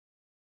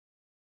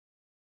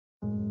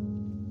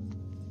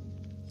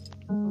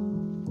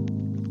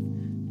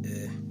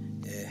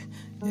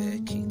Yeah,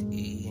 keep the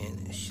E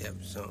in the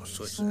Chev's on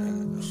switch.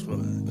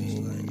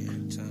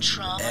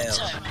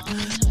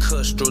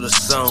 Kush through the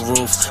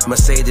sunroof,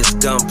 Mercedes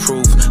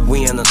gun-proof.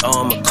 We in an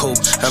armor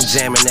coupe. I'm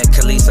jamming at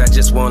Khalees, I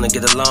just wanna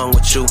get along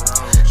with you.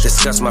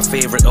 Discuss my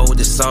favorite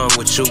oldest song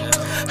with you.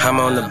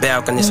 I'm on the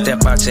balcony,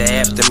 step out your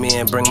after me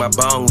and bring my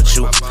bong with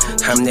you.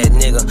 I'm that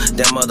nigga,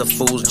 them other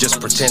fools just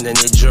pretending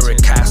they jury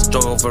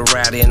costume,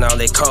 variety, and all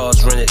they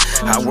cars rented.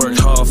 I worked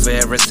hard for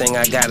everything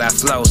I got, I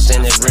floss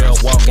in it. Real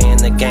walking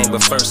in the game,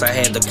 but first I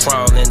had to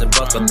crawl in the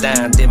buckle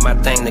down. Did my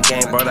thing, the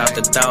game brought out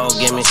the dog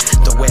in me.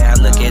 The way I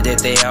look at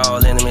it, they all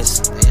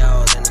enemies.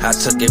 I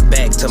took it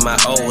back to my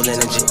old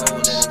energy.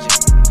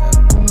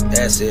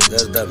 That's it,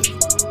 that's W.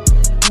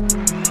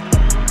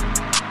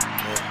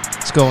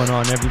 What's going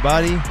on,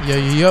 everybody?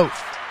 Yo.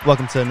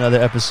 Welcome to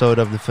another episode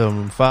of the Film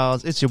Room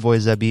Files. It's your boy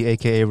Zebby,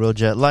 aka Real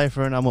Jet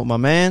Lifer, and I'm with my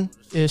man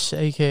Ish,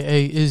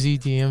 aka Izzy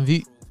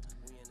DMV.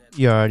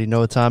 You already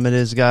know what time it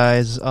is,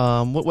 guys.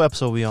 What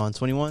episode are we on?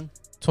 21?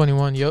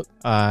 21, yep.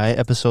 Alright,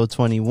 episode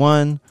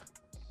 21,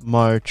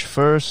 March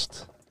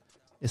 1st.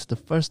 It's the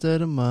first of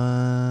the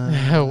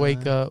month.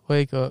 Wake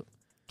up.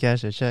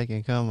 Cash a check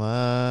and come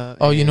up.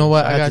 Oh, you know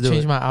what? I gotta to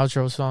change my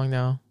outro song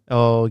now.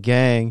 Oh,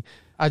 gang.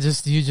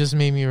 You just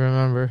made me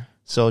remember.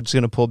 So just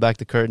going to pull back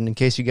the curtain. In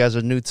case you guys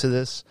are new to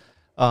this,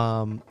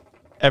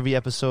 every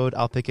episode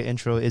I'll pick an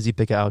intro, Izzy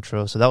pick an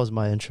outro. So that was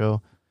my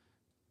intro.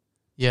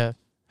 Yeah.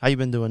 How you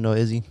been doing though,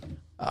 Izzy?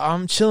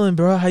 I'm chilling,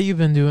 bro. How you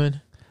been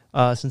doing?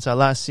 Since I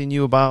last seen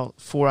you about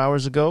 4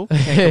 hours ago.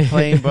 Can't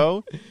complain,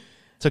 bro.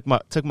 Took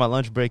my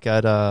lunch break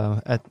at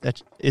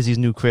Izzy's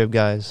new crib,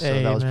 guys.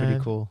 So that was pretty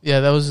cool.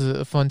 Yeah, that was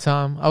a fun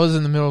time. I was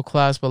in the middle of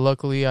class, but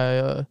luckily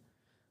I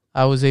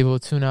was able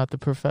to tune out the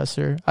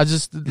professor. I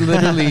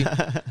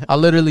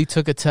literally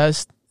took a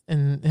test,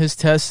 and his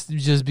test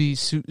just be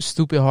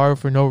stupid hard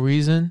for no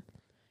reason.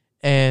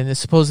 And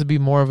it's supposed to be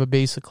more of a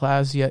basic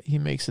class, yet he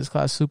makes his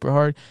class super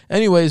hard.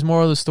 Anyways,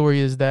 moral of the story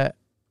is that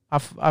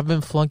I've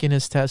been flunking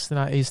his test, and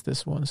I aced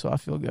this one, so I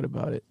feel good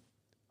about it.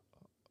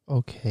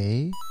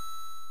 Okay.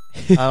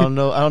 I don't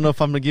know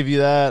if I'm gonna give you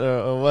that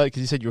or what,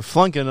 because you said you were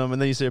flunking them,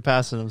 and then you said you're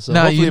passing them. So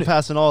hopefully you're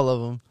passing all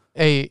of them.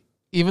 Hey.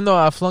 Even though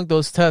I flunked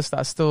those tests,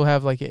 I still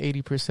have like an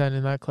 80%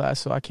 in that class,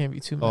 so I can't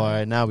be too mad. All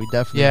right, now we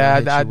definitely.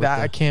 Yeah,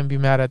 I can't be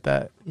mad at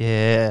that.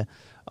 Yeah,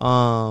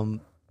 but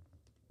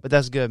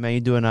that's good, man.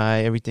 You're doing all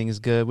right. Everything is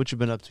good. What you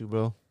been up to,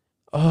 bro?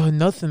 Oh,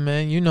 nothing,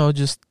 man. You know,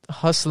 just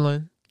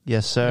hustling.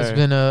 Yes, sir.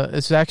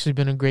 It's actually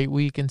been a great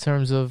week in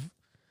terms of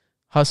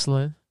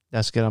hustling.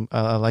 That's good.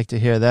 I like to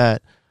hear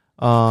that.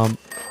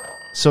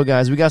 So,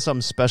 guys, we got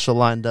something special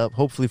lined up.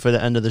 Hopefully, for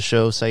the end of the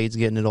show, Saeed's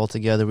getting it all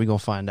together. We're gonna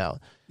find out.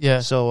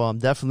 Yeah. So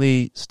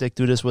definitely stick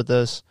through this with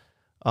us.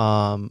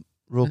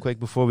 Real quick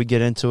before we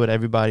get into it,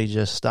 everybody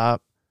just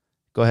stop.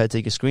 Go ahead,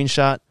 take a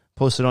screenshot,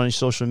 post it on your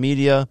social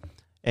media,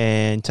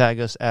 and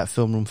tag us at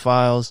Film Room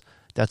Files.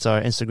 That's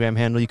our Instagram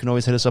handle. You can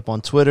always hit us up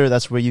on Twitter.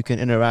 That's where you can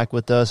interact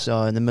with us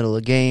in the middle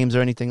of games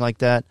or anything like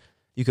that.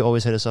 You can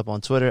always hit us up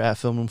on Twitter at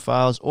Film Room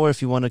Files. Or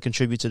if you want to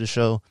contribute to the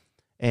show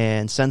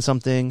and send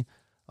something,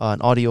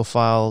 an audio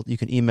file, you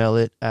can email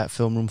it at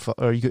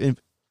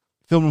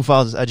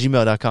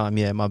filmroomfiles@gmail.com.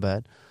 Yeah, my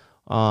bad.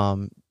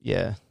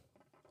 Yeah, I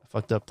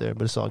fucked up there,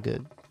 but it's all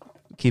good.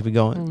 Keep it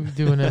going. We're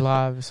doing it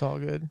live. It's all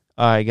good.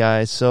 All right,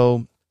 guys.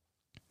 So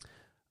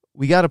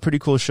we got a pretty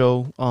cool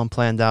show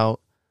planned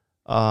out.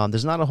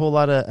 There's not a whole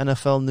lot of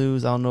NFL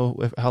news. I don't know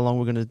how long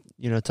we're gonna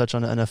touch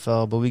on the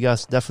NFL, but we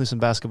got definitely some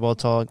basketball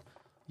talk.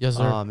 Yes,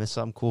 sir. And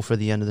something cool for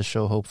the end of the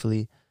show,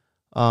 hopefully.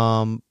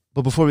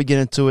 But before we get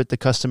into it, the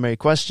customary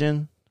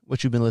question: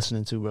 what you been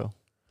listening to, bro?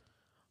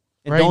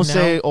 And don't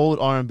say old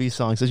R&B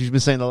songs, as you've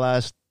been saying the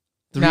last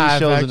 3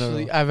 shows in a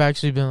row. I've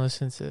actually been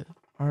listening to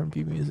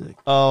R&B music.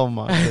 Oh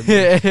my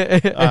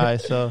goodness! All right,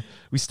 so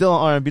we still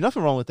on R&B.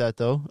 Nothing wrong with that,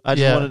 though. I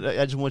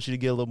just want you to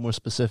get a little more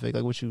specific.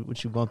 Like what you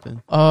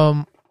bumping?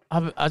 I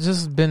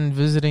just been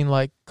visiting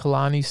like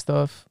Kalani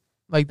stuff,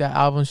 like that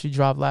album she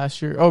dropped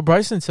last year. Oh,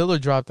 Bryson Tiller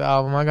dropped the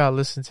album. I gotta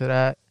listen to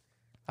that.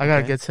 I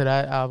gotta get to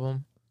that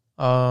album.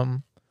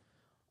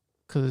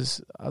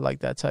 Because I like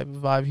that type of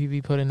vibe he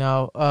be putting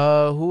out.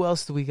 Who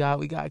else do we got?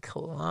 We got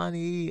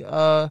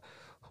Kalani.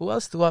 Who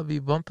else do I be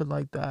bumping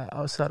like that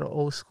outside of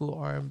old school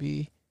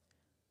R&B?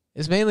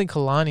 It's mainly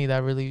Kalani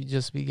that really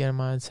just be getting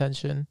my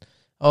attention.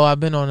 Oh,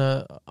 I've been on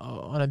a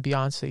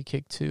Beyonce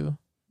kick too.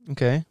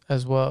 Okay.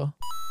 As well.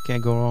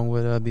 Can't go wrong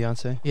with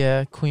Beyonce.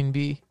 Yeah, Queen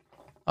Bee.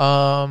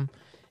 And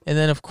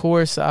then of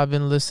course I've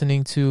been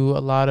listening to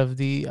a lot of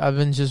I've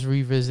been just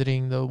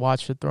revisiting the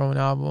Watch the Throne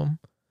album.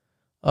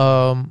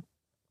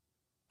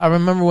 I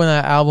remember when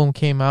that album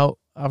came out,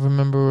 I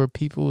remember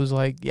people was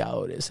like,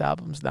 yo, this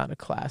album's not a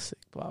classic,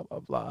 blah, blah,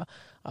 blah.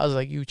 I was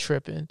like, you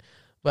tripping.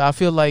 But I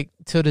feel like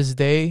to this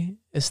day,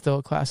 it's still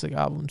a classic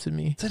album to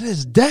me. To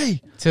this day?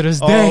 To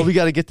this day. Oh, we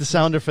got to get the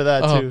sounder for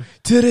that, too.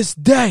 To this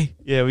day.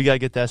 Yeah, we got to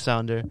get that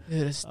sounder. To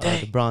this day.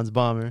 The Bronze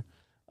Bomber.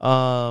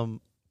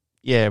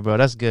 Yeah, bro,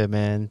 that's good,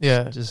 man.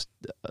 Yeah. Just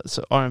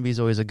so R&B is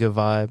always a good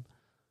vibe.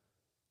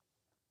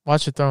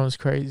 Watch the Throne is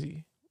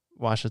crazy.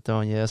 Watch the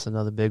Throne, yeah, that's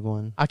another big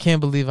one. I can't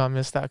believe I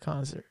missed that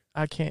concert.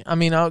 I can't. I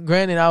mean,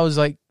 granted, I was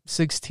like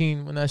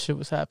 16 when that shit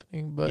was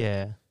happening, but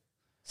Yeah.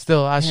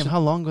 still, Damn, how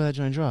long ago that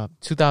joint dropped?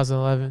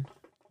 2011.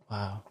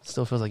 Wow.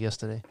 Still feels like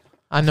yesterday.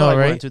 I feel know, like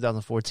we're in right?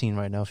 2014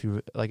 right now.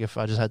 If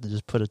I just had to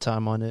just put a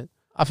time on it.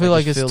 I feel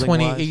like like it's just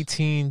feeling-wise.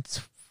 2018.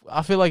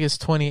 I feel like it's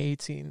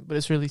 2018, but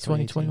it's really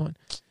 2021.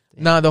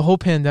 2018. Nah, the whole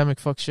pandemic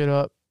fucked shit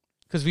up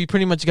because we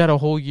pretty much got a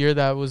whole year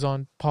that was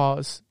on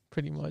pause,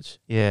 pretty much.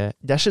 Yeah.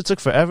 That shit took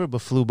forever,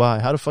 but flew by.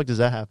 How the fuck does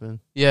that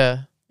happen?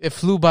 Yeah, it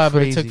flew by,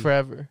 but it Crazy. took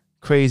forever.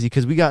 Crazy,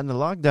 because we got into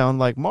lockdown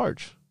like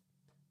March.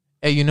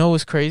 Hey, you know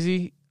what's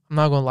crazy? I'm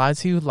not gonna lie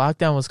to you.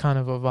 Lockdown was kind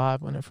of a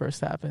vibe when it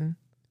first happened.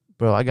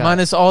 Bro, I got...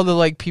 Minus all the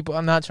like people.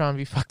 I'm not trying to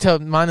be fucked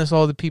up. Minus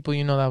all the people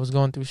that was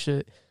going through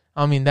shit.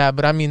 I don't mean that,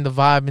 but I mean the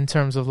vibe in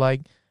terms of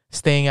like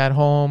staying at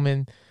home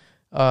and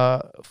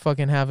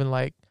fucking having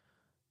like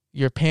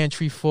your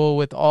pantry full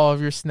with all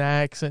of your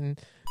snacks and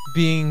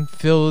being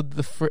filling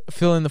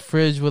the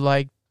fridge with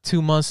like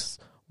 2 months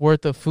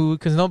worth of food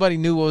because nobody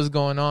knew what was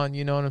going on.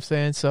 You know what I'm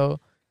saying? So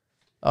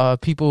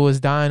people was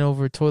dying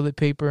over toilet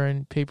paper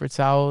and paper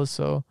towels.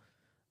 So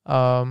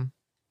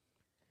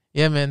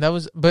yeah, man, that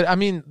was. But I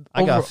mean,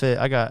 I got fit.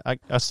 I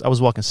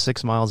was walking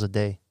 6 miles a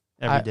day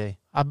every day.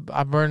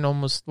 I burned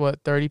almost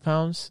 30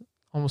 pounds,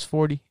 almost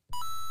 40.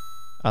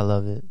 I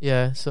love it.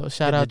 Yeah, so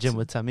shout Hit out the gym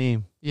with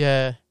Tamim.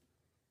 Yeah,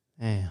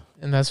 Damn.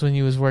 and that's when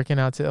you was working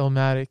out to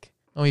Illmatic,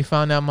 and we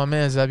found out my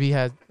man Zabi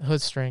had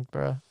hood strength,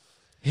 bro.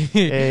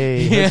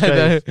 Hey, he had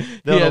hood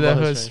that strength.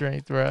 hood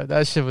strength, bro.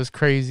 That shit was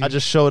crazy. I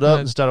just showed up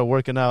and started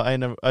working out. I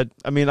mean,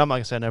 I'm not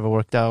gonna say I never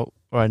worked out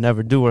or I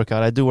never do work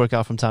out. I do work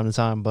out from time to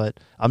time, but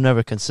I'm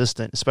never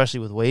consistent, especially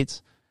with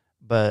weights.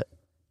 But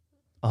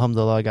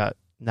alhamdulillah, I got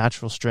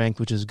natural strength,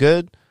 which is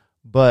good.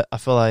 But I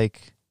feel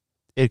like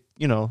it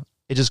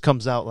just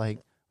comes out like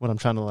when I'm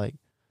trying to I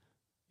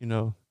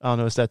don't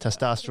know, it's that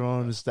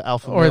testosterone, it's the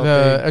alpha or male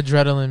the thing.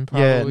 adrenaline.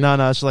 Probably. Yeah,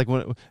 no, it's like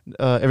when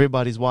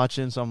everybody's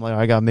watching, so I'm like,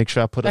 I gotta make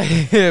sure I put up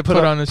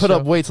put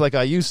up weights like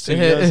I used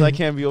to. So I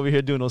can't be over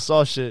here doing no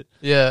soft shit.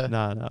 Yeah,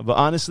 No. But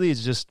honestly,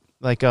 it's just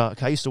like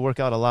I used to work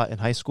out a lot in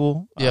high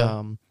school.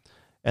 Yeah.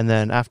 And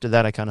then after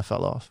that, I kind of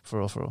fell off for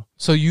real.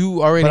 So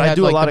you already But I had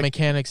do a like lot the of-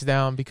 mechanics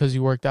down because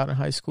you worked out in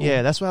high school.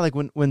 Yeah, that's why like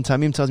when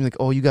Tamim tells me like,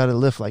 oh, you got to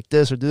lift like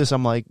this or do this,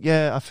 I'm like,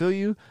 yeah, I feel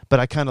you.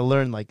 But I kind of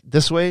learned like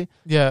this way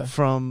yeah,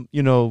 from I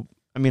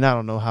mean, I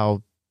don't know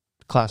how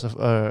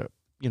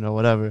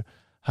whatever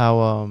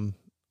how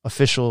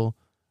official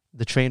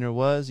the trainer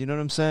was. You know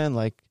what I'm saying?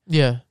 Like,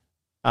 yeah.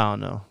 I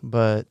don't know,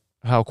 but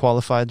how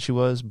qualified she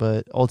was.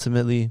 But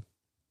ultimately,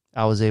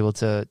 I was able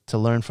to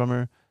learn from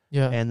her.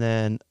 Yeah. And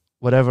then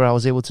whatever I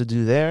was able to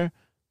do there,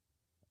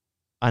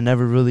 I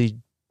never really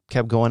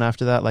kept going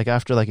after that. Like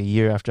after like a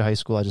year after high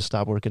school, I just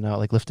stopped working out,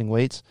 like lifting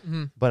weights.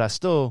 Mm-hmm. But I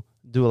still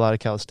do a lot of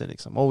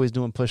calisthenics. I'm always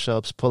doing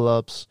push-ups,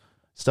 pull-ups,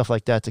 stuff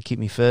like that to keep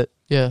me fit.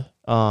 Yeah.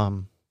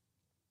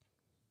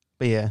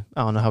 But yeah,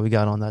 I don't know how we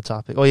got on that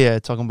topic. Oh yeah,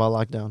 talking about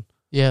lockdown.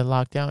 Yeah,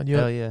 lockdown. Yeah.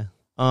 Hell yeah.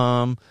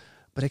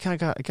 But it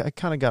kind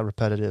of got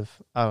repetitive.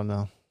 I don't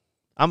know.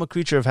 I'm a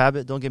creature of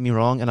habit. Don't get me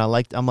wrong, and I'm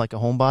like a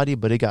homebody,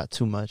 but it got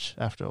too much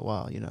after a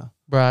while.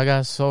 Bro, I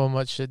got so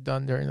much shit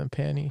done during the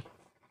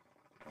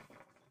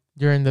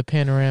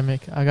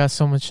panoramic. I got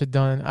so much shit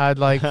done. I'd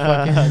like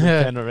fucking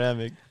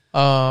panoramic.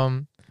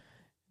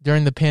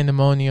 During the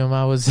pandemonium,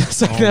 I was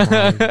just like, Oh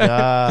my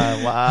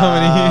god! Wow.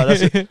 How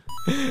many?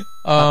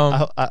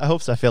 I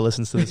hope Safia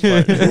listens to this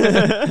part.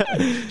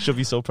 She'll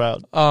be so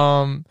proud.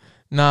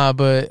 Nah,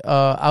 but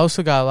I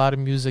also got a lot of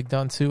music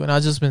done too, and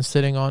I've just been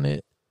sitting on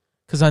it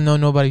because I know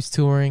nobody's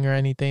touring or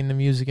anything. The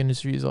music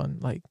industry is on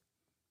like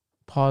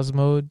pause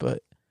mode,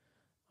 but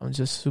I'm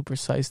just super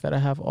psyched that I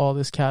have all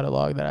this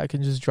catalog that I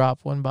can just drop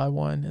one by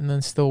one and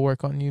then still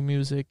work on new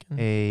music. And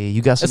Hey,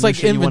 you got some It's new like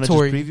shit you want to just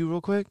inventory. preview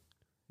real quick?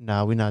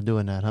 Nah, we're not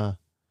doing that,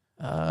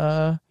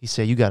 huh? He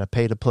said you got to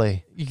pay to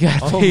play. You got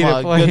Oh pay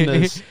my to play.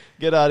 goodness!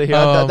 Get out of here!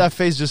 That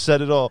face just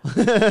said it all.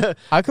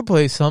 I could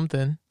play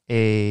something.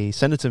 Hey,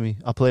 send it to me.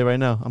 I'll play right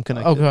now. I'm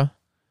connected. Okay.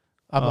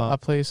 I'll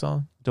play a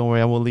song. Don't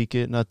worry, I won't leak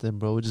it. Nothing,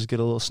 bro. We'll just get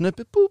a little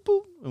snippet, boop,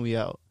 boop, and we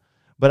out.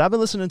 But I've been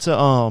listening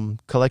to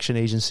Collection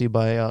Agency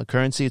by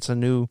Currency. It's a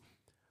new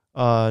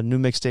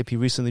mixtape. He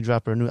recently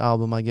dropped a new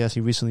album, I guess.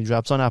 He recently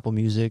dropped on Apple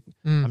Music.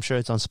 Mm. I'm sure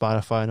it's on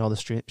Spotify and all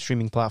the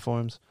streaming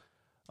platforms.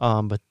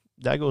 But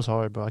that goes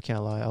hard, bro. I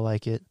can't lie. I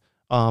like it.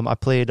 I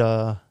played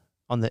on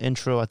the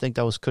intro. I think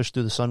that was Kush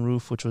Through the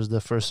Sunroof, which was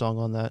the first song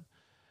on that.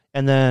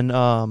 And then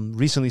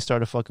recently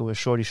started fucking with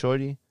Shorty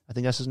Shorty. I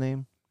think that's his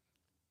name.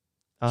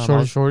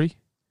 Shorty?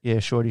 Yeah,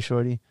 Shorty.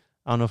 I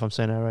don't know if I'm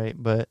saying that right,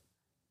 but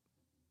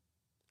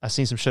I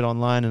seen some shit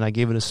online and I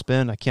gave it a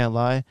spin. I can't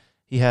lie.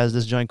 He has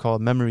this joint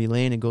called Memory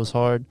Lane. It goes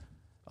hard.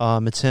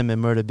 It's him and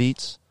Murder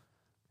Beats.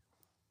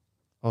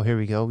 Oh, here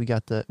we go. We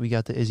got the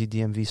Izzy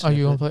DMV snippet. Oh,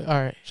 you gonna play?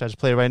 All right. Should I just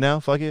play it right now?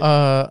 Fuck it.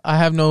 I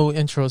have no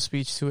intro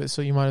speech to it,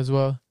 so you might as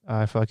well. All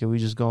right, fuck it. We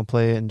just gonna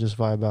play it and just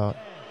vibe out.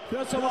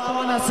 First of all, I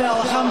wanna say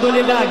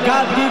Alhamdulillah,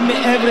 God gave me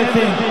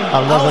everything. I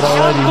love it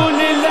already.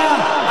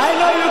 Alhamdulillah. I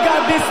know you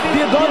got this,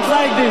 you don't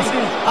like this.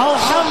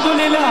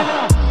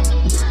 Alhamdulillah.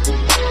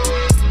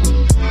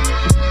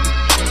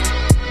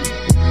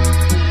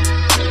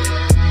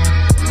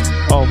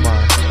 Oh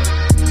my.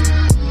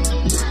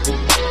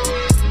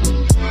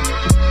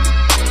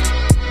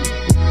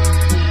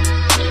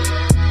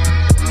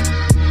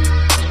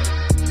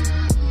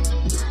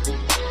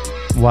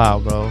 Wow,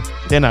 bro.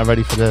 They're not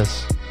ready for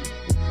this.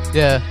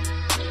 Yeah.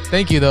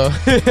 Thank you, though.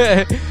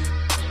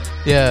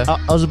 Yeah.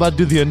 I was about to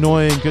do the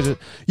annoying because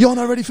y'all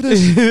not ready for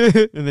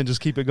this, and then just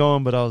keep it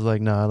going. But I was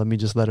like, nah, let me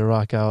just let it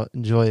rock out,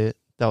 enjoy it.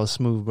 That was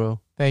smooth, bro.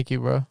 Thank you,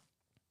 bro.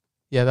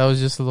 Yeah, that was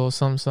just a little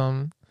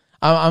something.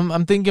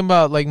 I'm thinking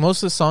about, like,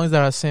 most of the songs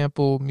that I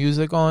sample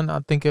music on,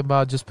 I'm thinking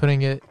about just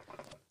putting it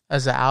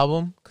as an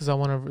album because I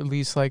want to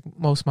release, like,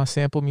 most of my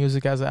sample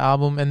music as an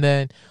album, and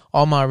then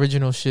all my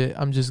original shit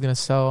I'm just gonna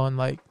sell on,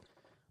 like,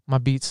 my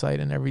beat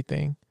site and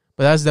everything.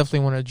 But that's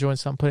definitely one of the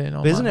joints I'm putting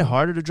on. But isn't it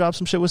harder to drop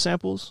some shit with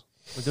samples?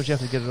 Like, don't you have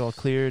to get it all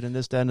cleared and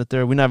this, that, and the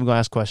third? We're not even gonna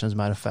ask questions.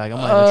 Matter of fact,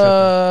 I'm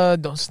not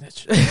even don't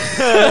snitch. tripping.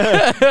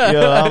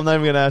 Yo, I'm not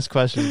even gonna ask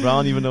questions, bro. I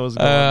don't even know what's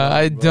going on.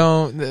 I bro.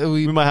 don't.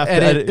 We might have to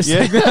edit.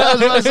 Yeah, I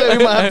was about to say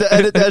we might have to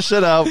edit that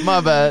shit out.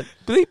 My bad.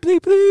 Bleep bleep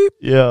bleep.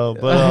 Yeah,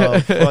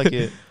 but fuck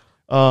it.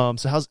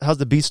 So how's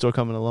the beat store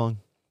coming along?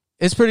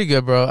 It's pretty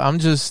good, bro. I'm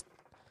just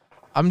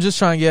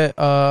trying to get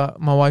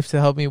my wife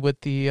to help me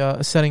with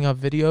the setting up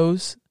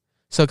videos.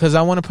 So, because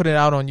I want to put it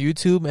out on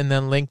YouTube and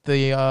then link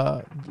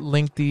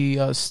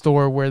the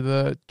store where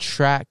the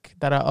track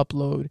that I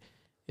upload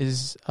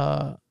is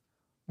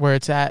where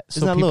it's at.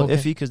 Isn't that a little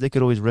iffy because they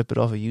could always rip it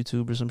off of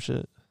YouTube or some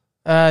shit?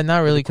 Not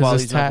really,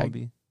 because it's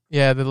tagged.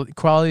 Yeah, the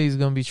quality is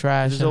gonna be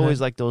trash. There's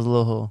always like those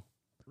little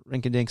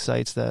rink-a-dink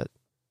sites that.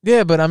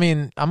 Yeah, but I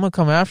mean, I'm gonna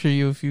come after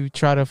you if you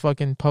try to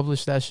fucking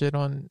publish that shit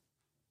on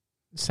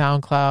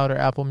SoundCloud or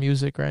Apple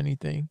Music or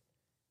anything.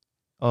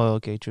 Oh,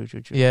 okay, true.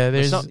 Yeah,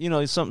 there's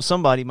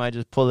somebody might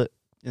just pull it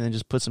and then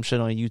just put some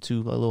shit on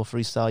YouTube, a little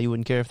freestyle. You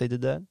wouldn't care if they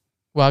did that.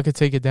 Well, I could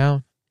take it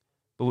down,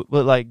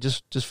 but like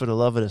just for the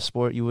love of the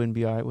sport, you wouldn't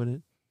be all right with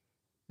it.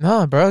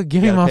 Nah, bro,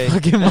 give me my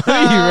fucking money,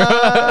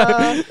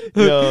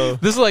 bro. Yo,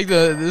 this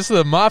is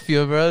the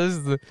mafia, bro. This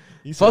is the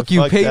fuck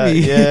you, pay that.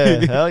 me.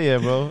 Yeah, hell yeah,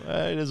 bro.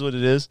 It is what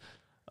it is.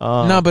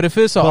 Nah, but if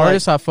it's an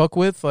artist I fuck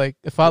with, like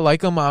if I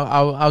like them,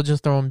 I'll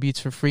just throw them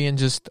beats for free and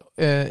just.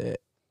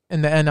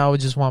 In the end, I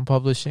would just want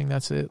publishing.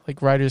 That's it,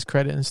 like writer's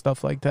credit and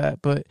stuff like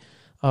that. But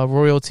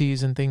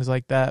royalties and things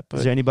like that. But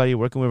is there anybody you're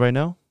working with right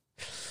now?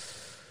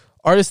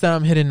 Artists that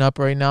I'm hitting up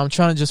right now. I'm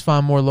trying to just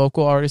find more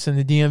local artists in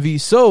the DMV.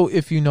 So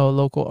if you know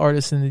local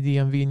artists in the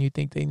DMV and you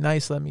think they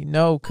nice, let me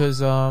know because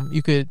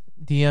you could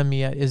DM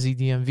me at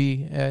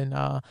IzzyDMV and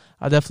I'll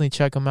definitely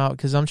check them out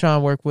because I'm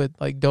trying to work with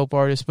like dope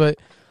artists. But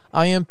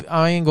I ain't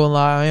gonna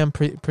lie, I am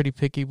pretty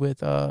picky with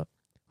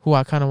who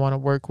I kind of want to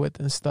work with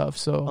and stuff.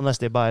 So unless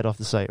they buy it off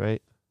the site,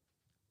 right?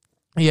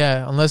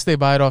 Yeah, unless they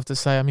buy it off the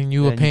site. I mean,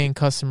 you a paying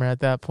customer at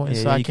that point,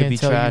 so I can't tell you. You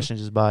could be trash and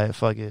just buy it.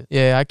 Fuck it.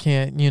 Yeah, I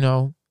can't.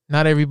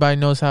 Not everybody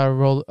knows how to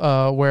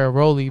wear a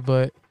Rollie,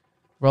 but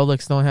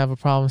Rolex don't have a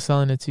problem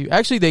selling it to you.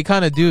 Actually, they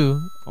kind of do.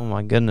 Oh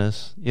my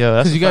goodness. Yeah,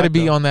 that's because you got to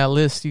be on that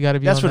list. You got to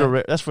be. That's for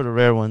the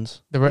rare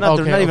ones.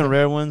 Not even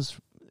rare ones.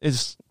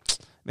 It's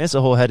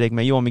a whole headache,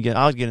 man. You want me to get?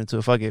 I'll get into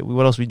it. Fuck it.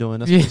 What else we doing?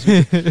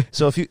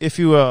 So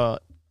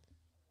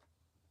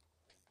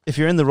if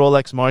you're in the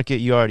Rolex market,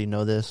 you already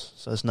know this,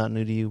 so it's not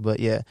new to you. But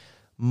yeah,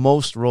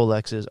 most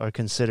Rolexes are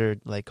considered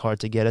like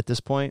hard to get at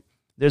this point.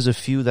 There's a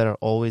few that are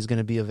always going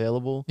to be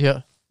available.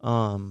 Yeah.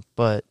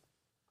 But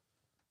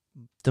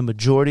the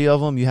majority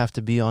of them, you have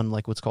to be on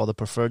like what's called a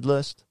preferred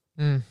list.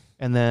 Mm.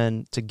 And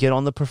then to get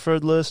on the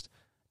preferred list,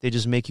 they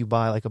just make you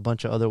buy like a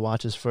bunch of other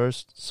watches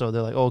first. So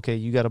they're like, oh, okay,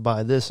 you got to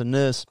buy this and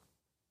this.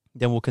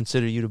 Then we'll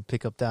consider you to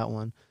pick up that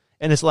one.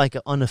 And it's like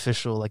an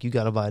unofficial, like you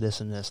got to buy this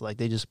and this. Like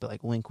they just be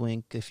like wink,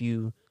 wink. If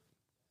you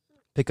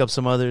pick up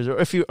some others, or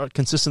if you are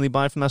consistently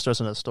buying from that, that's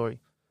another story.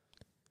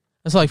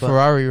 It's like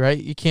Ferrari, right?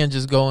 You can't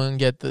just go and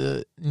get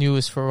the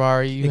newest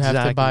Ferrari. You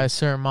have to buy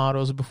certain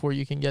models before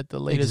you can get the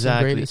latest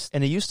and greatest.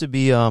 And it used to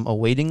be a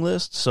waiting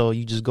list, so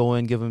you just go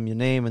in, give them your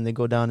name, and they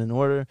go down in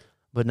order.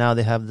 But now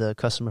they have the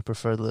customer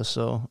preferred list.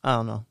 So I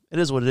don't know. It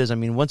is what it is. I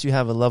mean, once you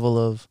have a level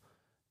of,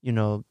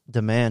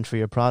 demand for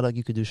your product,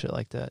 you could do shit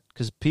like that.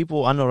 Because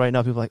I know right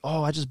now, people are like,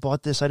 oh, I just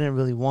bought this. I didn't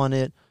really want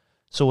it.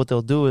 So what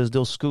they'll do is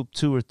they'll scoop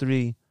 2 or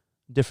 3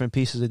 different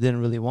pieces they didn't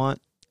really want.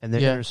 And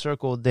their inner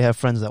circle, they have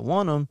friends that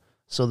want them.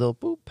 So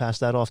they'll pass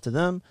that off to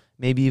them.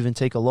 Maybe even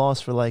take a loss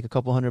for like a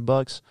couple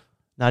 $100.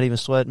 Not even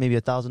sweat, maybe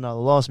 $1,000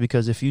 loss.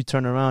 Because if you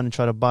turn around and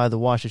try to buy the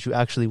watch that you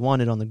actually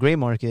wanted on the gray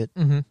market,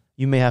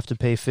 you may have to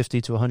pay 50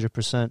 to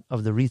 100%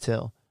 of the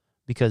retail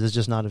because it's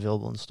just not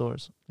available in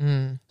stores.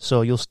 Mm.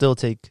 So you'll still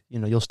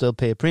you'll still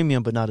pay a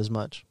premium, but not as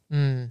much.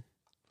 Mm.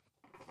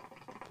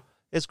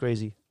 It's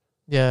crazy.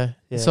 Yeah,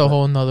 it's a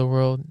whole nother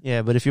world.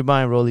 Yeah, but if you're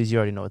buying Rollies, you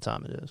already know what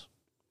time it is.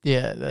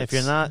 Yeah. If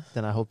you're not,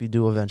 then I hope you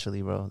do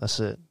eventually, bro. That's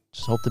it.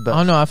 Just hope the best. I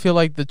don't know. I feel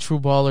like the true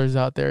ballers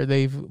out there,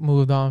 they've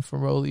moved on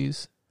from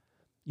Rollies.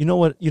 You know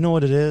what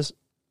it is?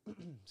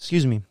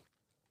 Excuse me.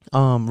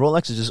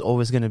 Rolex is just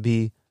always going to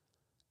be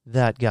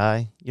that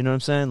guy. You know what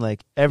I'm saying?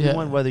 Like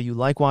everyone, whether you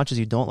like watches,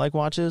 you don't like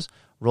watches,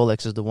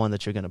 Rolex is the one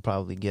that you're going to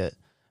probably get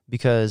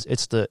because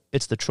it's the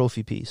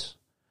trophy piece.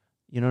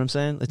 You know what I'm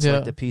saying? It's Yeah.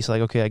 like the piece,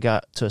 like, okay, I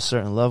got to a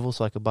certain level,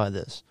 so I could buy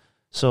this.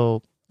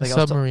 So The like,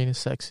 I was submarine is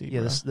sexy.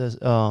 yeah, bro.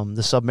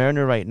 the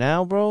Submariner right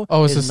now, bro.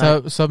 Oh, it's is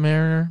a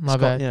Submariner. My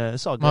it's bad. called- yeah,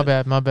 it's all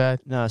good. My bad.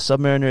 Nah,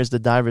 Submariner is the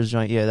diver's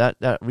joint. Yeah,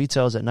 that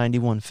retails at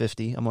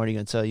 $91.50. I'm already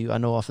gonna tell you. I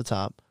know off the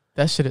top,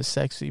 That shit is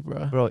sexy,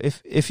 bro. bro.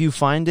 If you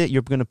find it,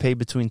 you're gonna pay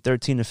between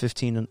 13 and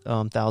 15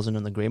 thousand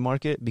in the gray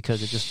market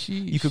because it just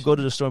you could go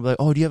to the store and be like,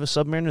 oh, do you have a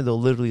Submariner? They'll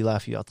literally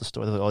laugh you out the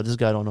store. They're like, oh, this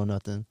guy don't know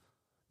nothing.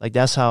 Like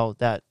that's how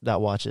that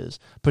watch is,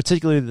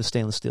 particularly the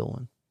stainless steel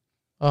one.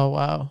 Oh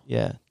wow.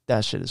 Yeah,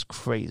 that shit is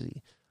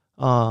crazy.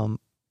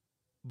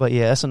 But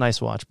yeah, that's a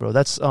nice watch, bro.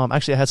 That's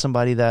actually I had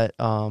somebody that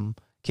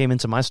came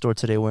into my store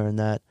today wearing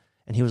that,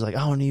 and he was like,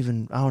 I don't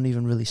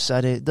even really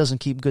set it. It doesn't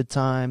keep good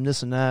time,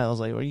 this and that. I was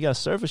like, well, you gotta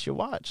service your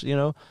watch. You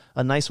know,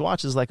 a nice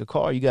watch is like a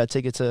car. You gotta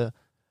take it to,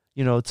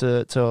 you know,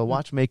 to a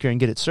watchmaker and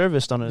get it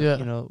serviced on a Yeah.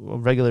 you know a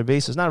regular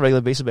basis. Not a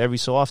regular basis, but every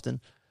so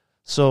often.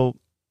 So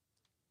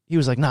he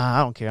was like, nah,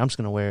 I don't care. I'm just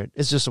gonna wear it.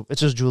 It's just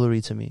jewelry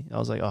to me. I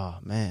was like, oh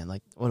man,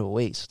 like what a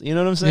waste. You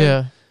know what I'm saying?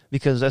 Yeah.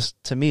 Because that's,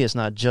 to me, it's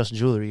not just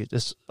jewelry.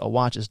 It's a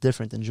watch is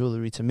different than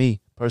jewelry to me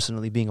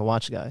personally, being a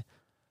watch guy.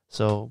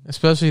 So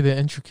Especially the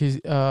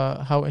intricate,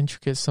 how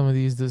intricate some of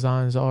these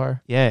designs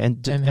are, yeah,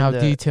 and how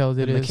the, detailed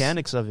the it is,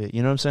 mechanics of it.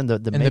 You know what I'm saying? The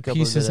and the makeup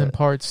pieces of and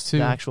parts too.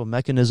 the actual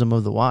mechanism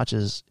of the watch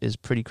is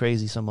pretty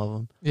crazy. Some of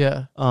them.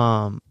 Yeah.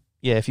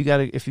 Yeah. If you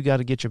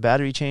gotta get your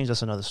battery changed,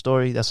 that's another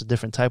story. That's a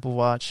different type of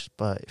watch.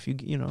 But if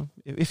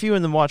you're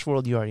in the watch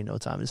world, you already know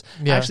time is.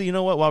 Yeah. Actually, you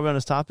know what? While we're on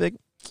this topic,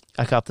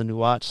 I copped a new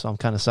watch, so I'm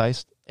kind of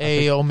psyched.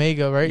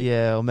 Omega, right?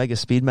 Yeah, Omega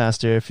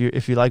Speedmaster.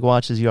 If you like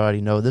watches, you already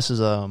know this is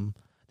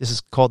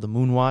called the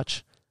Moon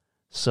Watch.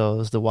 So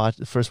it's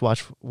the first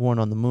watch worn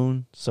on the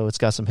moon. So it's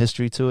got some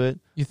history to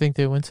it. You think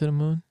they went to the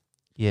moon?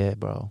 Yeah,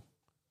 bro.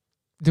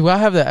 Do I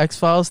have the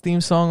X-Files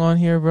theme song on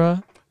here,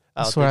 bro?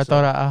 I don't swear I think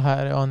so. thought I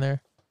had it on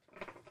there.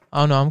 I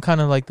don't know. I'm kind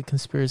of like the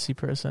conspiracy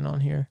person on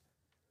here.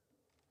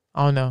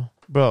 I don't know.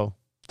 Bro,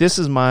 this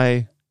is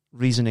my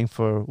reasoning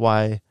for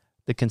why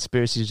the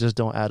conspiracies just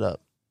don't add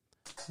up.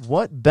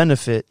 What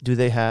benefit do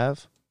they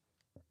have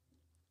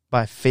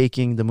by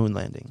faking the moon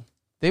landing?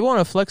 They want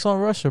to flex on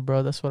Russia,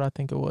 bro. That's what I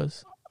think it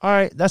was. All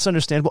right, that's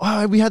understandable. All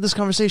right, we had this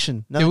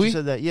conversation. Now Did that we? you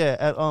said that, yeah,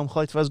 at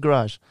Khalid Fez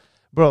garage.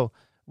 Bro,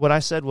 what I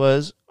said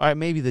was, all right,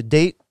 maybe the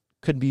date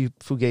could be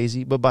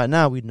fugazi, but by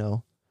now we'd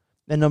know.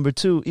 And number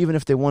two, even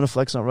if they want to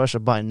flex on Russia,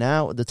 by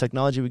now the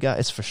technology we got,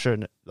 it's for sure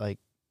like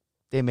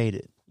they made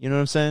it. You know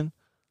what I'm saying?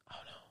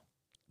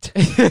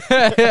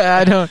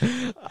 I don't.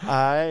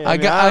 I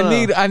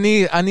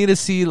I need to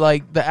see,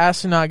 like, the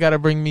astronaut got to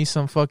bring me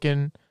some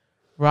fucking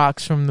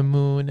rocks from the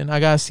moon, and I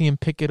got to see him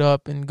pick it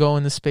up and go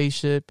in the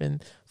spaceship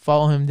and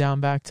follow him down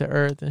back to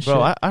Earth and shit.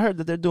 Bro, I heard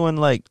that they're doing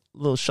like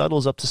little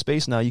shuttles up to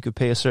space now. You could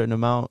pay a certain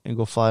amount and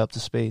go fly up to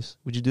space.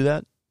 Would you do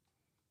that?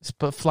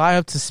 But fly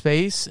up to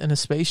space in a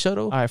space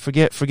shuttle? All right,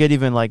 forget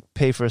even like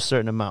pay for a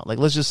certain amount. Like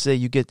let's just say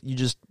you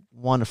just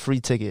want a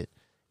free ticket.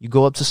 You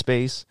go up to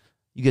space,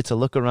 you get to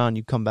look around,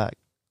 you come back.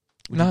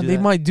 Would you Nah, do they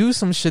that? might do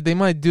some shit. They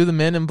might do the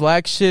Men in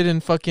Black shit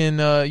and fucking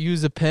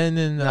use a pen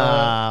and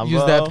use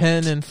bro. that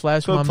pen and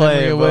flash Quit my playing,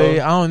 memory away.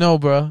 bro. I don't know,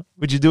 bro.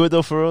 Would you do it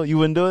though for real? You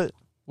wouldn't do it?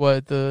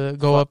 What, the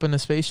go up in a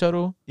space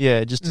shuttle?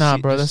 Yeah, just to Nah,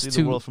 see, bro, just that's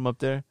see the too- world from up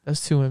there.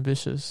 That's too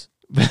ambitious.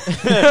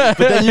 But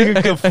then you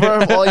can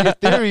confirm all your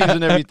theories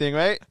and everything,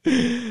 right?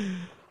 I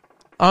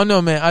don't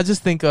know, man. I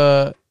just think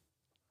I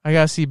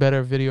gotta see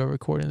better video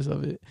recordings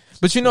of it.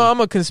 But you know,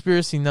 I'm a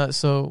conspiracy nut,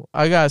 so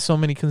I got so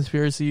many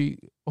conspiracy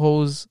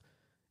holes,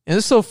 and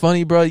it's so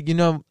funny, bro. You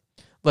know,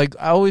 like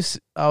I always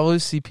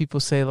see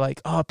people say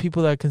like, oh,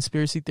 people that are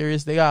conspiracy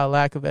theorists, they got a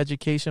lack of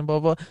education, blah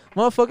blah.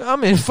 Motherfucker,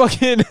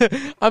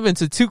 I've been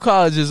to 2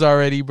 colleges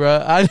already,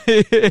 bro.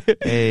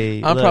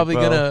 Hey, I'm look, probably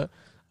bro.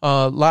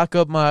 gonna lock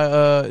up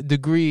my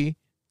degree,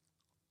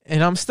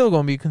 and I'm still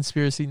gonna be a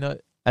conspiracy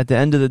nut. At the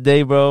end of the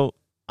day, bro,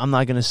 I'm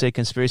not gonna say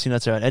conspiracy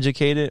nuts are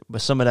uneducated,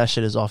 but some of that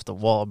shit is off the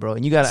wall, bro.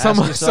 And you gotta ask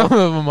yourself. Some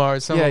of them are.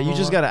 Some Yeah, of you them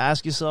just are. gotta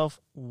ask yourself,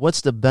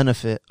 what's the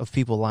benefit of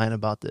people lying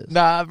about this?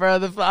 Nah, bro,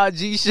 the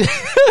 5G shit.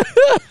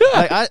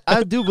 Like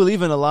I do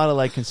believe in a lot of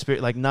like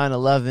conspiracy, like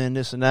 9/11,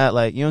 this and that.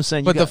 Like you know what I'm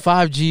saying? But the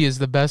 5G is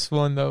the best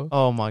one, though.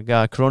 Oh my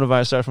god,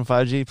 coronavirus started from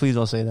 5G. Please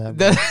don't say that.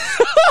 bro.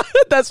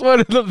 That's one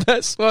of the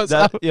best ones.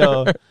 That, I've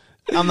yo, heard.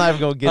 I'm not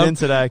even gonna get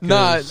into that. 'Cause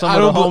Nah, some I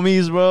of the don't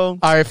homies, bro.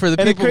 All right, for the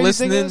And the people crazy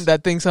thing listening is-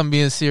 that thinks I'm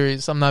being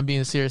serious, I'm not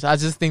being serious. I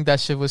just think that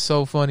shit was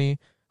so funny.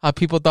 How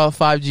people thought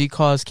 5G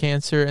caused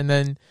cancer, and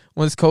then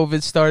once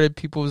COVID started,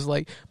 people was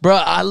like, "Bro,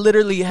 I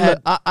literally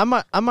had." Look,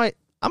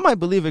 I might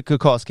believe it could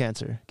cause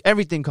cancer.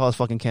 Everything causes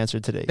fucking cancer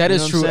today. That You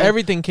is know what I'm true. saying?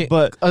 Everything can.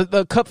 But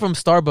The cup from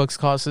Starbucks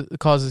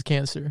causes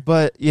cancer.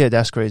 But yeah,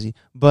 that's crazy.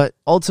 But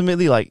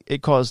ultimately, like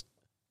it caused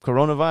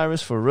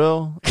coronavirus for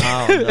real.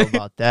 I don't know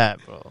about that,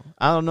 bro.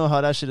 I don't know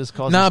how that shit is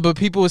causing. Nah, but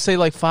people would say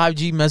like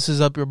 5G messes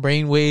up your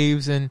brain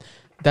waves, and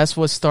that's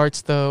what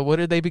starts the, what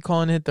did they be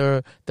calling it?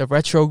 The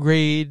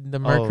retrograde, the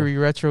Mercury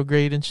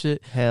retrograde and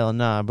shit. Hell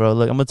nah, bro.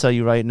 Look, I'm gonna tell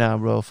you right now,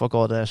 bro. Fuck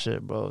all that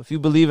shit, bro. If you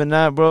believe in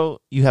that, bro,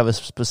 you have a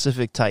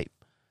specific type.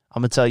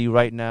 I'm gonna tell you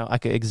right now. I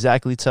could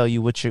exactly tell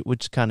you which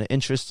kind of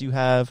interests you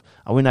have.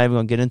 We're not even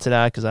gonna get into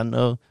that because I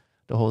know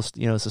the whole,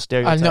 it's a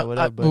stereotype.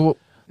 Whatever.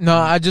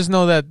 I just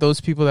know that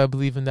those people that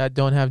believe in that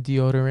don't have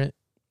deodorant.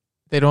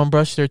 They don't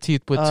brush their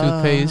teeth with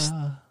toothpaste.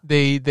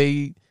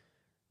 They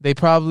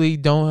probably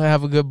don't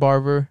have a good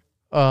barber.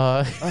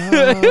 That's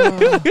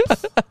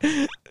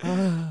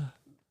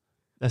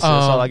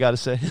all I gotta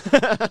say.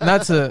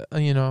 Not to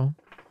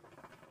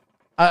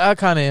I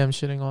kind of am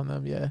shitting on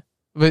them, yeah.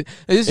 But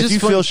it's if just you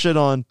feel shit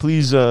on,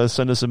 please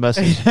send us a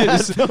message.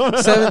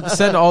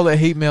 send all the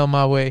hate mail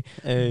my way.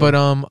 Hey. But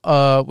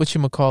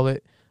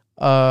whatchamacallit,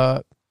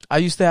 I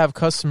used to have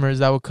customers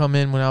that would come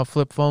in when I would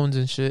flip phones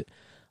and shit.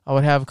 I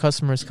would have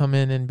customers come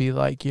in and be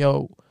like,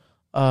 yo,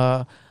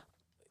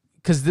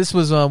 because this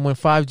was when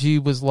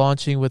 5G was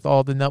launching with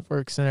all the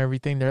networks and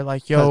everything. They're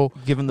like, yo.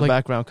 Given the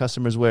background,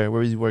 customers where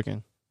was he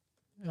working?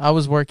 I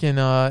was working in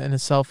a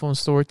cell phone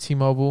store,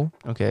 T-Mobile.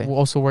 Okay. We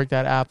also worked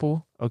at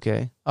Apple.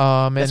 Okay.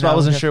 That's why I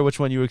wasn't sure which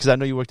one you were, because I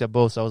know you worked at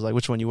both. So I was like,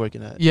 which one you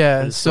working at?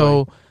 Yeah.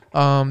 So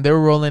they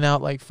were rolling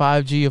out like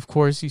 5G. Of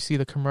course, you see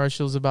the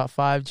commercials about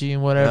 5G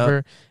and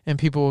whatever, and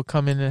people would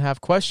come in and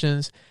have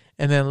questions.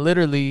 And then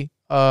literally,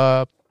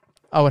 I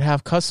would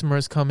have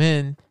customers come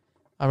in.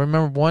 I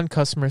remember one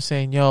customer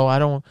saying, "Yo,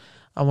 I want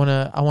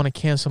to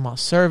cancel my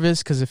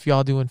service because if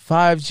y'all doing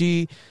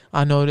 5G,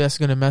 I know that's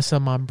gonna mess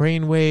up my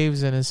brain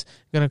waves and it's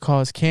gonna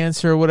cause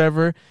cancer or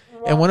whatever."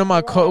 And one of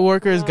my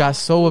coworkers got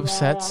so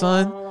upset,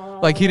 son.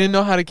 Like he didn't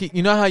know how to keep.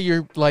 You know how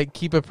you're like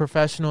keep it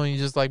professional and you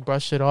just like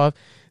brush it off.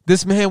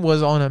 This man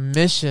was on a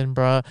mission,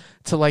 bruh,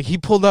 to like, he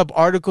pulled up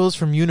articles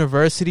from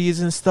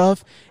universities and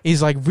stuff.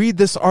 He's like, read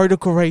this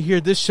article right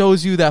here. This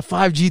shows you that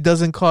 5G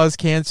doesn't cause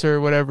cancer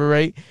or whatever,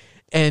 right?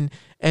 And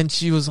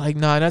she was like,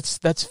 nah,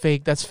 that's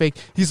fake. That's fake.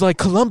 He's like,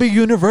 Columbia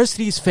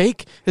University is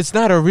fake. It's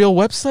not a real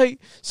website.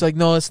 She's like,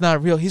 no, it's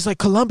not real. He's like,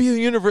 Columbia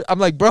University. I'm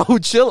like, bro,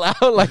 chill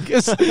out. Like,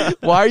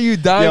 why are you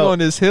dying on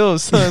this hill,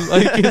 son?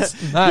 Like,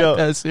 it's not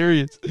that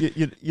serious.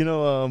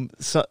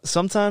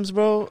 Sometimes,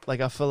 bro,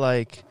 like I feel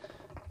like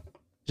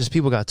just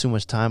people got too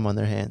much time on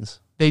their hands.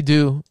 They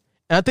do.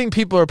 And I think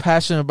people are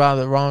passionate about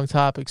the wrong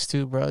topics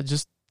too, bro.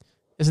 Just,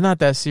 it's not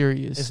that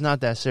serious. It's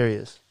not that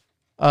serious.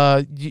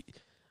 I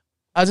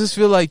just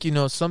feel like,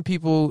 some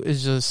people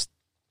just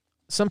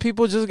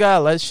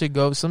gotta let shit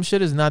go. Some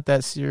shit is not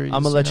that serious.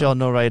 I'm gonna let y'all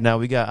know right now.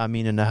 We got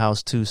Amin in the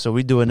house too, so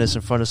we're doing this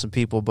in front of some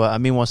people. But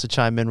Amin wants to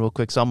chime in real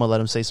quick, so I'm gonna let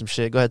him say some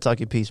shit. Go ahead, talk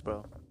your piece,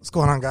 bro. What's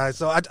going on, guys?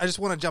 So I just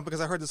want to jump because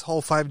I heard this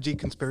whole 5G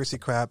conspiracy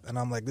crap, and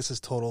I'm like, this is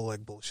total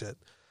like bullshit.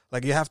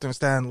 Like, you have to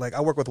understand, like,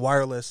 I work with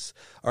wireless.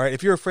 All right,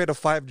 if you're afraid of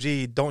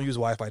 5G, don't use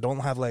Wi-Fi. Don't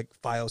have like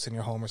Fios in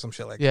your home or some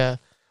shit like that.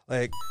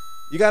 Like,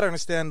 you got to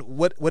understand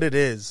what it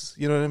is.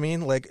 You know what I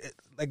mean? Like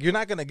you're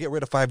not gonna get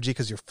rid of 5G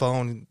because your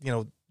phone,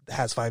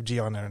 has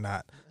 5G on it or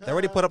not. They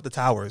already put up the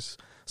towers,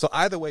 so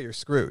either way, you're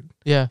screwed.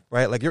 Yeah.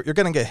 Right. Like you're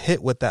gonna get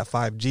hit with that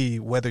 5G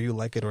whether you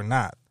like it or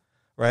not.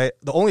 Right.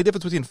 The only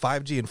difference between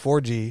 5G and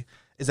 4G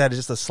is that it's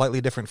just a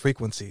slightly different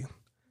frequency.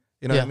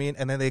 You know what I mean?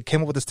 And then they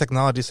came up with this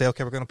technology, say,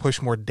 okay, we're going to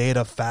push more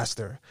data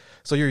faster.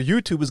 So your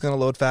YouTube is going to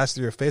load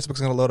faster, your Facebook's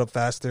going to load up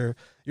faster.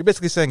 You're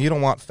basically saying you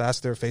don't want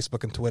faster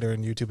Facebook and Twitter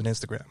and YouTube and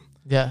Instagram.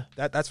 Yeah.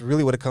 That's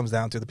really what it comes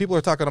down to. The people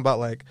are talking about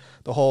like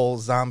the whole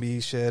zombie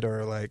shit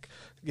or like,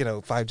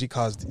 5G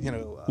caused,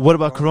 what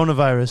about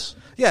coronavirus?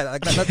 Yeah,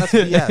 like that's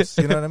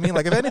BS. You know what I mean?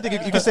 Like, if anything,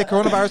 you could say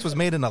coronavirus was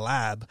made in a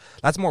lab.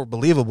 That's more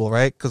believable,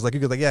 right? Because like you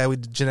could we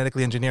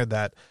genetically engineered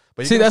that.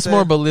 But see, that's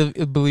more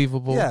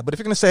believable. Yeah, but if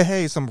you're gonna say,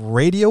 hey, some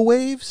radio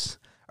waves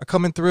are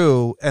coming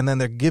through, and then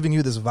they're giving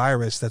you this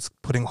virus that's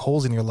putting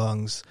holes in your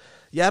lungs,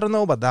 I don't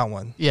know about that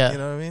one. Yeah, you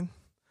know what I mean?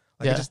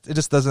 Like, it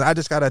just doesn't. I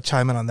just gotta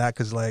chime in on that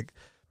because like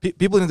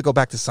people need to go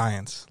back to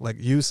science. Like,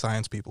 use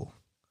science, people.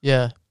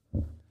 Yeah.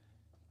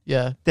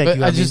 Thank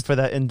you, Amin, for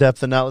that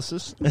in-depth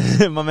analysis.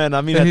 My man,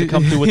 Amin had to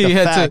come through with the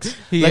facts.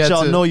 Let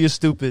y'all know you're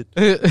stupid.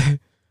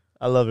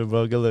 I love it,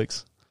 bro. Good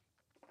looks.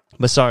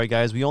 But sorry,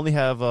 guys, we only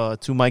have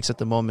 2 mics at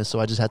the moment, so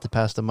I just had to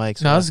pass the mic.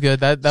 So no, that's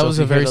good. That was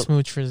a very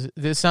smooth transition.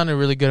 It sounded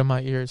really good in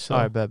my ears. So.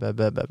 All right,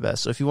 bet.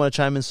 So if you want to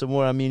chime in some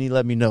more,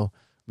 let me know.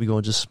 We're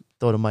going to just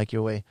throw the mic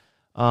your way.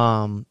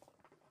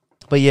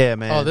 But yeah,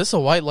 man. Oh, this is a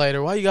white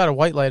lighter. Why you got a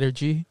white lighter,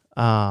 G?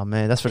 Ah,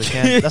 man, that's for the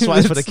candles. That's why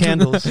it's for the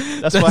candles.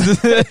 That's why.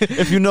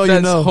 If you know, you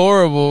know. That's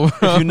horrible,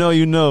 bro. If you know,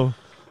 you know.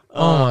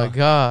 Oh my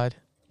God.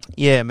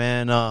 Yeah,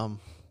 man.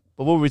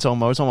 But what were we talking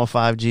about? We're talking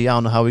about 5G. I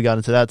don't know how we got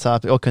into that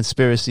topic. Oh,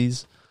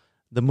 conspiracies.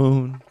 The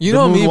moon. You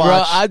know me,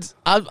 bro.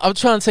 I'm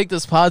trying to take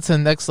this pod to the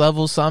next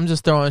level, so I'm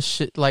just throwing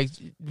shit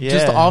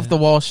just off the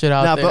wall shit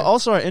out there. But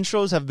also our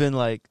intros have been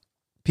like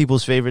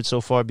people's favorites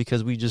so far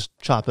because we just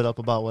chop it up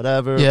about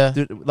whatever. Yeah.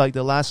 Like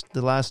the last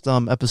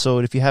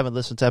episode, if you haven't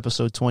listened to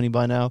episode 20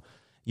 by now,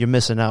 you're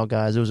missing out,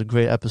 guys. It was a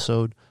great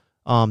episode.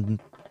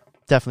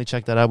 Definitely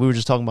check that out. We were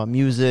just talking about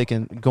music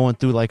and going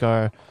through like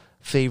our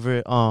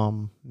favorite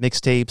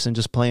mixtapes and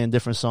just playing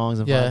different songs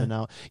and vibing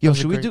out. Yo,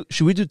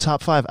 should we do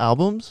top 5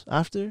 albums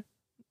after?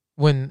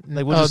 When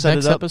Like, we'll just set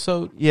next it up.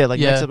 episode. Yeah, like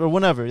Yeah. next or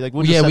whenever. Like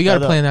we'll just Yeah, set we gotta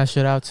that up. plan that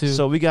shit out too.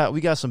 So we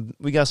got some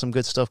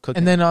good stuff cooking.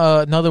 And then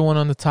another one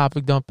on the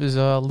topic dump is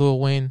Lil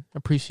Wayne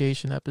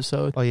appreciation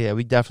episode, oh yeah,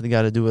 we definitely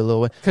got to do a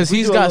Lil Wayne because If we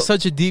he's do a got Lil-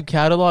 such a deep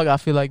catalog. I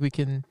feel like we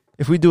can.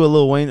 If we do a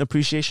Lil Wayne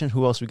appreciation,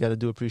 who else we got to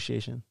do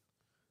appreciation?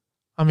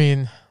 I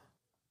mean,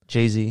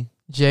 Jay-Z.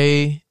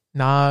 Jay,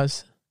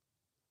 Nas,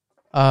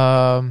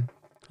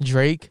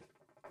 Drake,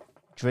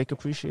 Drake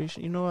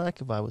appreciation. You know what? I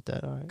could vibe with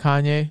that. All right.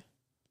 Kanye.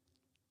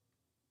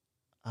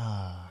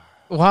 Ah.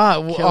 Wow!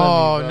 Killing me,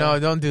 Oh bro. no!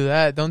 Don't do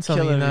that. Don't tell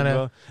me Killing me, none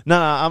bro. of.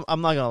 No,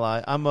 I'm not gonna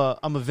lie. I'm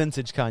a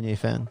vintage Kanye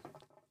fan.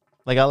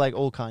 Like I like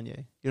old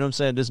Kanye. You know what I'm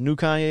saying? This new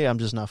Kanye, I'm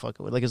just not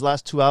fucking with. Like his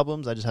last 2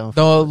 albums, I just haven't.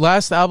 The fucked with.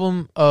 last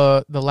album,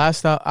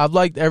 I've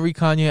liked every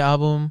Kanye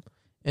album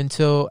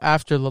until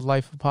after The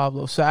Life of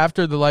Pablo. So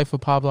after The Life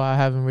of Pablo, I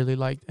haven't really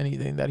liked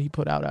anything that he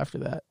put out after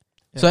that.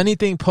 So Yeah.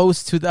 anything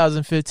post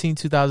 2015,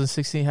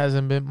 2016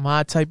 hasn't been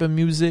my type of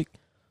music.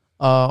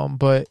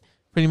 But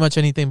pretty much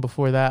anything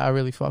before that, I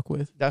really fuck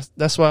with.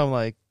 That's why I'm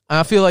like, And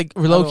I feel like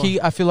low don't- key,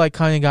 I feel like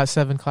Kanye got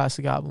 7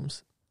 classic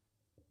albums.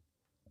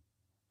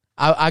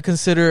 I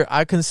consider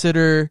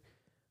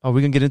are we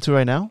gonna get into it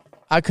right now?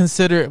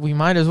 we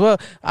might as well.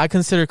 I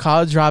consider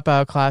College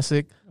Dropout a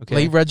classic, Okay.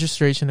 Late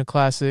Registration a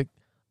classic,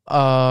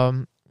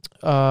 Graduation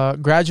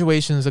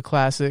is a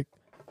classic,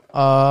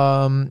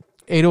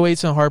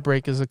 808s and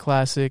Heartbreak is a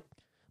classic,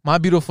 My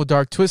Beautiful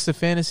Dark Twisted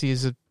Fantasy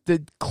is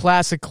the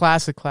classic.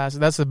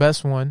 That's the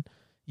best one.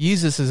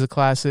 Yeezus is a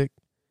classic,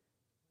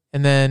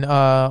 and then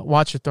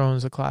Watch Your Throne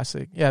is a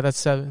classic. Yeah, that's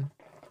 7.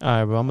 All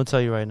right, bro. I'm gonna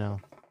tell you right now.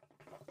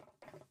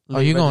 Oh,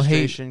 you gonna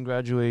hate- Registration,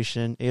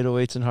 Graduation,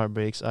 808s and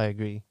Heartbreaks. I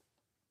agree.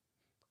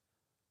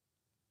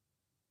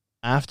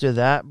 After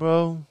that,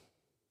 bro,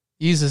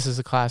 Yeezus is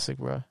a classic,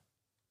 bro.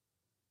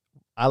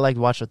 I liked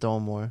Watch the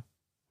Throne more.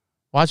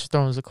 Watch Your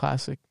Throne is a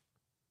classic.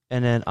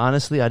 And then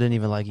honestly, I didn't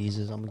even like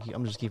Yeezus.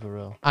 I'm just keep it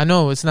real. I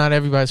know it's not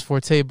everybody's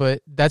forte,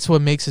 but that's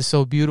what makes it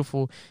so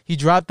beautiful. He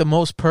dropped the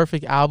most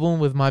perfect album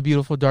with My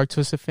Beautiful Dark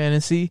Twisted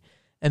Fantasy,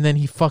 and then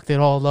he fucked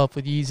it all up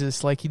with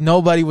Yeezus. Like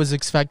nobody was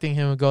expecting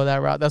him to go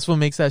that route. That's what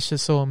makes that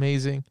shit so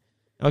amazing.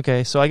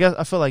 Okay, so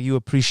I feel like you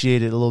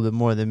appreciate it a little bit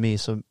more than me.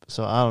 So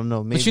I don't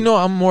know. Maybe. But you know,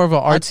 I'm more of an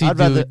artsy I'd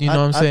rather- dude. You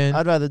know what I'm saying?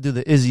 I'd rather do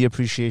the Izzy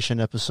appreciation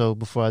episode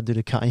before I do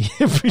the Kanye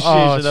appreciation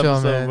Oh, chill,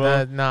 episode, man.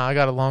 bro. Nah, I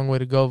got a long way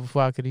to go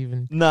before I could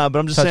even. Nah, but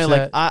I'm just touch saying,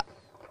 that. like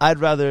I'd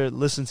rather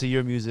listen to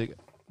your music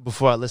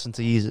before I listen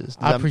to Yeezus. Does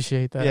I that-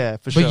 appreciate that. Yeah,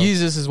 for sure. But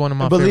Yeezus is one of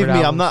my And believe favorite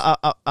me,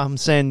 albums. I'm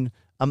saying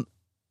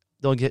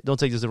don't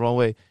take this the wrong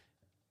way.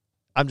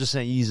 I'm just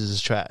saying Yeezus is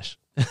trash.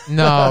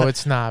 No,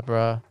 it's not,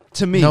 bro.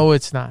 To me, No,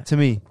 it's not. to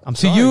me, I'm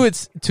To sorry.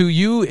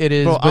 you, it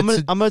is. Bro,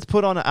 but I'm gonna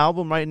put on an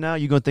album right now.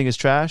 You're gonna think it's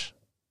trash,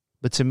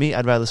 but to me,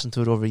 I'd rather listen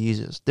to it over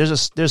Yeezus.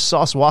 There's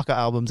Sauce Walker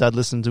albums I'd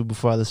listen to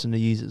before I listen to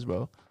Yeezus,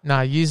 bro. nah,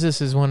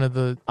 Yeezus is one of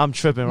the. I'm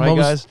tripping, right, Most-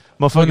 guys?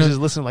 one Motherfuckers of- is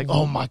listening like,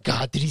 oh my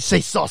god, did he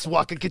say Sauce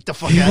Walker? Get the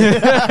fuck out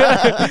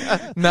of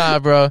here. Nah,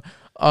 bro.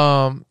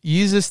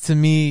 Yeezus to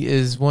me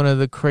is one of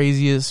the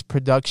craziest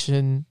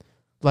production.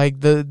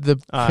 Like the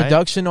All right.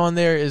 production on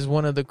there is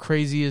one of the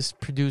craziest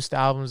produced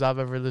albums I've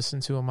ever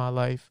listened to in my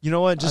life. You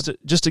know what?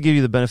 Just to give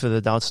you the benefit of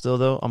the doubt, still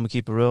though, I'm gonna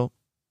keep it real.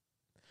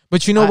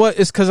 But you know what?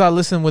 It's because I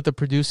listen with the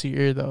producer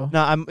ear though.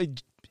 Now I'm.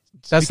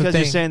 That's the because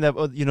thing. you're saying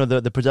that you know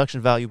the production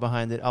value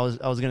behind it. I was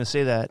gonna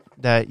say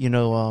that you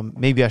know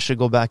maybe I should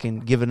go back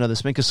and give it another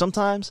spin because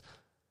sometimes,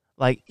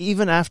 like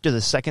even after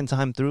the second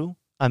time through,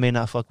 I may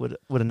not fuck with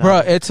an Bro,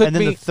 album. it took and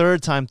then me- the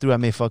third time through, I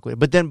may fuck with it.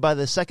 But then by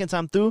the second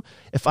time through,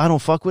 if I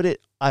don't fuck with it,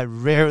 I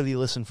rarely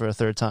listen for a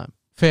third time.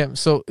 Fam,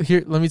 so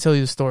here, let me tell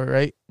you the story,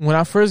 right? When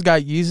I first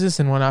got Yeezus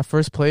and when I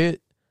first played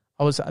it,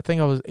 I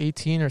think I was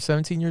 18 or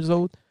 17 years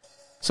old.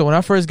 So when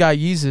I first got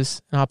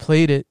Yeezus and I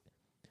played it,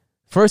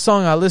 first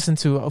song I listened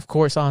to, of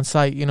course, on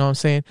site, you know what I'm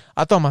saying?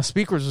 I thought my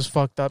speakers was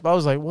fucked up. I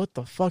was like, what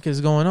the fuck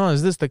is going on?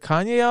 Is this the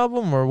Kanye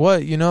album or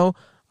what, you know?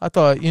 I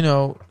thought, you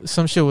know,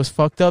 some shit was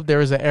fucked up. There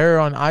was an error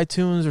on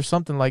iTunes or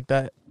something like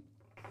that.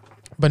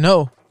 But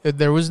no,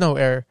 there was no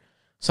error.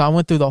 So I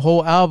went through the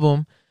whole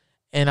album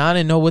and I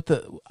didn't know what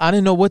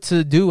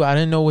to do. I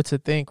didn't know what to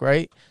think,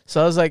 right?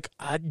 So I was like,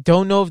 I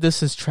don't know if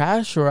this is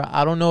trash or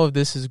I don't know if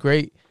this is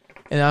great.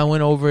 And I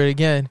went over it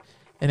again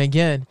and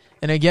again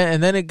and again.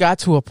 And then it got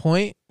to a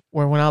point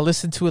where when I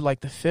listened to it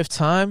like the 5th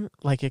time,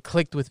 like it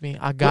clicked with me.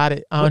 I got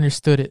it. I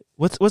understood it.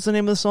 What's the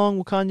name of the song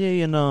with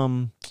Kanye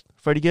and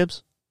Freddie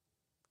Gibbs?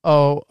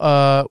 Oh,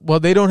 well,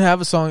 they don't have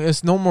a song.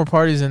 It's No More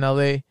Parties in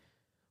LA.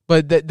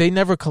 But they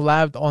never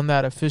collabed on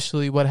that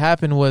officially. What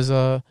happened was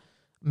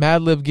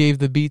Madlib gave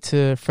the beat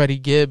to Freddie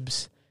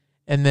Gibbs.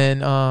 And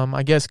then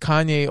I guess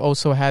Kanye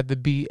also had the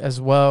beat as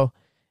well.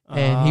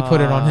 And he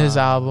put it on his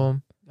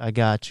album. I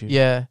got you.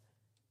 Yeah.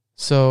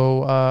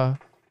 So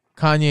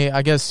Kanye,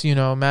 I guess, you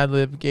know,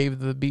 Madlib gave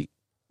the beat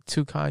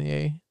to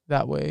Kanye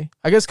that way.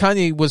 I guess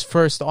Kanye was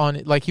first on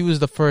it. Like, he was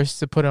the first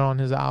to put it on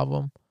his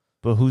album.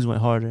 But whose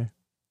went harder?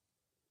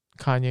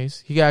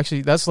 Kanye's. He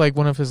actually, that's like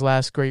one of his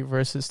last great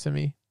verses to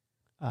me.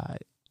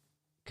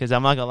 Because Because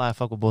I'm not gonna lie, I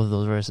fuck with both of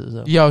those verses.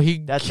 Though. Yo,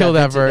 he killed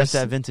that verse. That's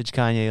that vintage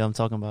Kanye I'm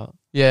talking about.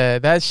 Yeah,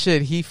 that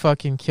shit. He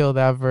fucking killed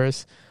that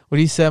verse. What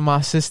he said, my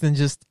assistant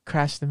just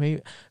crashed the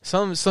Maybach.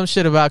 Some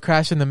shit about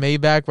crashing the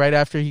Maybach right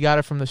after he got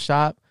it from the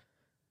shop.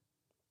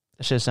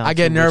 That shit sounds. I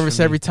get nervous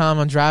every time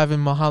I'm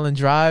driving Mulholland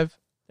Drive.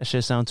 That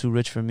shit sound too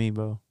rich for me,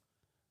 bro.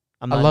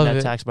 I'm I not love in that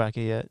it. tax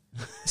bracket yet.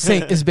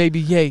 Saint is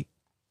baby Ye.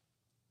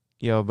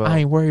 Yo, bro. I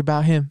ain't worried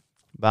about him.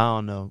 But I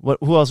don't know.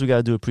 Who else we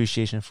gotta do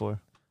appreciation for?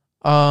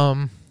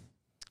 No,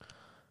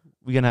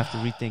 We're gonna have to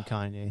rethink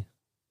Kanye.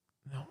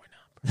 we're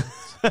not.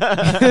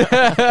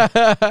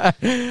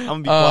 I'm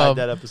gonna be quiet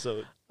that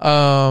episode.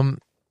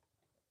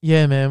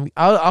 Yeah, man.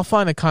 I'll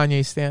find a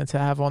Kanye stand to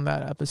have on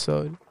that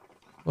episode.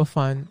 We'll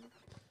find.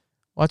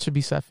 Watch it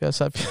be Safia.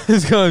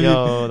 It's gonna be.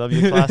 Yo, that'll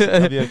be a classic.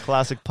 That'll be a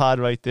classic pod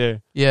right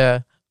there.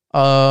 Yeah.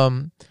 I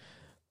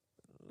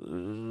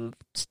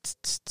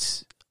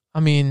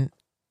mean,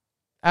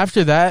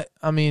 after that,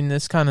 I mean,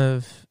 it's kind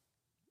of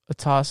a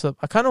toss up.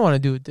 I kind of want to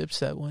do a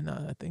Dipset one now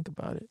that I think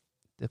about it.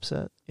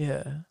 Dipset.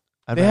 Yeah.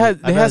 I'd They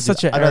had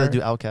such a I'd rather era. do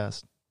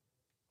Outkast.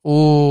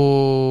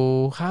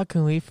 Oh, how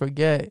can we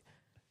forget?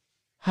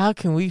 How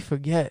can we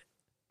forget?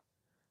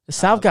 The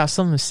South got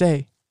something to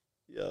say.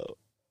 Yo,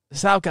 The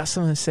South got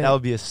something to say. that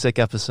would be a sick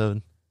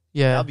episode.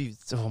 Yeah. That'll be.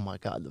 Oh my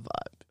god, the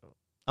vibe.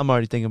 I'm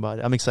already thinking about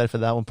it. I'm excited for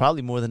that one.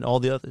 Probably more than all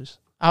the others.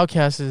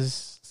 Outkast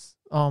is,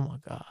 oh my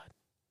god,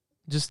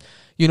 just,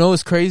 you know,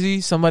 it's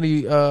crazy.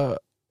 Somebody, I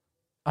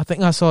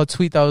think I saw a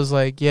tweet that was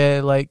like,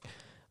 yeah, like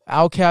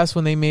Outkast,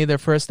 when they made their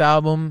first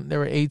album, they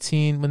were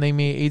 18. When they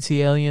made AT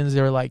Aliens,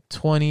 they were like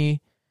 20.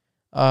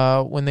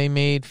 When they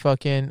made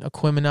fucking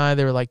Aquemini,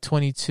 they were like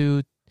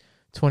 22,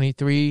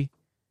 23.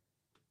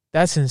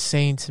 That's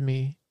insane to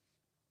me.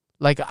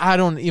 Like, I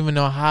don't even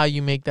know how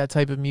you make that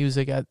type of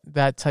music at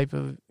that type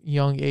of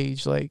young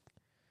age. Like,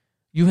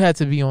 you had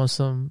to be on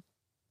some.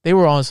 They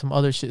were on some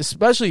other shit,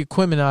 especially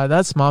Aquemini.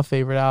 That's my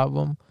favorite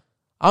album.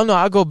 I don't know.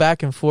 I go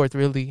back and forth,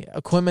 really.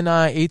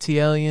 Aquemini, AT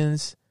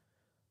Aliens.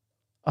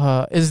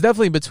 It's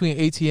definitely between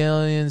AT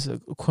Aliens,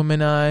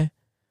 Aquemini.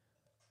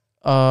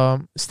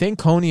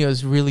 Stankonia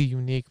is really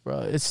unique, bro.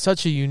 It's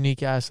such a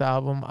unique-ass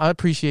album. I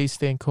appreciate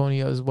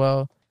Stankonia as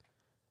well.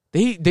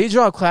 They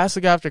draw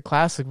classic after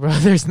classic, bro.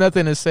 There's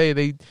nothing to say.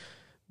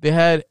 They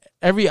had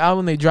every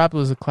album they dropped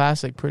was a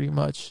classic, pretty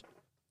much.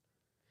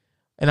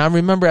 And I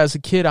remember as a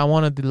kid, I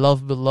wanted the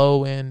Love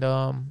Below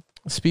and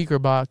Speaker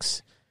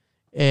Box.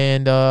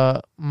 And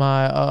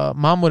my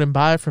mom wouldn't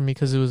buy it for me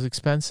because it was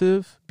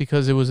expensive,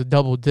 because it was a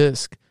double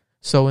disc.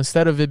 So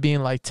instead of it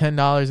being like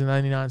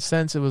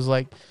 $10.99, it was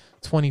like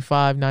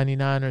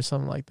 $25.99 or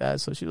something like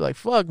that. So she was like,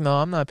 fuck no,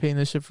 I'm not paying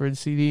this shit for a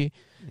CD.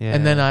 Yeah.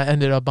 And then I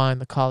ended up buying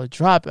the College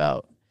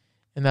Dropout.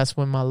 And that's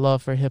when my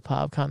love for hip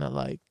hop kind of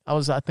like, I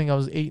think I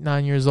was 8,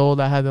 9 years old.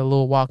 I had a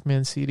little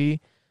Walkman CD.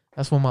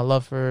 That's when my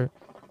love for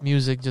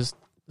music just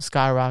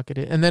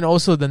skyrocketed. And then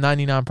also the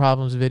 99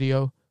 Problems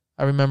video.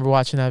 I remember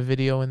watching that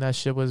video, and that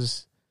shit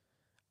was,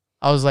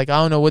 I was like,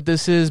 I don't know what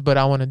this is, but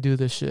I want to do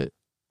this shit.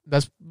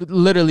 That's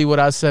literally what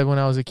I said when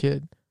I was a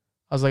kid.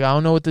 I was like, I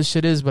don't know what this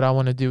shit is, but I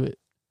want to do it.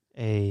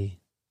 Hey,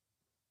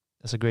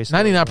 that's a great story,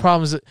 99 bro.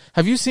 Problems.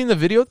 Have you seen the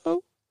video,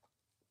 though?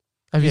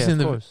 Have you Yeah, seen of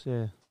the course,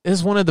 yeah.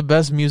 It's one of the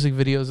best music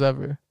videos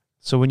ever.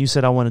 So when you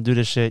said I want to do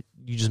this shit,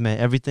 you just meant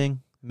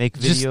everything? Make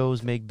Just-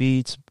 videos, make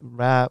beats,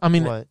 rap, I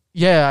mean, what?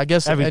 Yeah, I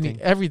guess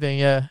Everything. everything,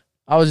 yeah.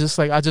 I was just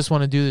like, I just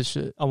want to do this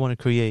shit. I want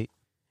to create.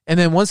 And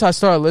then once I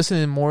started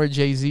listening more to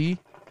Jay-Z,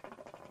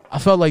 I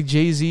felt like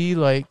Jay-Z,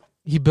 like,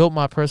 he built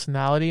my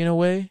personality in a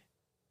way.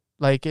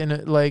 Like,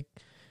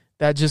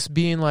 that just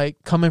being, like,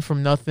 coming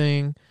from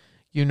nothing,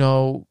 you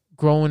know,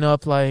 growing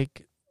up,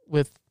 like,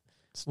 with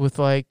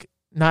like,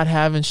 not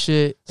having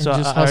shit and So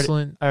just I already-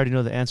 hustling. I already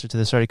know the answer to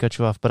this. Sorry to cut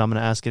you off, but I'm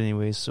going to ask it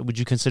anyways. So would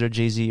you consider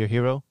Jay-Z your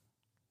hero?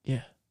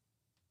 Yeah.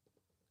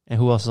 And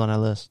who else is on that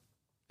list?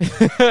 We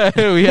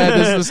had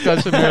this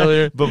discussion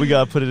earlier. But we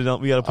got to put it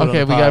on. We got to put Okay,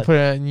 it on the we got to pod. put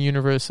it in the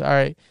universe. All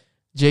right.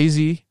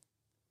 Jay-Z,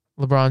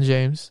 LeBron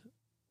James,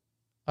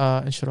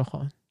 and Shiro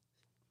Khan.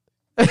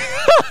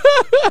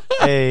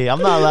 Hey,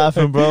 I'm not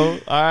laughing, bro.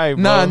 All right,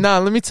 bro. Nah.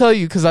 Let me tell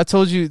you, because I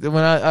told you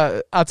when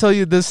I'll tell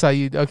you this,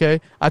 Saeed.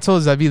 Okay, I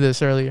told Zabi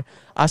this earlier.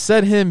 I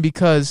said him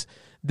because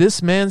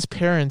this man's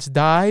parents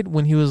died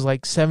when he was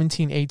like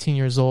 17, 18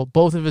 years old.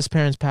 Both of his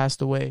parents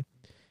passed away,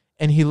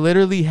 and he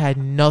literally had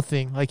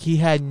nothing. Like, he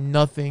had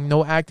nothing,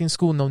 no acting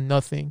school, no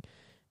nothing,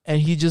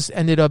 and he just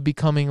ended up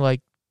becoming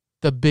like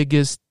the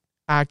biggest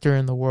actor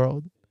in the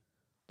world.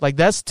 Like,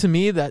 that's to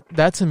me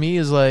that to me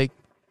is like,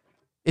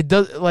 it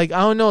does, like, I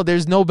don't know,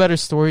 there's no better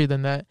story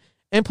than that.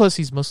 And plus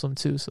he's Muslim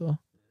too, so,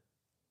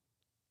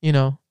 you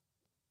know,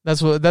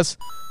 that's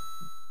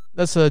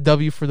a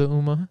W for the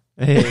Ummah.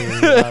 Hey,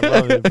 I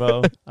love it,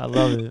 bro. I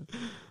love it.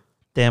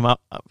 Damn,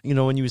 you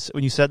know when you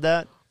said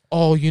that,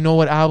 Oh, you know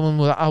what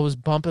album I was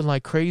bumping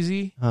like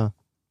crazy? huh?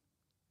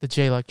 The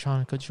Jay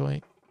Electronica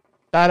joint.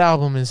 That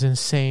album is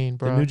insane,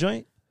 bro. The new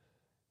joint.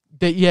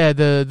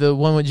 The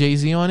one with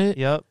Jay-Z on it.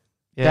 Yep.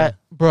 Yeah. That,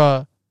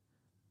 bruh,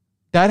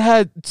 that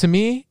had, to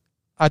me,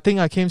 I think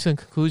I came to the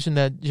conclusion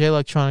that Jay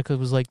Electronica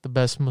was like the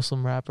best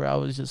Muslim rapper. I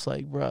was just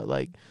like, bro,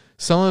 like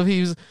some of he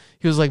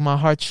was like my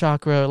heart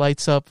chakra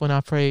lights up when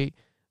I pray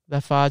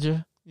that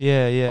Fajr.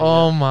 Yeah.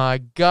 Oh my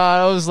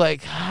God. I was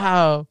like,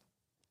 how?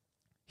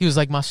 He was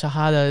like, my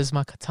shahada is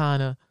my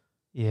katana.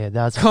 Yeah,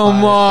 that's Come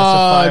that's a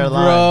fire on,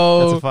 line. bro.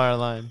 That's a fire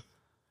line.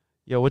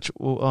 Yo, which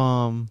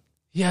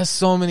He has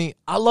so many.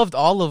 I loved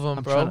all of them,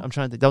 I'm bro.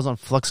 trying to think. That was on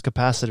Flux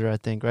Capacitor, I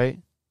think, right?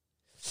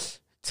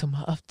 To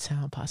my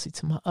uptown posse,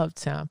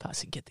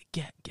 get the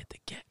get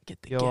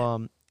the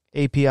Yo,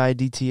 API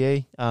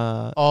DTA.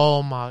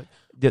 Oh my.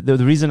 The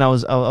reason I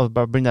was about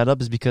to bring that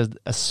up is because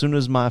as soon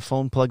as my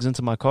phone plugs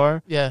into my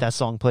car, Yeah. that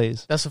song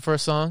plays. That's the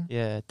first song?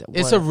 Yeah,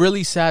 It's a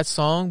really sad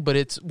song, but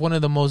it's one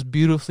of the most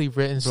beautifully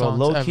written bro, songs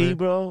low ever. key,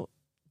 bro.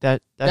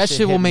 That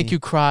shit will hit make me. you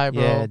cry,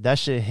 bro. Yeah, that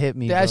shit hit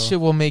me. That bro.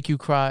 shit will make you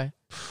cry.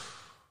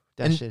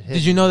 That And shit hit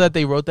did you me. know that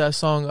they wrote that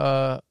song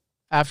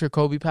after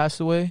Kobe passed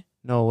away?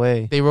 No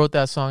way. They wrote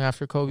that song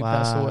after Kobe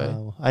passed away.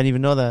 Wow. I didn't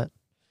even know that.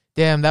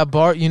 Damn, that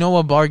bar, you know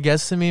what bar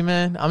gets to me,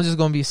 man? I'm just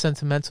going to be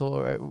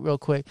sentimental real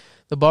quick.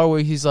 The bar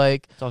where he's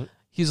like talking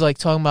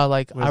about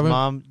like, Where his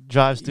mom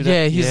drives through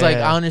yeah, that. he's like,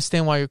 I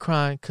understand why you're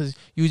crying because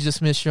you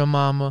just miss your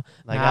mama.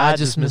 Like, Nah, I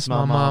just miss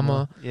my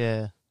mama.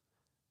 Yeah.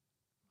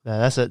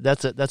 Yeah, that's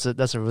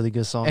a really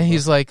good song. And bro.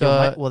 he's like,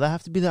 Yo, will that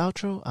have to be the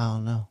outro? I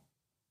don't know.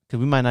 Because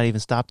we might not even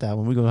stop that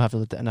one. We're going to have to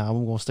let that. Nah,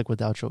 we're going to stick with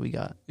the outro we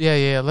got.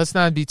 yeah, let's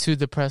not be too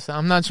depressed.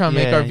 I'm not trying to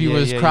make Yeah, our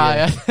viewers yeah, cry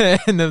yeah. at the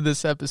end of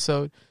this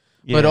episode.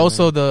 Yeah, But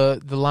also man.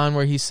 the line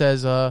where he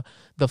says, the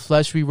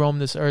flesh we roam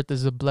this earth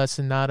is a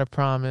blessing, not a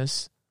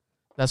promise.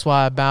 That's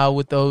why I bow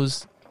with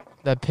those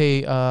that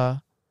pay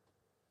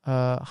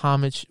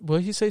homage. What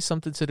did he say?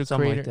 Something to the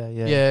Something creator. like that,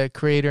 yeah. Yeah,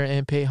 creator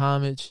and pay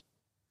homage.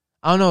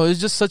 I don't know. It's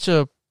just such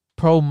a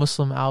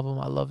pro-Muslim album.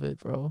 I love it,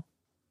 bro.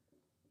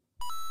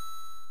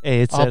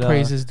 Hey, it's All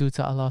praise is due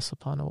to Allah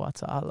subhanahu wa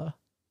ta'ala.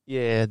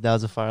 Yeah, that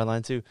was a fire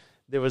line too.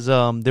 There was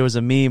a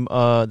meme,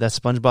 that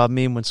SpongeBob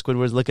meme when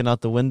Squidward's looking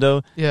out the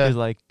window. Yeah. It was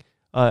like,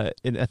 I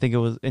think it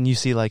was, and you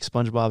see like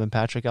SpongeBob and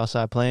Patrick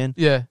outside playing,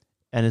 Yeah.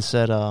 and it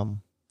said,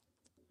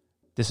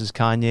 "This is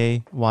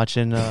Kanye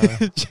watching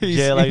Jay-Z.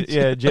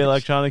 Jay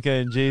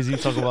Electronica and Jay-Z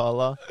talk about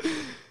Allah."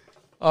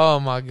 Oh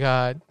my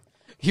God.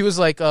 He was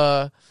like,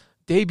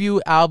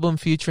 debut album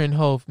featuring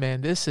Hov,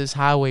 man. This is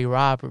highway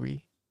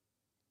robbery.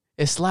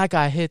 It's like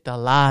I hit the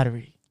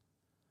lottery.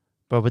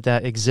 Bro, with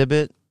that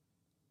exhibit,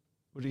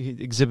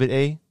 Exhibit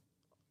A,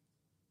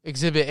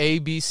 Exhibit A,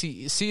 B,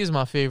 C. C is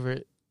my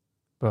favorite.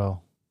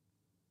 bro,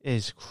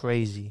 is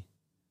crazy.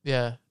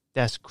 Yeah.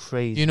 That's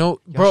crazy. You know,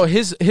 bro,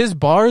 his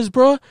bars,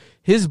 bro,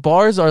 his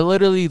bars are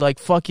literally like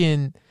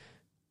fucking,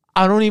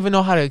 I don't even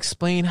know how to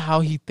explain how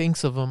he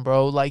thinks of them,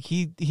 bro. Like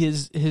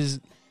his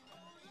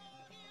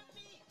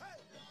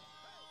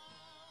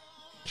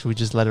Should we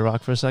just let it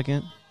rock for a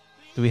second?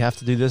 Do we have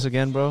to do this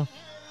again, bro?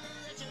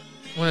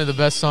 one of the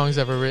best songs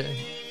ever written.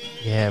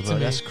 Yeah, bro, me.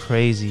 that's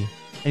crazy.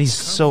 And he's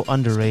so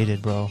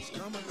underrated, bro.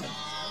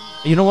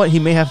 You know what? He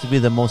may have to be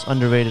the most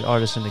underrated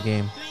artist in the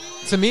game.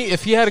 To me,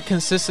 if he had a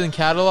consistent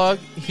catalog,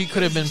 he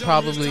could have been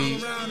probably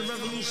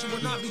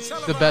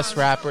the best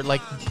rapper,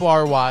 like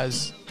bar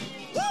wise.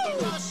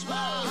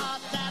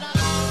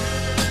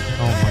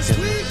 Oh my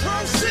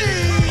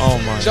goodness.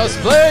 Oh my.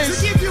 Just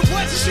Blaze.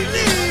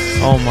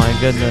 Oh my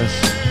goodness.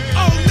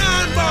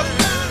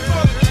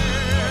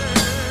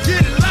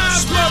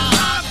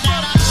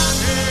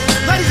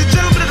 Ladies and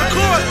gentlemen of the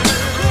court,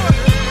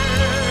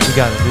 We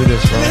gotta do this,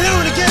 bro. we're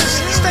hearing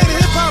against State of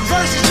Hip Hop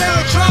versus Jay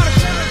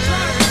Electronica.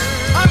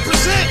 I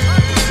present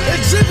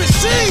Exhibit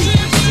C.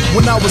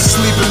 When I was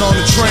sleeping on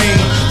the train,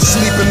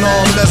 sleeping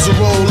on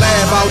Mesereau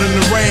Lab out in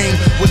the rain,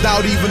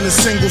 without even a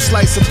single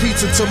slice of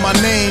pizza to my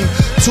name.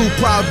 Too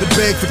proud to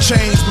beg for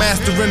change,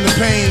 mastering the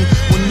pain.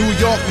 When New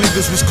York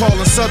niggas was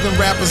calling Southern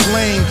rappers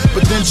lame,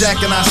 but then Jack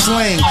and I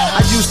slang.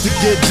 I used to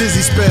get dizzy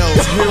spells,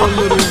 hear a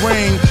little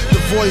rain, the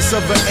voice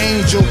of an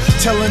angel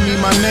telling me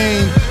my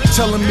name,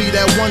 telling me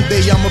that one day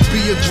I'ma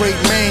be a great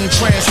man,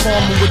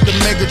 transforming with the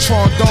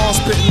Megatron dawn,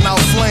 spitting out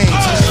flames,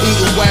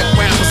 eating whack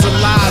rappers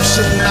alive,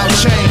 shitting out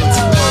chains.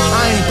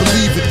 I ain't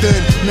believe it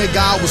then, nigga,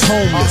 I was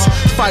homeless,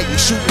 fighting,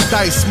 shooting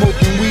dice,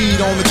 smoking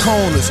weed on the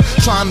corners,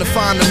 trying to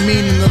find the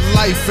meaning of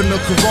life in the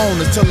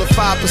corona, till the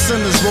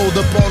 5%ers rolled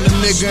up on the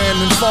nigga and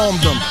informed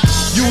them.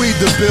 You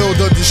either build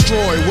or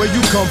destroy, where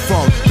you come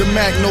from, the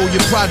Magnolia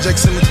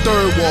Projects in the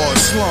Third Ward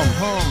slum.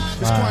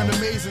 It's quite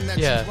amazing that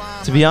Yeah. you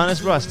rhyme To be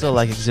honest, bro, I still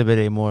like Exhibit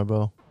A more,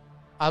 bro.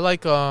 I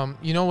like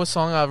you know what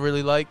song I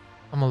really like?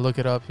 I'm gonna look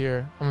it up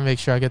here. I'm gonna make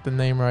sure I get the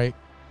name right.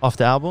 Off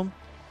the album?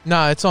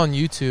 Nah, it's on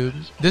YouTube.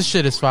 This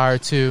shit is fire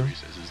too.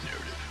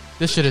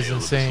 This shit is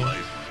insane.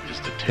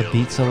 The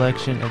beat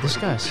selection. Oh, this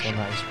guy's so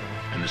nice, bro.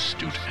 an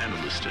astute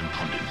analyst and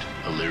pundit,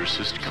 a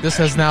lyricist. This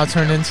has now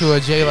turned into a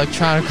J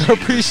Electronica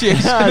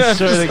appreciation. I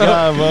swear to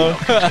God, bro.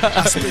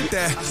 I spit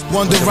that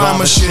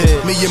Wonderama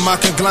shit. Me and my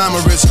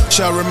conglomerates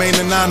shall remain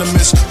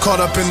anonymous. Caught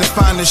up in the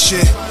finest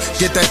shit.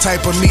 Get that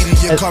type of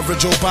media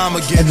coverage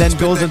Obama get. And then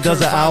Spit goes that and does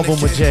Kurt an album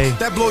Vonnegut. with Jay.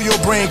 That blow your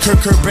brain, Kurt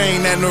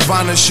Cobain, that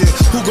Nirvana shit.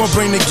 Who gon'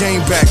 bring the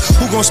game back?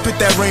 Who gon' spit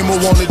that rainbow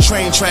on the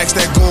train tracks?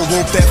 That gold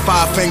rope, that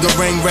 5-finger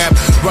ring rap.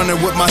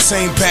 Running with my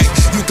same pack.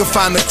 You can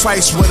find the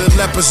Christ where the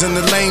lepers and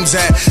the lames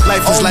at.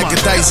 Life is like a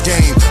dice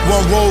game.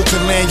 One roll can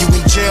land you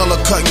in jail or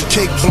cutting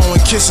cake, blowing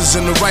kisses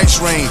in the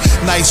rice rain.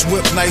 Nice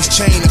whip, nice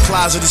chain, the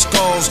closet of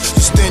skulls. The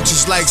stench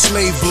is like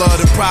slave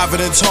blood in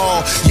Providence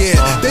Hall. Yeah,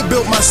 they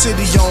built my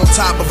city on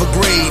top of a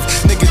grave.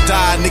 Nigga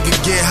die, nigga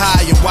get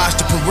high and watch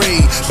the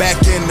parade. Back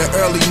in the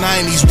early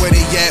 90s, where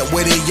they at,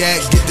 where they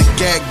at?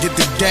 Get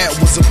the gat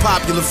was a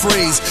popular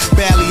phrase.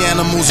 Bally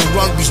animals and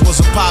rugbies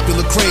was a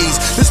popular craze.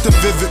 This the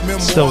vivid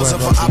memoirs of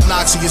an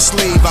obnoxious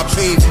slave. I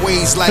paved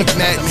ways like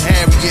Nat and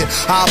Harriet.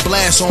 I'll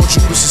blast on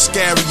Judas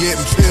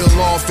Iscariot and peel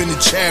off in the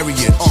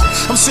chariot.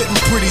 I'm sitting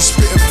pretty,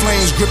 spitting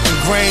flames, gripping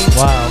grains.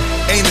 Wow.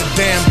 Ain't a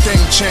damn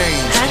thing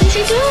changed. How did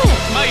you do it?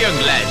 My young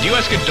lad, do you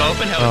ask a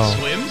dolphin how it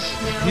swims?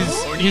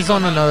 He's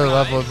on another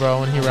level, bro,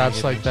 when he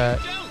raps like that.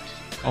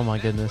 Oh my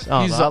goodness.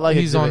 I He's like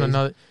he's on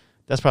another.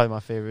 That's probably my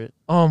favorite.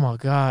 Oh my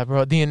God,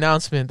 bro. The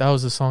announcement, that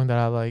was a song that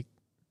I like.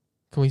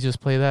 Can we just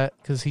play that?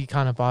 Because he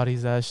kind of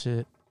bodies that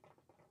shit.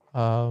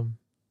 It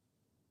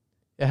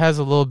has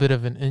a little bit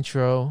of an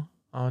intro.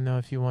 I don't know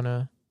if you want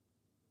to.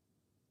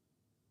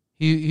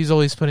 He's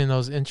always putting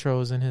those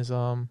intros in his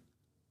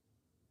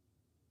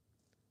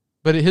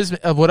But his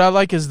what I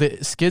like is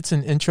the skits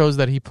and intros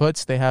that he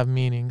puts. They have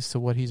meanings to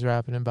what he's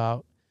rapping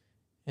about,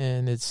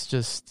 and it's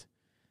just,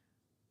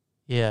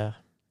 yeah.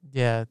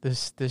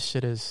 This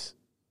shit is.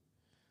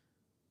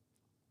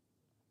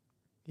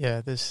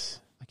 Yeah,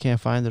 this. I can't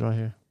find it on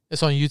here.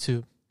 It's on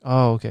YouTube.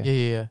 Oh, okay.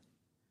 Yeah.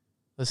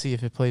 Let's see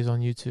if it plays on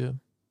YouTube.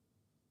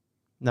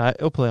 Nah,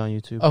 it'll play on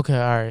YouTube. Okay,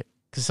 all right.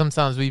 Because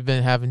sometimes we've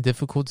been having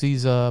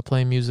difficulties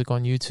playing music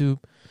on YouTube.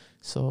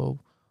 So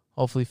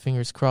hopefully,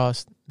 fingers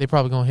crossed. They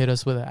probably going to hit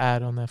us with an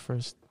ad on that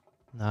first.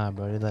 Nah,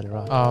 bro, they let it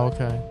rock. Oh,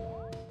 okay.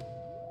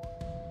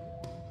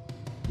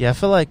 Yeah, I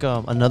feel like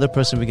another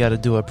person we got to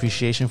do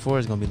appreciation for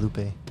is going to be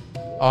Lupe.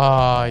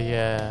 Oh,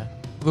 yeah.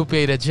 Lupe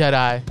the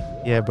Jedi.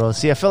 Yeah, bro.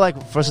 See, I feel like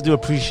for us to do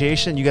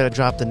appreciation, you got to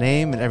drop the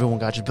name and everyone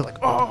got to be like,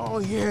 oh,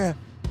 yeah.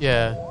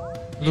 Yeah.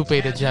 Lupe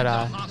the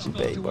Jedi.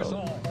 Lupe,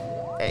 bro.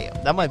 Hey,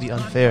 that might be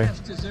unfair.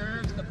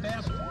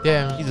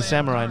 Yeah. He's a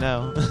samurai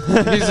now.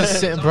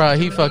 He's a bro.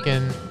 He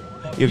fucking.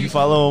 If you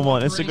follow him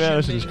on Instagram,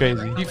 that shit is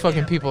crazy. He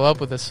fucking people up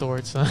with a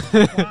sword, son.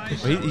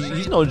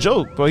 He's no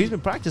joke, bro. He's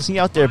been practicing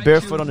out there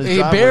barefoot on his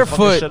driveway.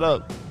 Barefoot. Shut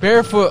up.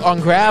 Barefoot on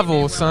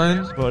gravel,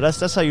 son. Bro,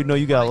 that's how you know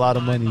you got a lot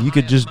of money. You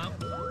could just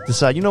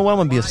decide, you know what, I'm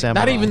going to be a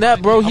samurai. Not even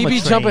that, bro. He I'ma be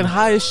train. jumping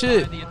high as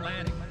shit.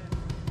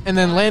 And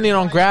then landing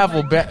on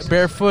gravel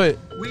barefoot.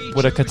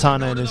 With a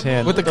katana in his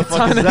hand. With the What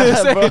katana fuck in is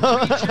his that, bro?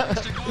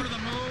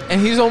 bro?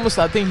 And he's almost,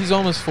 I think he's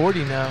almost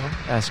 40 now.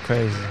 That's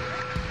crazy.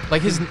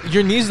 Like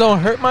your knees don't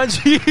hurt, my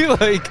G.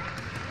 Like,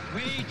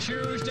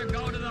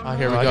 oh,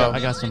 here we go. I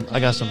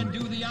got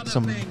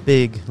some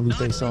big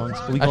Lupe songs.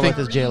 But we go with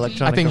this J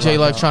Electronica. I think J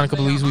rock Electronica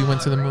believes we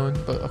went to the moon,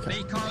 but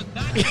okay.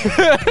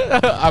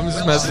 I'm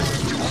just messing.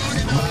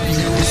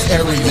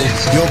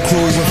 Your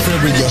crew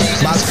inferior,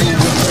 my crew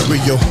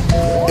imperial.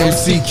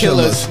 MC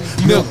killers,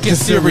 milk and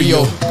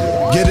cereal.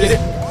 Get it?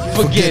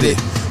 Forget it.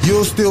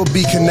 You'll still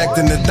be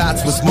connecting the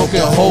dots with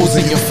smoking holes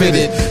in your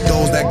fitted.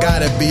 Those that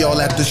got it be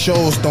all at the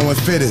shows throwing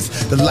fitters.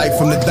 The light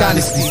from the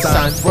dynasty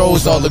sign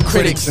froze all the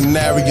critics. And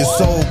Aria's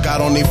soul got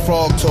on their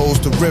frog toes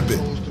to rip it.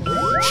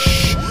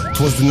 Shh,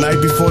 'twas the night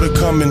before the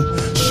coming.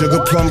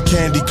 Sugar plum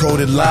candy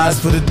coated lies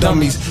for the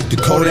dummies.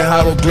 Decoded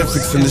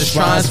hieroglyphics in the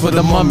shrines for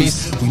the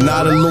mummies. We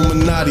not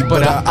Illuminati,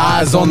 but our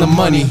eyes on the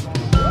money.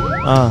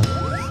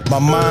 My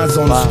mind's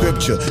on the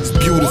scripture, it's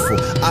beautiful.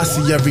 I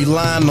see every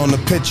line on the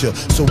picture.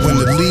 So when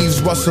the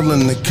leaves rustle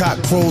and the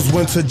cock crows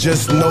winter,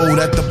 just know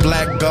that the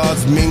black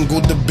gods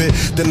mingled a bit.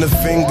 Then the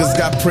fingers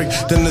got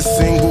pricked, then the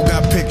single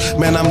got picked.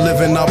 Man, I'm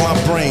living out my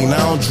brain, I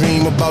don't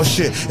dream about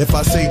shit. If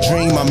I say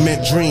dream, I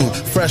meant dream.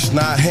 Fresh,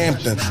 not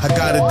Hampton. I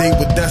got a date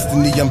with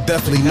destiny, I'm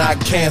definitely not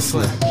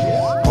canceling.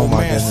 Oh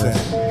my goodness.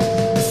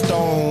 The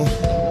stone,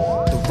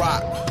 the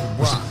rock.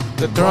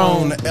 The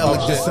throne. The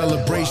elegant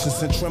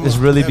celebrations and tremors. This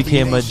really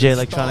became a J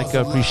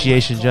Electronica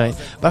appreciation joint.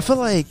 But I feel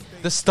like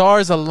The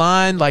stars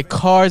aligned like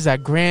cars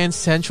at Grand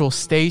Central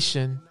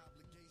Station.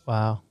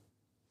 wow.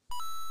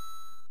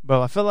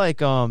 Bro, I feel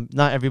like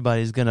not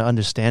everybody's gonna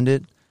understand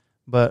it,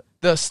 but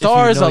The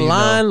stars know, you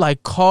aligned know.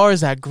 like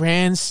cars at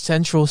Grand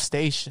Central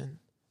Station.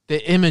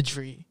 The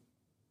imagery.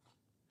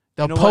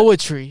 The You know what?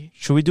 poetry.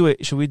 should we do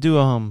it? Should we do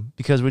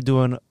because we're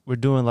doing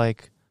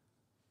like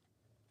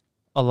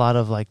a lot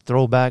of like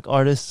throwback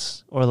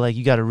artists, or like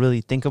you got to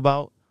really think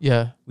about.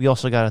 Yeah. We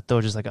also got to throw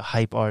just like a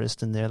hype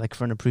artist in there, like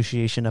for an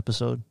appreciation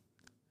episode.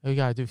 We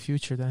gotta do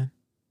Future then.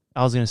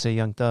 I was gonna say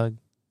Young Thug.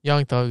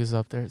 Young Thug is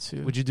up there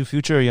too. Would you do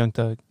Future or Young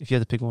Thug if you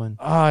had to pick one?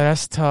 Oh,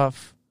 that's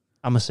tough.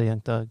 I'm gonna say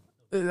Young Thug.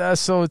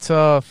 That's so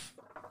tough.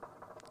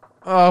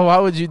 Oh, why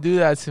would you do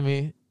that to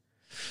me?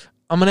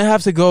 I'm gonna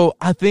have to go.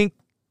 I think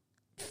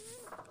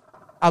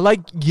I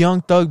like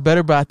Young Thug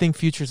better, but I think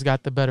Future's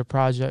got the better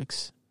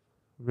projects.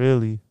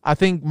 Really? I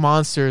think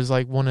Monster is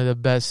like one of the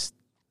best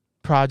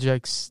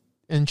projects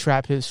in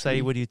trap history.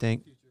 Say, what do you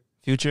think?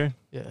 Future?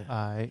 Yeah.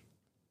 All right.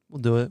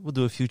 We'll do it. We'll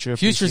do a Future.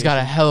 Future's got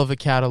a hell of a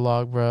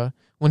catalog, bro.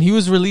 When he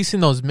was releasing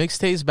those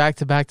mixtapes back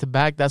to back to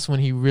back, that's when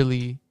he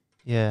really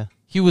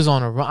he was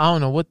on a run. I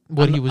don't know what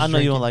he was. I know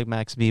drinking. you don't like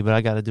Max B, but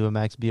I got to do a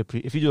Max B.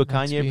 If you do a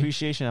Max Kanye B.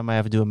 appreciation, I might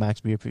have to do a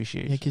Max B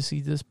appreciation. Yeah, cause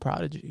he's this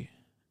Prodigy.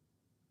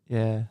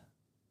 Yeah.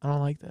 I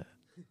don't like that.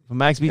 But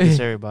Max B gets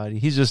everybody.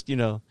 He's just,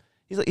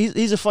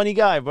 he's a funny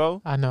guy,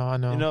 bro. I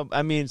know.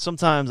 I mean,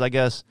 sometimes I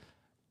guess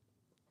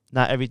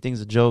not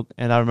everything's a joke.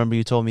 And I remember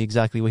you told me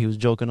exactly what he was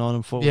joking on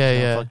him for. Yeah, which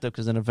kinda yeah. fucked up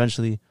because then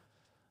eventually,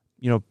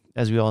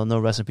 as we all know,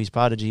 rest in peace,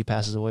 Prodigy, he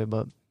passes away.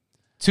 But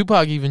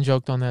Tupac even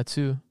joked on that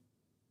too.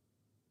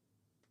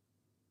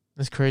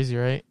 That's crazy,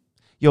 right?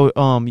 yo,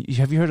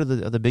 have you heard of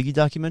the Biggie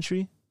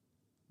documentary?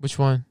 Which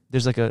one?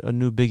 There's like a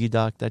new Biggie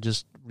doc that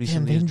just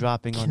recently is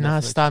dropping on Netflix.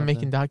 Cannot or stop something.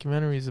 making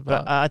documentaries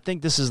about. But I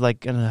think this is like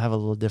gonna have a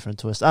little different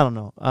twist. I don't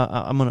know.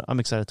 I'm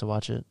excited to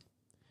watch it.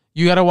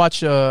 You gotta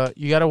watch.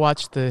 You gotta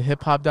watch the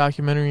hip hop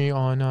documentary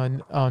on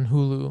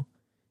Hulu.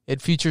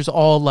 It features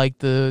all like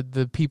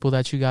the people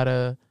that you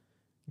gotta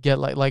get,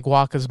 like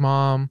Waka's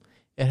mom.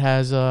 It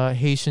has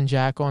Haitian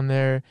Jack on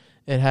there.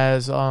 It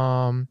has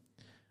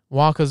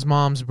Waka's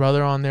mom's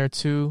brother on there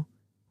too,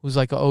 who's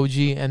like an OG.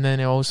 And then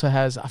it also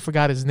has, I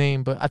forgot his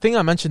name, but I think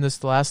I mentioned this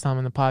the last time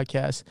in the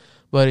podcast.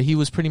 But he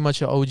was pretty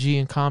much an OG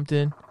in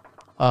Compton.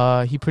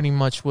 He pretty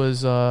much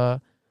was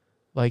running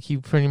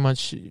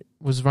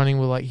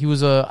with he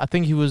was I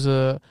think he was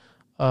a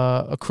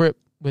Crip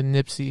with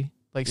Nipsey,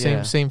 like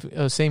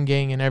same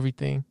gang and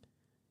everything.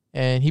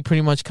 And he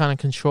pretty much kind of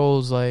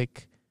controls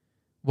like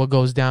what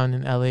goes down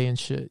in LA and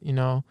shit,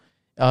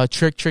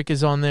 Trick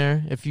is on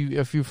there. If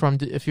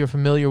you're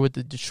familiar with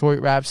the Detroit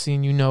rap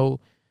scene, you know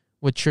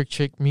what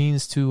Trick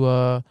means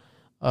to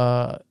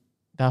that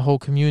whole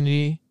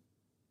community.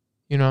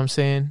 You know what I'm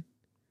saying?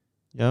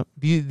 Yep.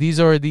 These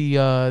are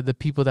the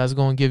people that's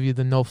going to give you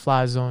the no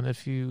fly zone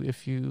if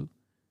you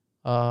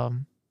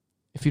don't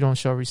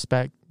show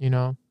respect,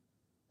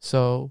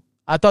 So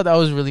I thought that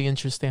was really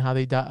interesting how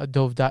they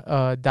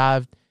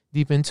dived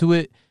deep into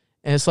it.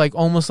 And it's like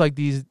almost like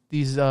these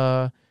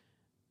there's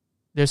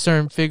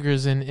certain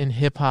figures in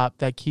hip hop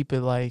that keep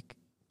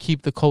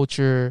the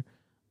culture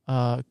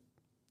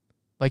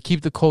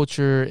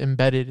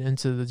embedded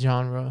into the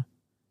genre.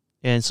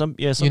 And some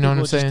you know people what I'm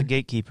are just the saying?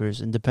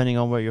 gatekeepers, and depending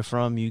on where you're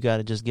from, you got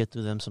to just get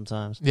through them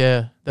sometimes.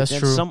 Yeah, that's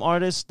And true. Some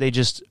artists, they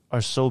just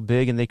are so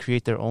big and they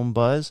create their own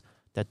buzz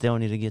that they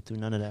don't need to get through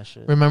none of that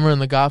shit. Remember in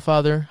The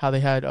Godfather how they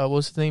had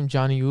what's his name,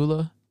 Johnny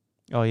Ula?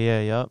 Oh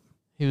yeah, yep.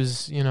 He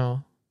was,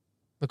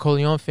 the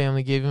Corleone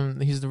family gave him.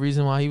 He's the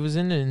reason why he was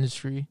in the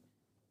industry.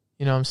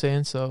 You know what I'm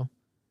saying? So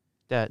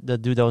That the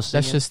dude that was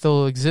that singing. should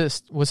still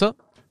exist. What's up?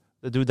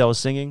 The dude that was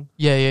singing.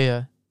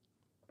 Yeah.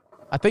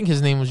 I think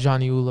his name was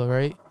Johnny Ula,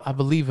 right? I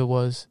believe it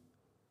was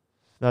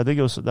No, I think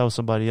that was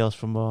somebody else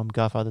from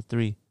Godfather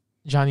 3.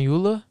 Johnny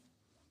Ula.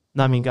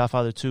 No, I mean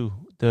Godfather 2.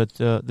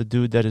 The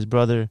dude that his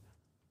brother.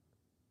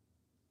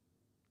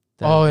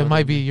 It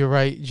might be. You're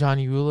right,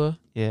 Johnny Ula.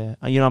 Yeah,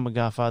 I'm a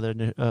Godfather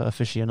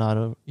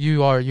aficionado.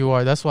 You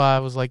are. That's why I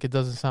was like, it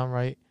doesn't sound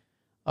right.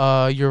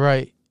 You're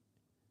right.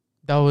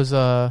 That was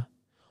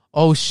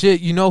oh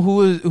shit. You know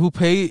who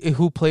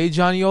played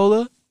Johnny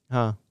Ola?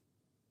 Huh?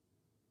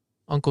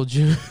 Uncle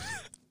June.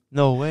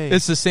 No way.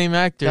 It's the same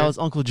actor. That was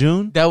Uncle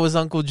June. That was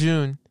Uncle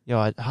June.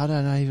 Yo, how did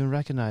I not even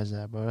recognize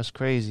that, bro? That's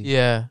crazy.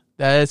 Yeah,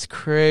 that's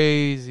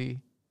crazy.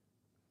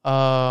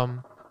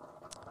 I'm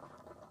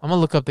gonna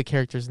look up the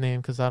character's name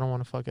because I don't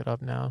want to fuck it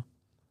up now.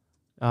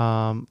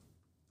 I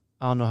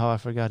don't know how I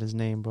forgot his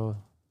name, bro.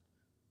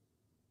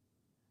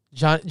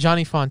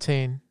 Johnny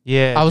Fontaine.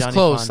 Yeah, I was Johnny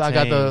close. I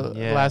got the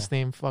Fontaine, last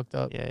name fucked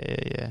up.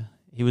 Yeah.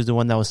 He was the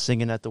one that was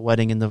singing at the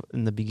wedding in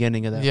the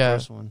beginning of that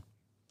first one.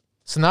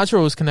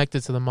 Sinatra was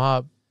connected to the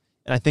mob.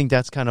 And I think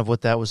that's kind of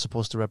what that was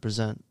supposed to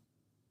represent.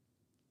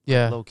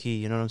 Yeah. Low key,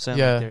 you know what I'm saying?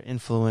 Yeah. Like their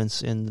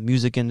influence in the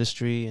music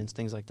industry and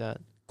things like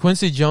that.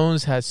 Quincy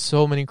Jones has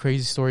so many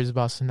crazy stories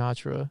about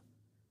Sinatra.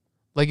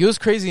 Like, it was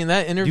crazy in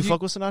that interview. Do you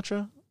fuck with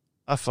Sinatra?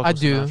 I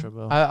do. Sinatra,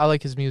 bro. I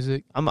like his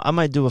music. I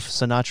might do a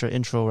Sinatra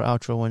intro or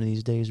outro one of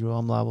these days, bro.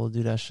 I'm liable to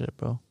do that shit,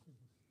 bro.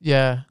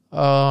 Yeah.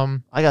 I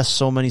got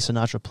so many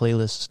Sinatra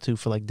playlists, too,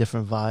 for, like,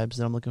 different vibes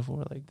that I'm looking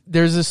for. Like,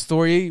 there's a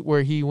story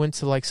where he went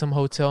to, like, some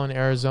hotel in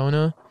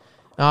Arizona.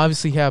 And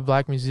obviously, he had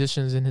black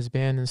musicians in his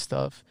band and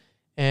stuff.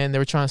 And they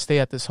were trying to stay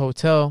at this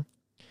hotel.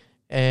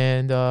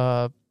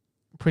 And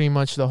pretty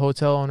much the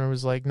hotel owner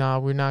was like, nah,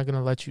 we're not going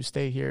to let you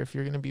stay here if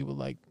you're going to be with,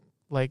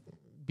 like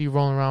be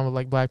rolling around with,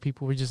 like, black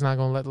people. We're just not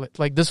going to let,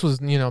 like, this was,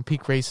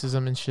 peak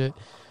racism and shit.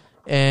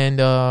 And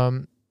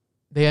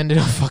they ended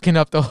up fucking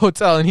up the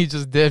hotel, and he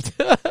just dipped.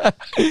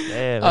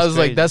 yeah, I was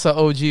like, that's an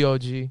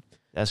OG.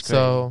 That's crazy.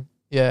 So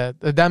yeah,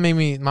 that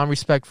made my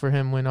respect for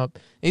him went up.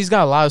 He's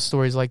got a lot of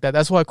stories like that.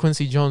 That's why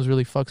Quincy Jones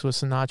really fucks with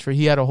Sinatra.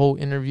 He had a whole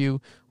interview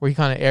where he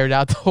kind of aired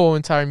out the whole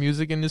entire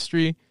music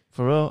industry.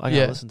 For real, I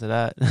gotta listen to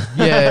that.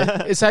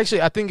 Yeah, it's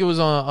actually, I think it was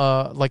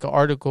on like an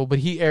article, but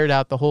he aired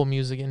out the whole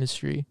music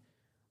industry.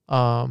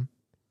 But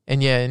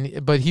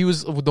he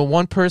was the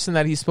one person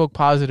that he spoke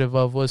positive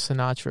of was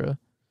Sinatra,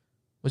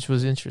 which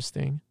was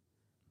interesting.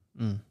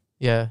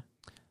 Yeah.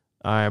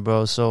 All right,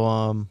 bro.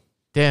 So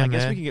damn, I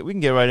guess we can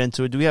get right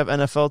into it. Do we have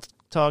NFL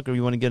talk, or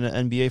you want to get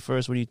an NBA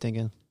first? What are you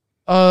thinking?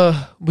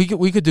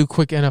 We could do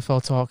quick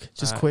NFL talk,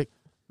 just quick.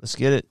 Let's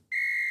get it.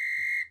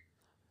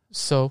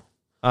 So.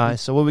 All right,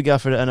 so what we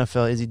got for the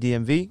NFL? Is he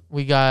DMV?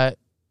 We got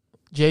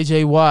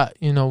J.J. Watt.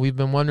 You know, we've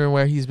been wondering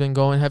where he's been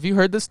going. Have you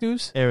heard this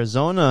news?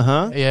 Arizona,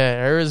 huh? Yeah,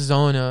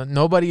 Arizona.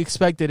 Nobody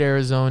expected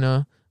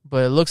Arizona,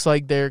 but it looks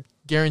like they're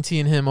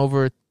guaranteeing him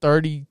over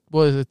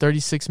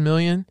 36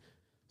 million.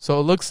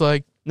 So it looks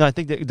like. No, I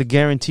think the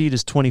guaranteed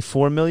is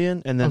 24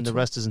 million, and then the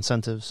rest is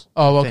incentives.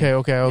 Oh, okay.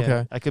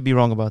 Yeah, I could be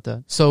wrong about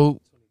that. So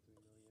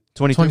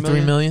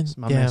 23 million?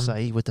 My man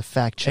Saeed with the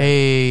fact check.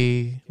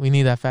 Hey, we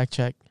need that fact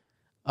check.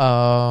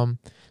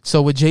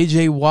 So with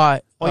J.J.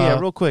 Watt. Oh, yeah,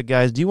 real quick,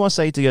 guys. Do you want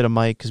Saeed to get a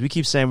mic? Because we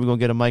keep saying we're going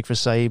to get a mic for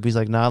Saeed, but he's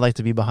like, nah, I like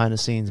to be behind the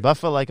scenes. But I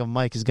feel like a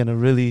mic is going to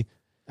really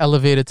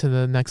elevate it to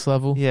the next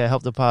level. Yeah,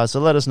 help the pod. So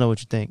let us know what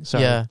you think.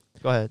 Sorry. Yeah.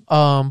 Go ahead.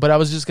 But I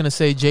was just going to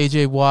say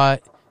J.J.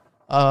 Watt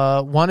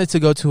wanted to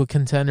go to a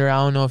contender. I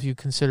don't know if you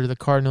consider the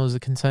Cardinals a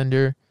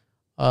contender.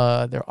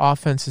 Their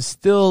offense is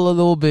still a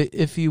little bit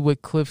iffy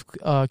with Cliff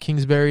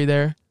Kingsbury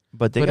there.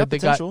 But they got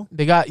potential.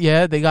 They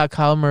got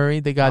Kyle Murray.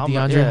 They got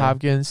DeAndre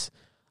Hopkins.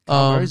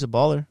 Kyle Murray's a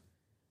baller.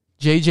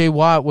 J.J.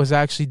 Watt was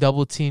actually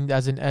double-teamed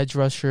as an edge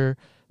rusher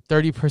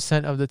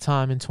 30% of the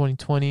time in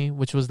 2020,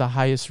 which was the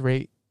highest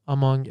rate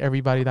among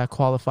everybody that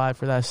qualified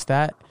for that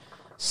stat.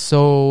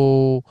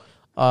 So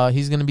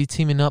he's going to be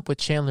teaming up with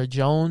Chandler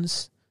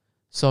Jones.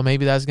 So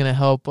maybe that's going to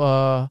help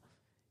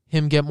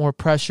him get more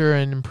pressure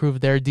and improve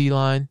their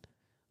D-line.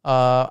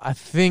 I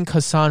think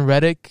Hassan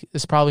Reddick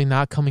is probably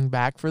not coming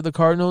back for the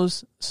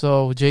Cardinals.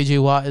 So J.J.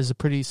 Watt is a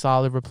pretty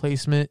solid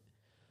replacement.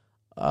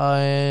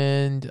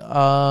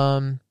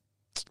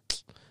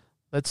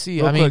 Let's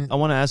see. Real quick, I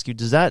want to ask you,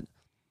 does that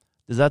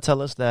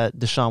tell us that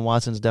Deshaun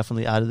Watson's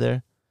definitely out of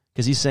there?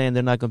 Because he's saying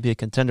they're not going to be a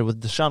contender.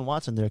 With Deshaun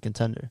Watson, they're a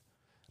contender.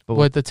 But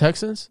with the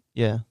Texans?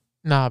 Yeah.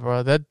 Nah,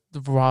 bro. The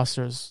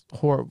roster is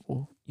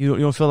horrible. You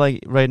don't feel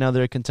like right now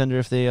they're a contender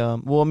if they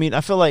well, I mean,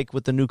 I feel like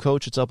with the new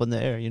coach, it's up in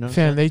the air, you know?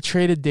 Fam, they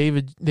traded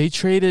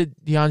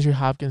DeAndre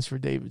Hopkins for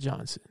David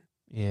Johnson.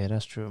 Yeah,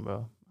 that's true,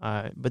 bro. All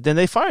right. But then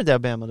they fired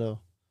that Bama, though.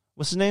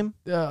 What's his name?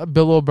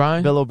 Bill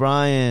O'Brien. Bill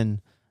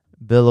O'Brien,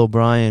 Bill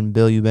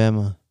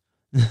Ubama.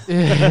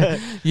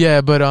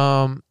 Yeah,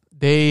 but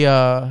they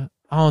I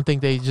don't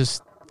think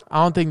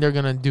they're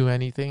gonna do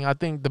anything. I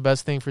think the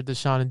best thing for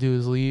Deshaun to do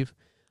is leave.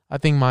 I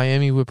think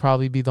Miami would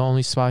probably be the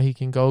only spot he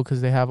can go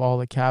because they have all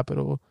the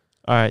capital.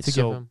 All right, to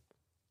so give him.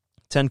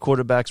 10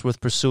 quarterbacks worth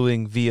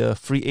pursuing via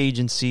free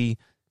agency,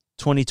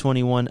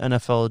 2021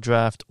 NFL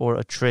draft, or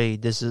a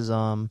trade. This is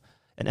an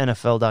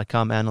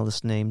NFL.com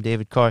analyst named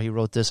David Carr. He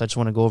wrote this. I just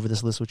want to go over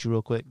this list with you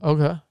real quick.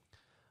 Okay. All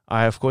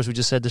right, of course, we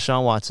just said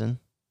Deshaun Watson.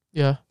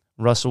 Yeah.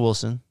 Russell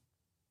Wilson.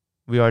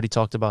 We already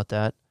talked about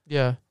that.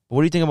 Yeah. But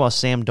what do you think about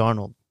Sam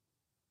Darnold?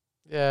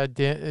 Yeah,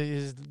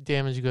 his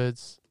damaged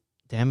goods.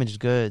 Damaged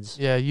goods.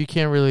 Yeah, you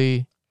can't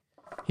really.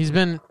 He's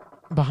been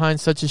behind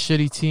such a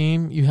shitty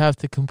team. You have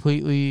to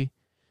completely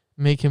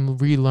make him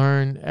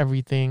relearn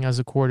everything as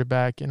a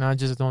quarterback, and I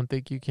just don't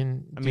think you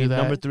can do that.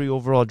 Number 3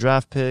 overall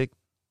draft pick.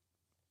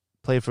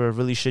 Played for a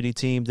really shitty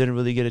team. Didn't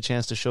really get a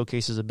chance to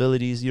showcase his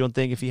abilities. You don't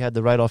think if he had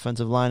the right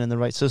offensive line and the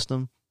right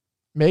system,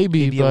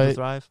 maybe, he'd be able to but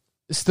thrive?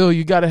 Still,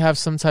 you got to have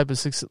some type of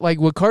success. Like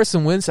with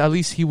Carson Wentz, at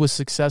least he was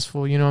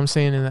successful. You know what I'm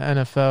saying, in the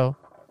NFL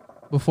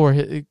before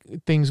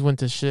things went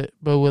to shit.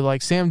 But with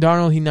like Sam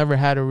Darnold, he never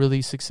had a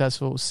really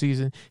successful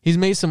season. He's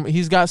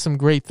got some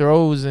great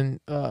throws and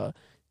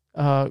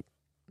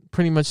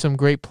pretty much some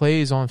great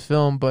plays on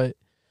film. But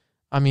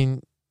I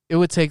mean, it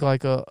would take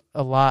like a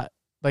lot.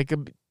 I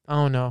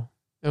don't know.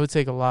 It would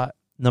take a lot.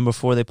 Number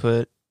 4, they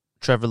put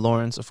Trevor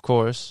Lawrence, of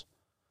course.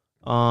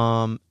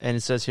 And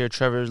it says here,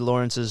 Trevor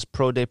Lawrence's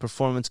pro day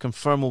performance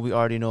confirmed what we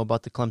already know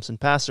about the Clemson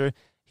passer.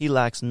 He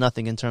lacks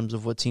nothing in terms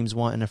of what teams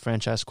want in a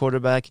franchise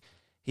quarterback.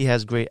 He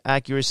has great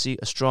accuracy,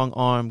 a strong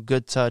arm,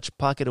 good touch,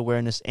 pocket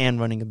awareness, and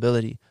running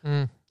ability.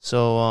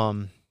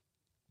 So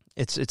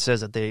it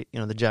says that the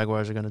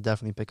Jaguars are going to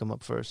definitely pick him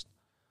up first.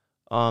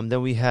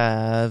 Then we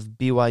have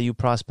BYU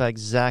prospect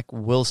Zach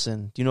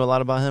Wilson. Do you know a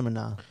lot about him or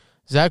not?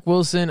 Zach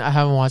Wilson, I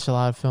haven't watched a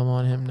lot of film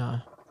on him. Nah,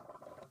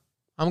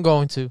 I'm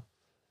going to.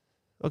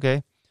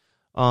 Okay.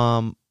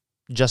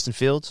 Justin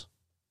Fields.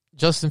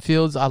 Justin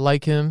Fields, I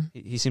like him.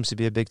 He seems to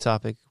be a big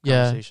topic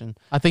conversation.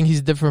 I think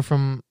he's different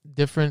from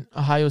different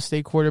Ohio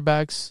State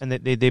quarterbacks. And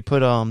they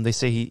put they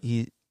say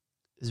he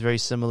is very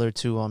similar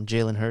to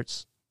Jalen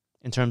Hurts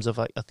in terms of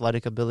like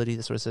athletic ability.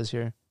 That's what it says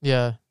here.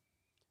 Yeah.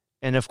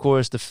 And of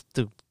course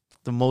the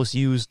most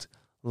used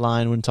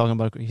line when talking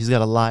about, he's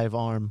got a live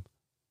arm.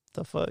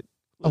 The fuck?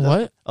 A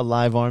what? A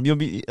live arm. You'll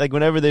be like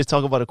whenever they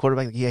talk about a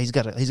quarterback, like, yeah, he's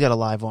got a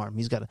live arm.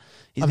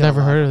 I've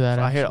never heard of that.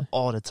 I hear it actually.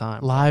 all the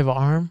time. Live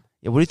arm.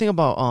 Yeah. What do you think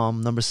about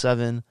number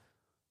 7,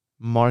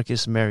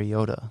 Marcus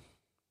Mariota?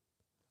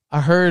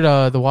 I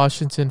heard the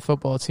Washington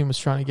football team was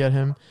trying to get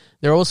him.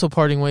 They're also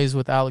parting ways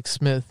with Alex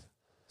Smith,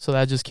 so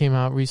that just came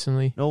out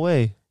recently. No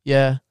way.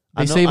 Yeah,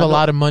 they save a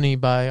lot of money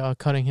by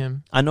cutting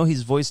him. I know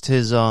he's voiced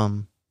his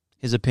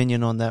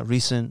opinion on that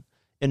recent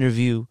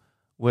interview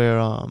where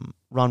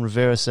Ron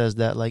Rivera says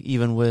that, like,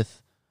 even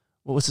with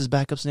what was his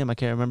backup's name? I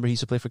can't remember. He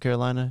used to play for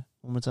Carolina.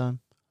 One more time.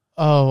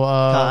 Oh,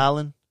 Kyle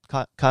Allen.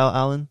 Kyle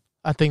Allen.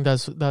 I think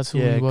that's who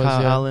Yeah, he was.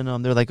 Kyle yeah.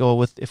 Allen. They're like,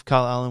 oh, if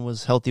Kyle Allen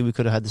was healthy, we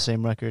could have had the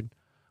same record.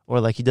 Or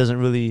like he doesn't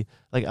really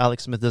like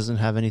Alex Smith doesn't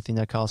have anything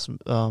that Kyle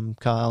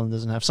Allen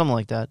doesn't have. Something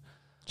like that.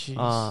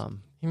 Jeez.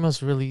 He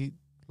must really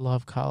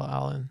love Kyle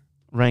Allen.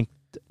 Ranked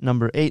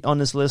number 8 on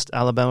this list,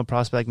 Alabama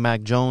prospect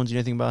Mac Jones. You know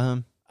anything about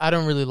him? I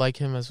don't really like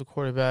him as a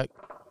quarterback.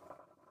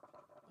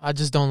 I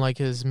just don't like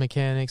his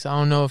mechanics. I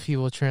don't know if he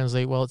will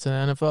translate well to the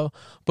NFL.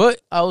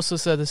 But I also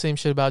said the same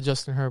shit about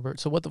Justin Herbert.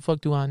 So what the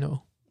fuck do I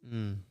know?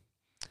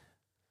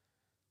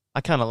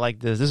 I kind of like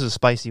this. This is a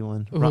spicy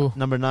one.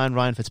 Number 9,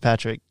 Ryan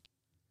Fitzpatrick.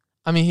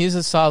 I mean, he's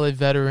a solid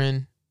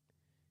veteran.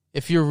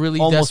 If you're really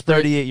Almost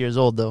desperate, 38 years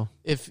old, though.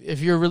 If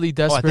you're really I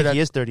desperate, think he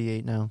is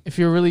 38 now. if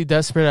you're really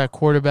desperate at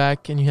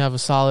quarterback and you have a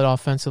solid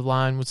offensive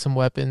line with some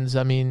weapons,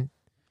 I mean,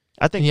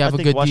 I think you have a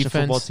good Washington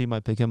defense. football team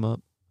might pick him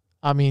up.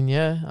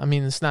 yeah. I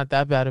mean, it's not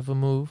that bad of a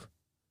move.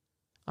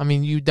 I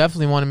mean, you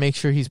definitely want to make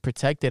sure he's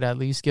protected at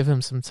least. Give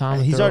him some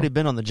time. He's already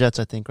been on the Jets,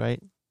 I think,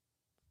 right?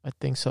 I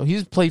think so.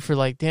 He's played for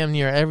like damn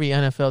near every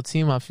NFL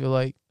team, I feel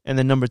like. And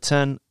then number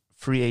 10,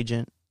 free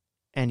agent,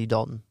 Andy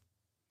Dalton.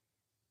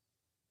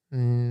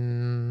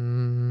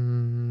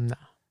 Nah.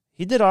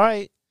 He did all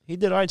right.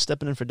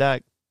 Stepping in for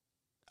Dak.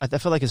 I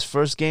feel like his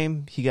first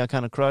game, he got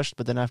kind of crushed,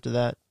 but then after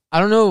that. I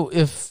don't know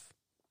if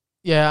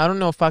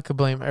I could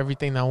blame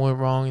everything that went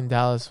wrong in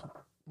Dallas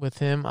with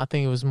him. I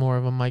think it was more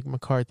of a Mike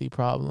McCarthy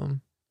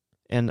problem.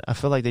 And I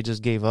feel like they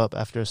just gave up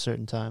after a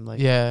certain time. Like,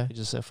 yeah. They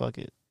just said, fuck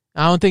it.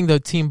 I don't think the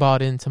team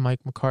bought into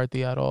Mike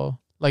McCarthy at all.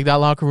 Like, that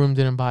locker room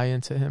didn't buy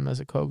into him as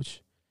a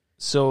coach.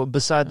 So,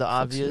 beside the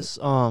obvious,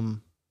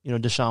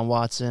 Deshaun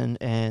Watson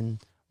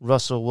and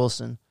Russell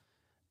Wilson,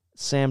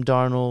 Sam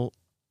Darnold,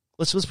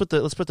 let's put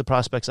the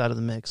prospects out of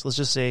the mix. Let's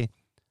just say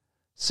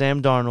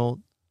Sam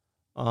Darnold,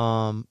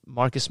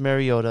 Marcus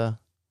Mariota,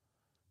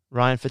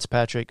 Ryan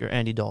Fitzpatrick, or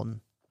Andy Dalton.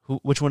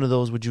 Which one of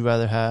those would you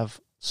rather have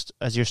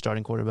as your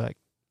starting quarterback?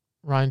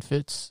 Ryan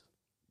Fitz.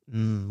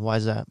 Why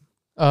is that?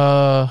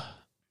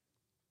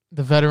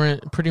 The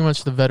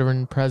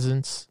veteran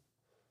presence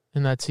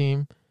in that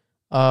team.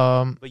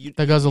 But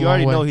that goes a long way. You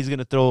already know he's going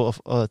to throw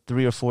a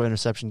 3 or 4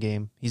 interception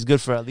game. He's good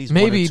for at least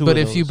maybe, 1 or 2 but of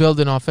if those. you build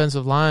an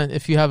offensive line,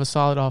 if you have a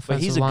solid offensive line.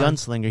 But he's a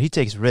gunslinger. He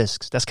takes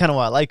risks. That's kind of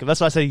why I like him. That's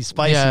why I say he's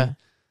spicy. Yeah.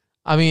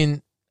 I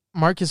mean,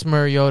 Marcus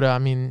Mariota, I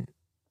mean,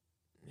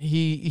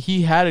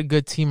 he had a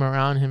good team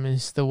around him and he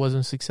still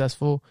wasn't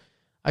successful.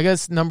 I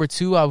guess number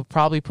 2, I would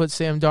probably put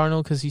Sam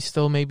Darnold because he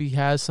still maybe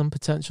has some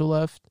potential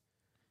left.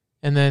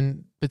 And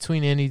then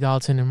between Andy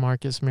Dalton and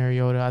Marcus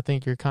Mariota, I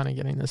think you're kind of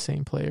getting the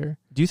same player.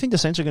 Do you think the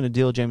Saints are going to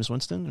deal Jameis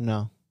Winston or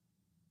no?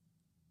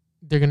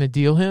 They're going to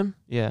deal him?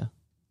 Yeah.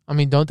 I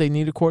mean, don't they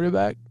need a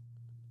quarterback?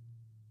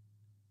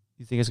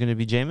 You think it's going to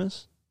be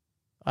Jameis?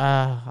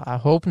 I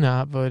hope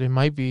not, but it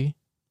might be.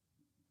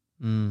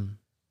 You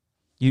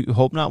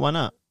hope not? Why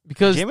not?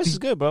 Because Jameis is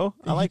good, bro.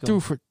 I like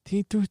him.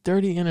 He threw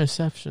 30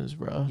 interceptions,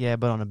 bro. Yeah,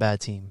 but on a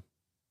bad team.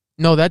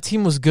 No, that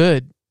team was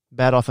good.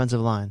 Bad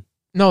offensive line.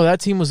 No, that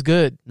team was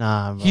good.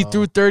 Nah, bro. He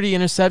threw 30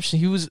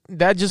 interceptions.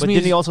 But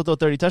didn't he also throw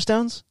 30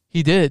 touchdowns?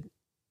 He did.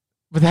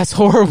 But that's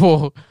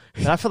horrible.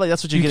 And I feel like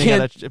that's what you're getting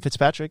at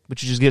Fitzpatrick,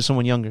 but you just get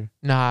someone younger.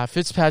 Nah,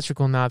 Fitzpatrick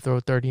will not throw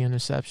 30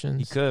 interceptions.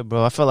 He could,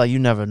 bro. I feel like you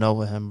never know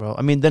with him, bro.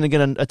 I mean, then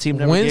again, a team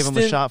never gave him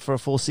a shot for a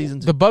full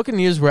season. The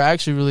Buccaneers were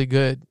actually really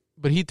good,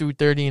 but he threw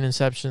 30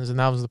 interceptions, and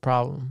that was the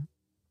problem.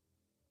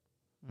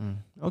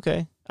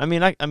 Okay. I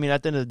mean, at the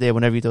end of the day,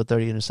 whenever you throw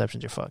 30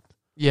 interceptions, you're fucked.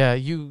 Yeah,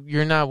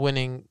 you're not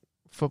winning.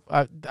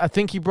 I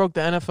think he broke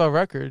the NFL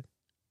record.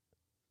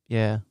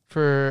 Yeah.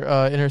 For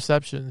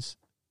interceptions.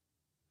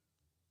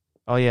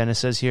 Oh yeah, and it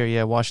says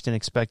here, Washington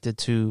expected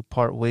to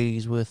part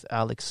ways with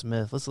Alex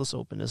Smith. Let's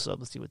open this up.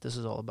 Let's see what this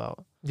is all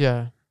about.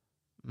 Yeah.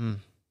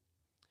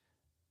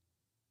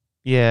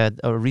 Yeah,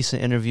 a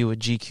recent interview with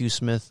GQ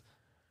Smith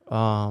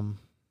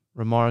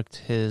remarked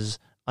his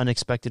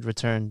unexpected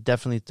return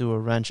definitely threw a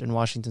wrench in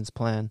Washington's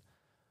plan.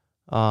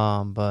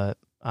 But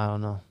I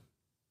don't know.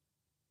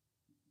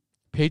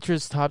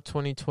 Patriots top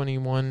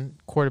 2021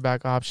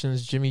 quarterback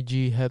options, Jimmy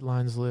G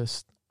headlines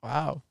list.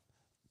 Wow.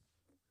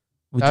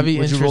 Would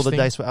you roll the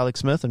dice with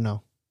Alex Smith or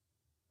no?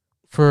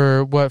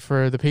 For what?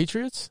 For the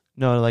Patriots?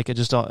 No, like it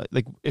just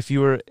like if you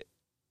were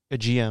a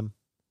GM.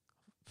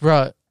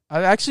 Bruh,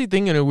 I actually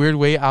think in a weird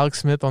way Alex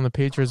Smith on the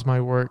Patriots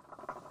might work.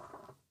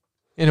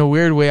 In a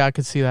weird way, I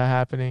could see that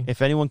happening.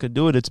 If anyone could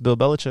do it, it's Bill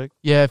Belichick.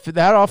 Yeah, if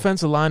that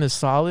offensive line is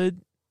solid,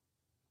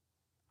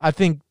 I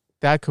think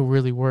that could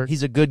really work.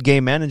 He's a good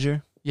game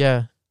manager.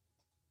 Yeah.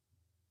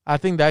 I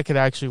think that could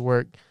actually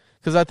work.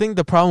 Because I think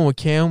the problem with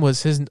Cam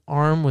was his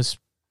arm was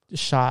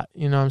shot.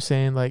 You know what I'm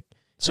saying? Like,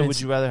 So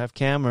would you rather have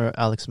Cam or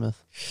Alex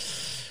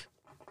Smith?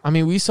 I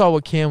mean, we saw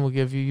what Cam will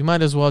give you. You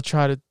might as well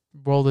try to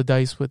roll the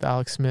dice with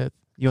Alex Smith.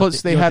 You don't,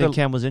 Plus, you don't think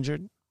Cam was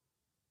injured?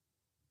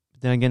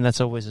 But then again,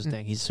 that's always his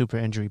thing. He's super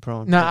injury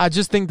prone. No, I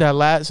just think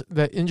that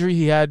the injury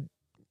he had,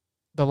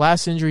 the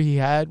last injury he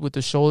had with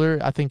the shoulder,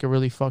 I think it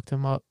really fucked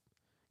him up.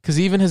 Because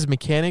even his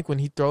mechanic, when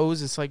he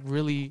throws, it's like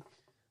really,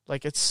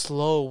 like it's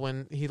slow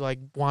when he like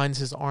winds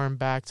his arm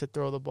back to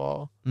throw the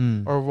ball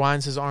or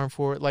winds his arm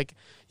forward. Like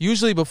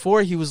usually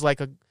before he was like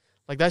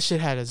that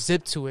shit had a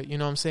zip to it. You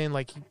know what I'm saying?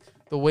 Like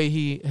the way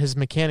his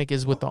mechanic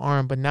is with the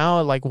arm, but now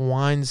it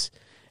winds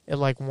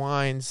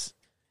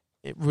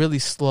it really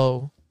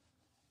slow.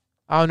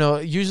 I don't know.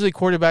 Usually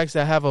quarterbacks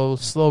that have a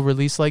slow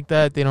release like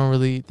that, they're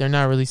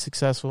not really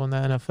successful in the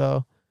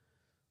NFL.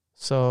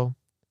 So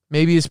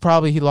maybe it's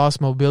probably he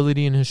lost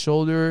mobility in his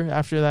shoulder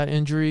after that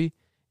injury,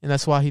 and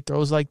that's why he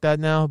throws like that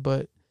now.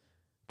 But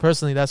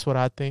personally, that's what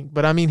I think.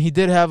 But I mean, he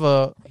did have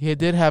a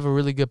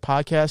really good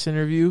podcast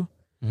interview.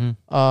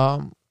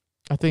 Mm-hmm.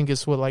 I think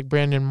it's with like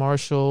Brandon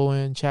Marshall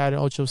and Chad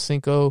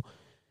Ochocinco,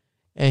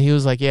 and he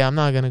was like, "Yeah, I'm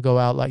not gonna go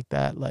out like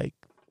that. Like,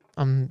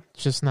 I'm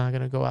just not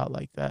gonna go out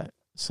like that."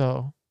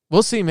 So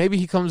we'll see. Maybe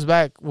he comes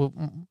back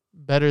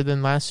better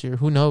than last year.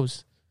 Who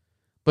knows?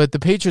 But the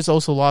Patriots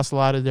also lost a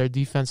lot of their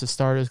defensive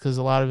starters because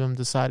a lot of them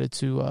decided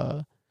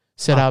to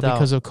sit out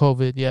because of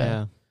COVID.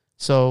 Yeah.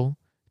 So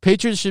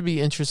Patriots should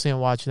be interesting to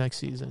watch next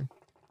season.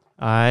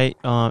 All right.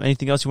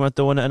 Anything else you want to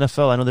throw in the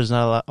NFL? I know there's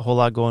not a whole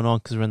lot going on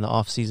because we're in the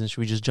off season. Should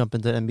we just jump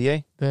into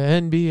NBA? The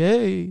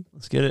NBA.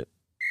 Let's get it.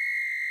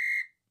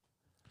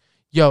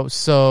 Yo,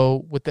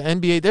 so with the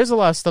NBA, there's a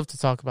lot of stuff to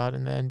talk about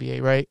in the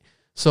NBA, right?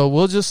 So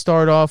we'll just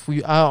start off.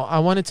 I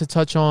wanted to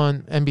touch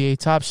on NBA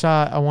Top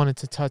Shot. I wanted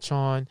to touch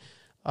on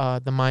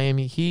the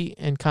Miami Heat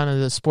and kind of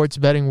the sports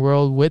betting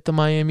world with the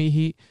Miami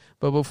Heat.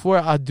 But before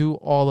I do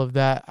all of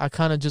that, I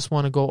kind of just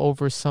want to go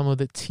over some of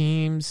the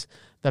teams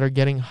that are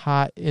getting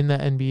hot in the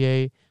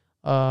NBA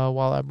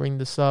while I bring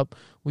this up.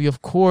 We,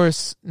 of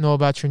course, know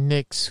about your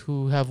Knicks,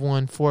 who have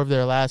won 4 of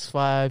their last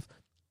 5.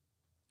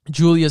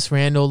 Julius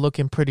Randle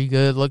looking pretty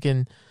good,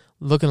 looking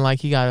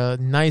like he got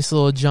a nice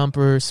little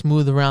jumper,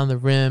 smooth around the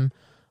rim.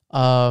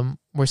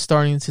 We're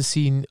starting to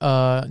see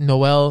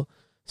Noel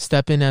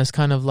step in as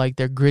kind of like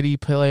their gritty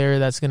player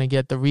that's going to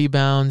get the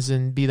rebounds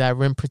and be that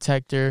rim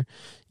protector.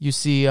 You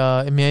see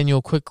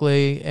Emmanuel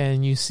Quickley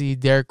and you see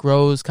Derrick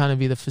Rose kind of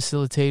be the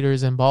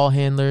facilitators and ball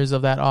handlers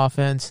of that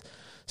offense.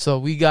 So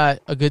we got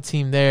a good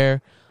team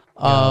there.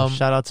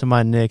 Shout out to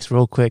my Knicks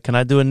real quick. Can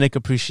I do a Knick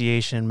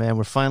appreciation, man?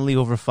 We're finally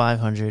over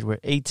 500. We're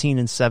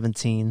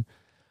 18-17.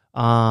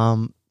 I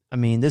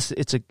mean,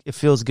 it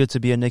feels good to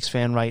be a Knicks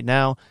fan right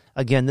now.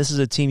 Again, this is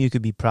a team you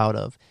could be proud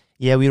of.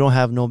 Yeah, we don't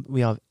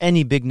have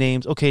any big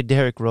names. Okay,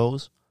 Derrick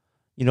Rose,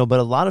 but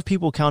a lot of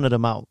people counted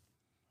him out.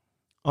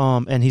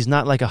 And he's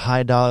not like a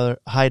high dollar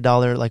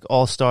like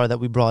all-star that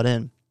we brought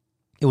in.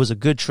 It was a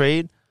good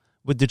trade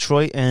with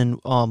Detroit, and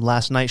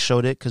last night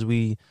showed it because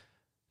we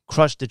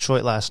crushed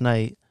Detroit last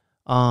night.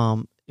 We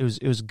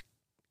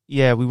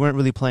weren't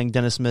really playing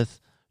Dennis Smith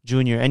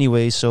Jr.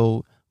 anyway,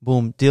 so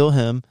boom, deal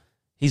him.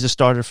 He's a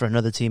starter for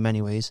another team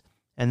anyways.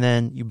 And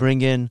then you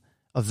bring in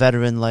a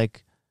veteran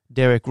like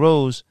Derrick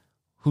Rose,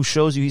 who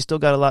shows you he's still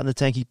got a lot in the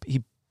tank.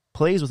 He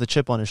plays with a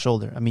chip on his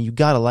shoulder. I mean, you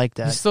got to like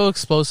that. He's still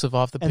explosive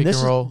off the pick and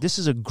roll. This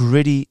is a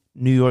gritty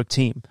New York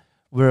team.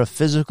 We're I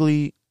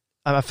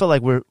feel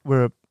like we're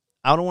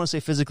I don't want to say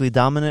physically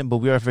dominant, but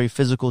we are a very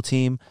physical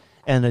team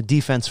and a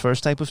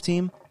defense-first type of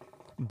team.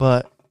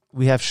 But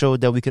we have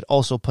showed that we could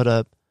also put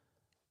up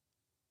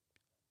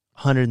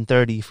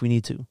 130 if we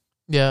need to.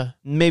 Yeah.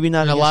 Maybe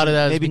not. And a lot of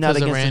that maybe is not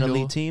because against of an Randle.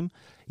 elite team.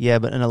 Yeah,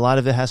 but and a lot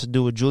of it has to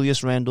do with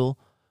Julius Randle,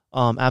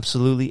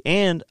 absolutely.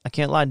 And I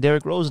can't lie,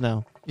 Derrick Rose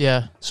now.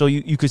 Yeah. So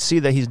you could see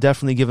that he's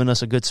definitely given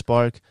us a good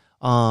spark.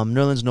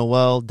 Nerlens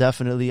Noel,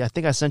 definitely. I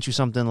think I sent you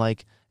something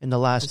like in the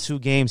last 2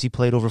 games he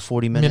played over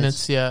 40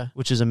 minutes. Yeah.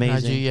 Which is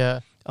amazing. Najee,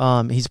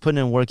 yeah. He's putting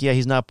in work. Yeah,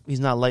 he's not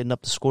lighting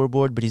up the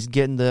scoreboard, but he's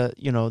getting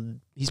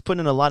he's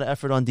putting in a lot of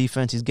effort on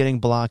defense. He's getting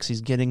blocks.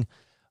 He's getting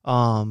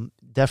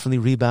definitely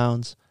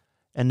rebounds.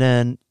 And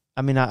then,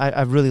 I mean,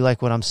 I really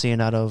like what I'm seeing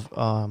out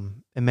of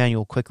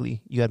Emmanuel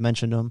Quickley. You had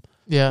mentioned him.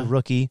 Yeah. The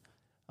rookie.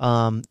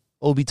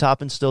 Obi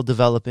Toppin's still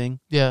developing.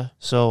 Yeah.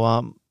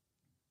 So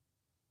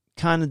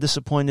kind of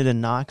disappointed in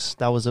Knox.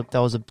 That was a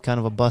kind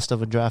of a bust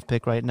of a draft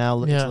pick right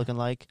now. It's looking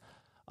like.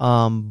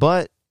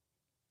 But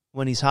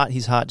when he's hot,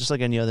 just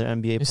like any other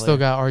NBA player. You still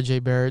got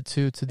RJ Barrett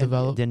too to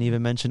develop. Didn't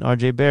even mention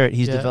RJ Barrett.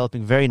 He's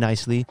developing very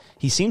nicely.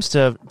 He seems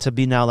to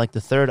be now like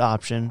the third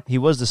option. He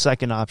was the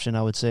second option,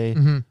 I would say,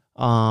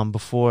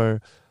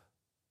 before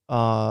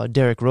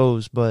Derrick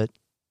Rose, but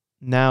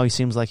now he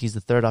seems like he's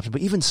the third option.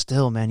 But even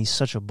still, man, he's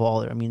such a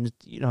baller. I mean,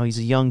 he's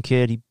a young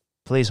kid. He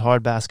plays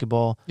hard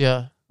basketball.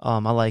 Yeah. I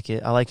like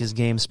it. I like his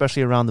game,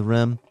 especially around the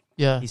rim.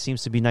 Yeah. He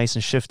seems to be nice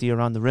and shifty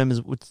around the rim,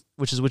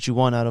 which is what you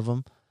want out of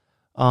him.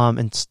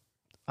 And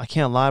I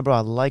can't lie, bro.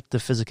 I like the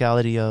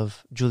physicality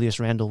of Julius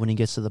Randle when he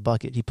gets to the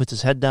bucket. He puts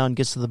his head down,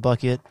 gets to the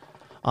bucket.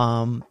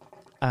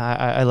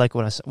 I like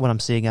what I'm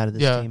seeing out of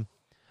this team.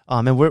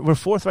 And we're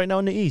fourth right now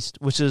in the East,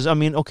 which is, I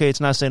mean, okay, it's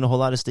not saying a whole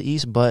lot. It's the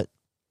East, but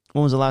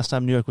when was the last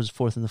time New York was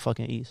fourth in the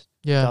fucking East?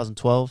 Yeah,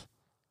 2012.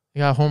 They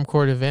got home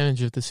court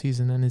advantage if the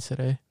season ended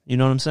today. You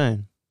know what I'm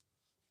saying?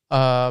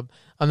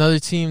 Another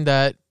team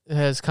that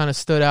has kind of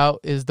stood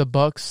out is the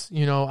Bucks.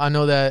 You know, I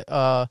know that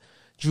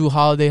Jrue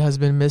Holiday has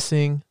been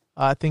missing.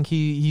 I think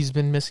he's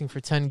been missing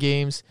for 10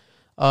 games.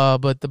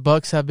 But the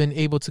Bucks have been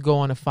able to go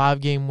on a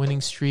 5-game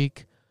winning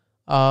streak.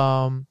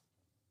 Yeah,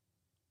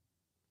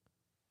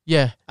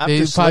 After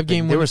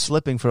 5-game. They were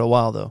slipping for a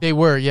while though. They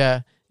were,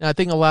 yeah. And I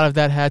think a lot of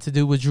that had to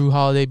do with Jrue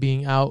Holiday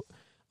being out.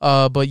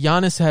 But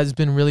Giannis has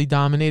been really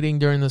dominating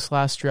during this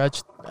last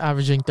stretch,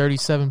 averaging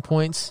 37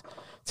 points,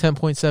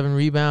 10.7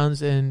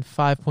 rebounds, and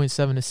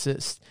 5.7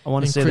 assists. I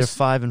want to say they're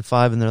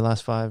 5-5 in their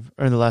last 5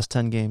 or in the last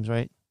 10 games,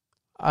 right?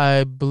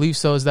 I believe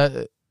so. Is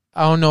that?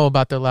 I don't know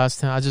about their last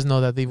 10. I just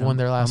know that they've won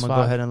their last 5. I'm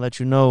gonna go ahead and let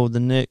you know the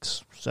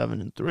Knicks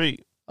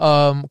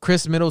 7-3.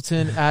 Chris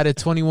Middleton added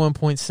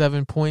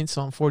 21.7 points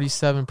on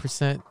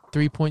 47%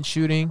 3-point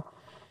shooting,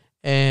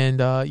 and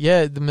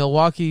the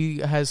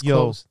Milwaukee has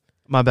closed.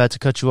 My bad to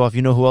cut you off.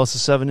 You know who else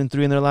is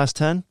 7-3 in their last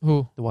 10?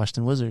 Who? The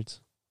Washington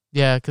Wizards.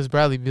 Yeah, because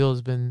Bradley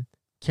Beal's been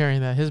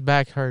carrying that. His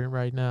back hurting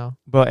right now.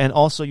 Bro, and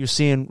also you're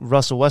seeing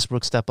Russell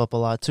Westbrook step up a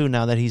lot too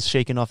now that he's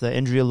shaking off that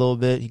injury a little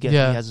bit. He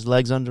has his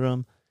legs under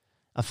him.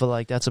 I feel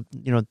like that's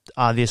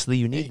obviously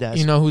you need that.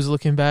 You know who's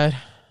looking bad?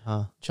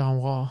 Huh? John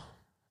Wall.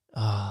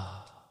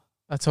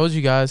 I told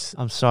you guys.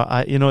 I'm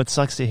sorry. It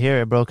sucks to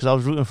hear it, bro, because I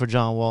was rooting for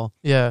John Wall.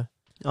 Yeah.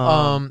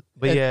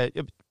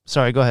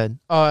 Sorry, go ahead.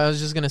 Oh, I was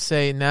just going to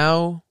say,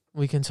 now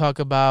we can talk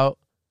about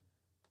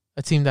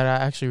a team that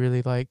I actually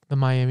really like, the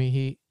Miami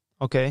Heat.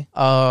 Okay.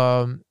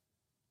 The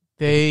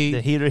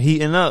Heat are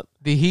heating up.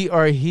 The Heat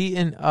are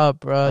heating up,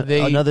 bro.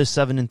 Another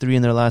 7-3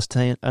 in their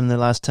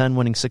last 10,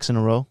 winning 6 in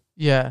a row.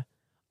 Yeah.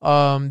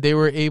 They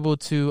were able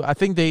to. I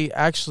think they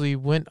actually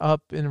went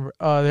up in.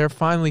 They're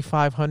finally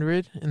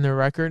 500 in their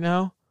record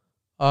now.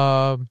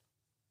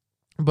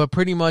 But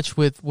pretty much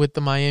with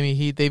the Miami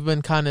Heat, they've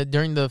been kind of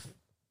during the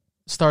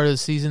start of the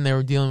season they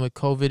were dealing with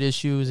COVID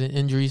issues and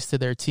injuries to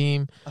their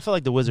team. I feel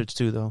like the Wizards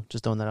too, though.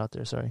 Just throwing that out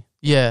there. Sorry.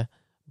 Yeah.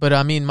 But,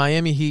 I mean,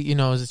 Miami Heat,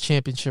 is a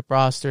championship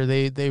roster.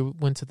 They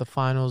went to the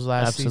finals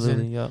last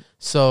season. Yep.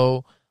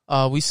 So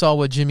we saw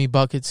what Jimmy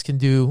Buckets can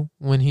do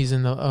when he's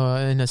in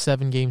a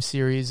 7-game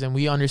series, and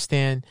we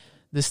understand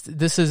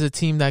this is a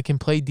team that can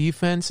play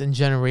defense and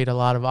generate a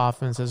lot of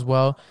offense as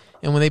well.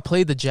 And when they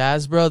played the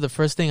Jazz, bro, the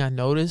first thing I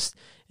noticed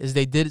is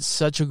they did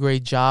such a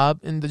great job.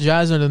 And the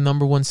Jazz are the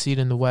number 1 seed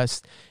in the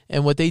West.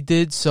 And what they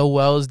did so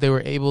well is they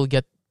were able to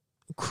get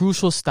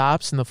crucial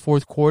stops in the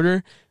fourth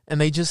quarter,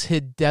 and they just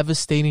hit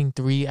devastating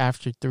 3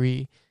 after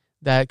 3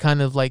 that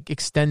kind of like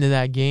extended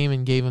that game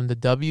and gave them the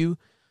W.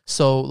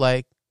 So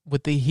like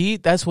with the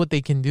Heat, that's what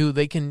they can do.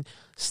 They can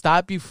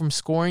stop you from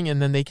scoring, and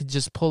then they can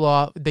just pull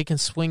off. They can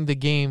swing the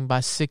game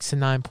by 6 to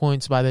 9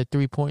 points by their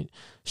 3-point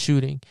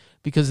shooting,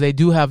 because they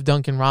do have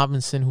Duncan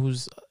Robinson,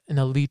 who's an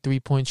elite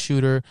 3-point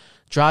shooter.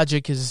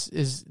 Dragic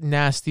is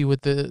nasty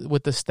with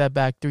the step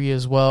back 3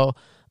 as well.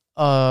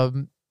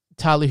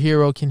 Tyler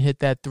Hero can hit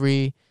that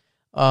 3.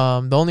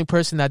 The only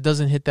person that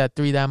doesn't hit that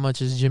 3 that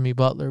much is Jimmy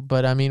Butler.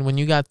 But, I mean, when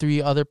you got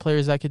 3 other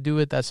players that could do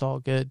it, that's all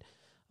good.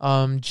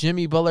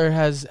 Jimmy Butler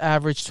has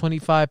averaged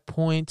 25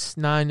 points,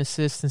 9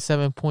 assists, and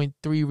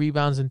 7.3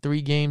 rebounds in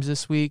 3 games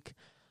this week.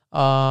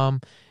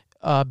 Bam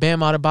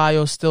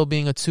Adebayo still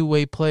being a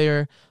two-way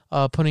player,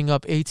 putting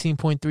up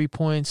 18.3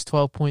 points,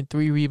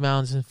 12.3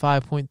 rebounds, and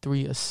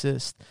 5.3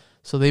 assists.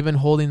 So they've been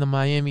holding the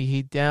Miami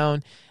Heat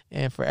down.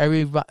 And for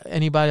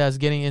anybody that's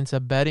getting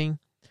into betting,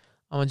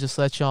 I'm going to just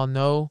let y'all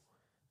know,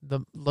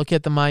 look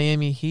at the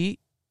Miami Heat.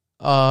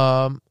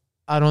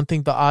 I don't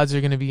think the odds are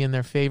going to be in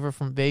their favor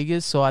from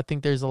Vegas, so I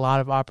think there's a lot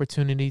of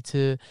opportunity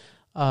to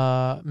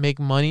make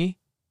money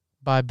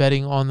by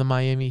betting on the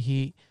Miami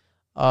Heat.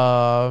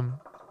 I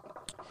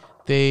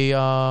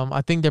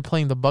think they're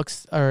playing the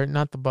Bucks, or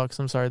not the Bucks,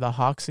 I'm sorry, the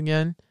Hawks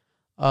again.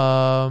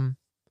 I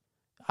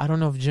don't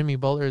know if Jimmy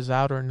Butler is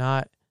out or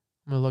not.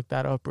 I'm going to look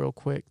that up real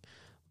quick.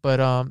 But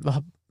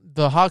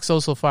the Hawks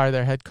also fired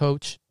their head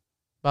coach,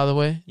 by the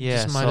way.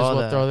 Yeah, just might as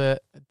well throw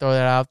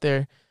that out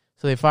there.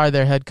 So they fired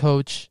their head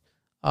coach.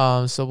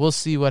 So we'll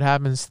see what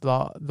happens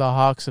to the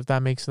Hawks, if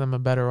that makes them a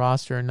better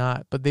roster or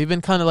not. But they've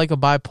been kind of like a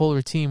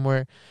bipolar team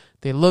where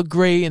they look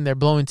great and they're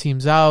blowing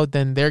teams out,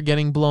 then they're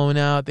getting blown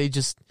out. They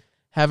just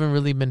haven't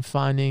really been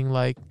finding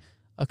like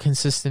a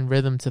consistent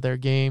rhythm to their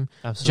game.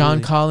 Absolutely.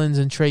 John Collins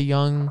and Trae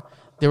Young,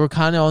 they were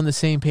kind of on the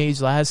same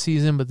page last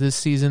season, but this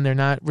season they're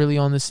not really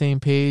on the same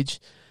page.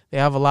 They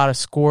have a lot of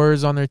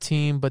scorers on their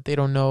team, but they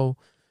don't know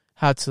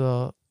how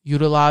to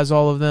utilize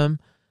all of them.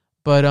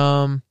 But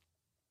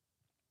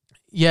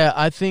yeah,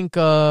 I think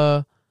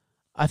the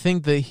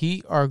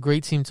Heat are a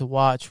great team to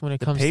watch when it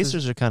comes to... The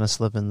Pacers are kind of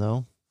slipping,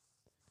 though.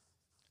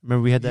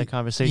 Remember we had that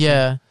conversation?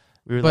 Yeah.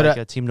 We were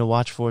a team to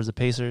watch for is the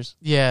Pacers.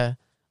 Yeah.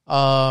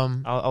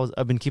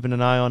 I've been keeping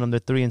an eye on them. They're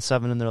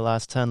 3-7 in their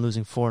last 10,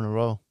 losing 4 in a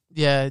row.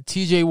 Yeah,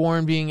 TJ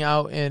Warren being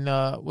out and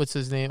what's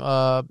his name?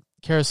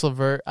 Karis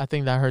LeVert, I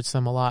think that hurts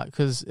them a lot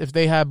because if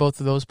they had both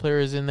of those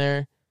players in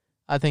there,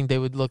 I think they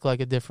would look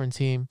like a different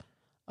team.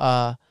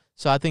 So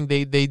I think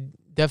they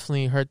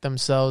definitely hurt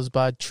themselves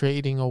by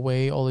trading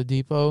away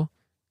Oladipo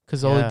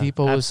because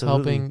Oladipo was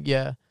helping.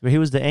 Yeah, but he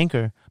was the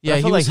anchor. But yeah,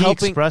 I feel he like was he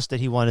expressed that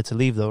he wanted to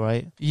leave, though,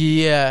 right?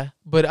 Yeah,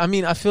 but I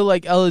mean, I feel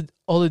like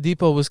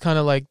Oladipo was kind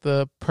of like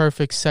the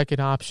perfect second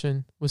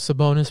option, with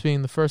Sabonis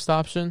being the first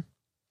option.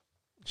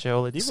 Sure,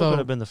 Oladipo could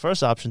have been the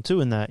first option too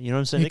in that. You know what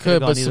I'm saying? He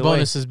could, but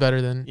Sabonis is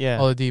better than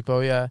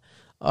Oladipo. Yeah.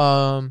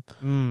 I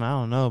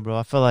don't know, bro.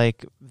 I feel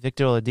like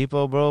Victor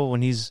Oladipo, bro,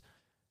 when he's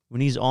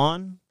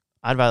on,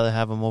 I'd rather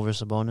have him over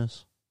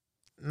Sabonis.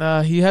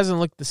 Nah, he hasn't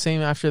looked the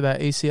same after that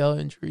ACL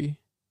injury.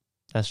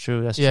 That's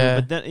true. That's true.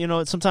 But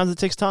then, sometimes it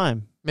takes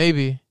time.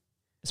 Maybe.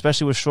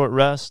 Especially with short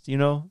rest,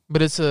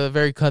 But it's a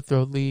very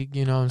cutthroat league,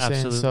 you know what I'm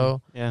saying?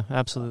 So yeah,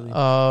 absolutely.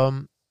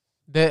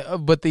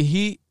 But the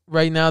Heat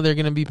right now, they're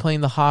going to be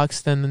playing the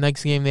Hawks. Then the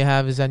next game they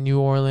have is at New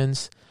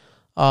Orleans.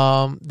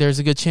 There's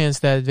a good chance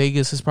that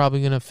Vegas is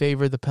probably going to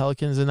favor the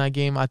Pelicans in that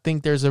game. I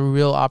think there's a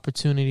real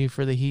opportunity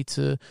for the Heat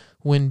to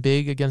win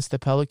big against the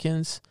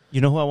Pelicans.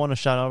 You know who I want to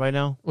shout out right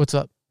now? What's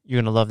up? You're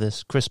going to love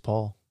this. Chris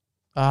Paul.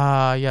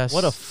 Yes.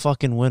 What a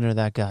fucking winner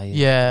that guy is.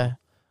 Yeah.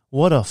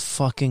 What a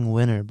fucking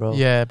winner, bro.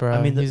 Yeah, bro.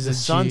 I mean, the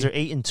Suns are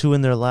 8-2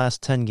 in their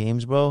last 10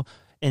 games, bro.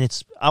 And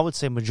it's, I would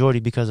say, majority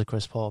because of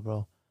Chris Paul,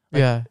 bro.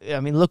 I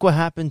mean, look what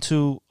happened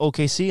to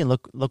OKC and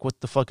look what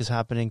the fuck is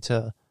happening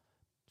to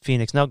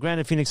Phoenix. Now,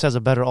 granted, Phoenix has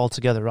a better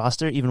altogether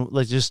roster. Even,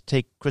 let's just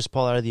take Chris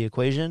Paul out of the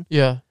equation.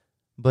 Yeah.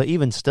 But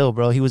even still,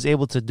 bro, he was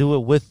able to do it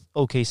with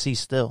OKC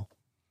still.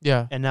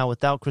 Yeah. And now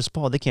without Chris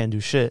Paul, they can't do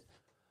shit.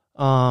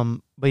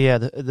 But yeah,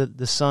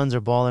 the Suns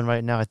are balling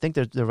right now. I think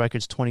their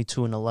record's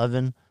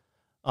 22-11.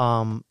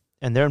 And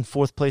they're in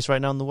 4th place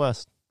right now in the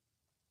West.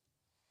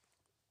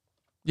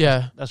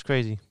 Yeah. That's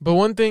crazy. But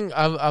one thing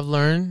I've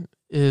learned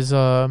is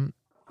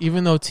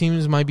even though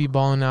teams might be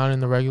balling out in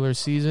the regular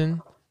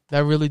season,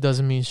 that really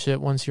doesn't mean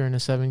shit once you're in a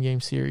 7-game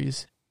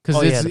series. The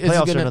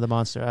playoffs are another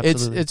monster.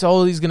 Absolutely. It's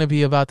always going to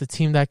be about the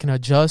team that can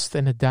adjust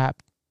and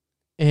adapt.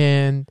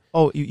 And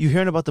you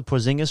hearing about the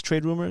Porzingis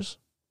trade rumors?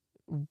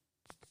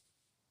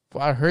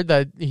 I heard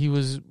that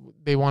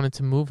they wanted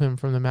to move him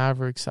from the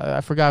Mavericks.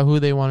 I forgot who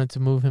they wanted to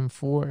move him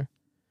for.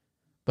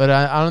 But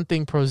I don't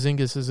think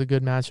Porzingis is a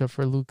good matchup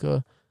for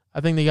Luka.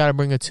 I think they got to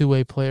bring a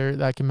two-way player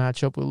that can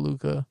match up with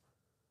Luka.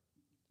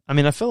 I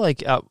mean, I feel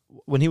like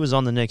when he was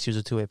on the Knicks, he was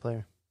a two-way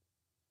player.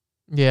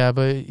 Yeah,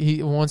 but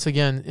once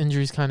again,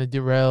 injuries kind of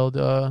derailed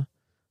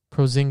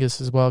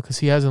Porzingis as well because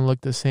he hasn't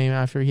looked the same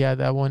after he had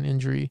that one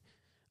injury.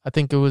 I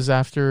think it was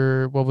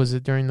after,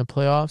 during the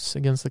playoffs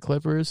against the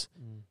Clippers.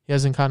 He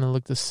hasn't kind of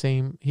looked the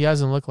same. He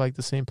hasn't looked like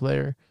the same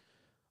player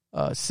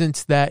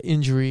since that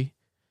injury.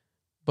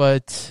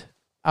 But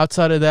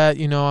outside of that,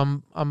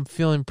 I'm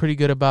feeling pretty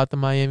good about the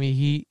Miami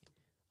Heat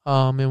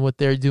and what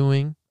they're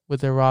doing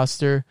with their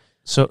roster.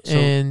 So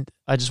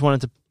I just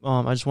wanted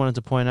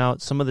to point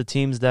out some of the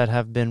teams that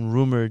have been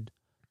rumored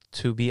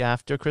to be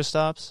after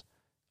Kristaps: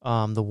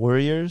 the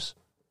Warriors,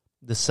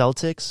 the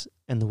Celtics,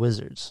 and the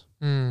Wizards.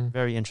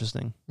 Very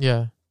interesting.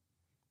 Yeah,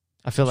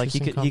 I feel like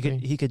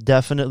he could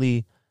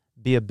definitely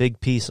be a big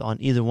piece on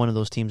either one of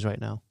those teams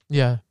right now.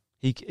 Yeah,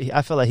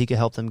 I feel like he could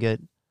help them get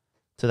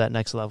to that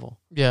next level.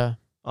 Yeah,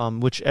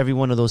 which every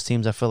one of those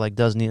teams I feel like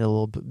does need a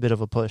little bit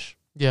of a push.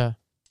 Yeah.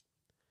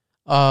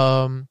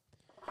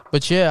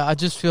 But yeah, I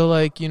just feel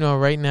like,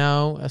 right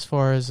now, as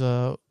far as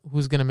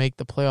who's gonna make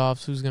the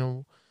playoffs, who's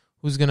gonna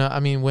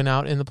win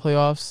out in the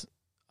playoffs.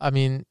 I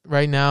mean,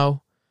 right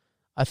now,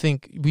 I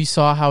think we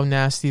saw how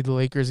nasty the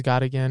Lakers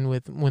got again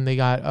when they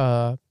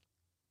got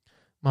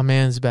my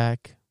man's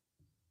back.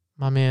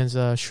 My man's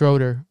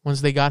Schroeder. Once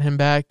they got him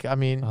back, I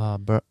mean,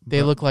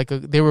 they look like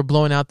they were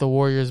blowing out the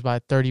Warriors by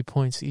 30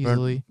 points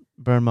easily.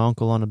 Burned my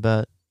uncle on a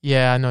bet.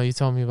 Yeah, I know. You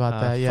told me about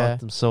that. Yeah,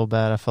 fucked him so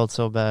bad. I felt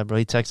so bad, bro.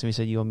 He texted me,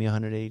 said, "You owe me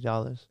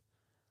 $180."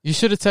 You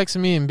should have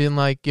texted me and been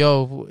like,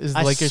 "Yo, is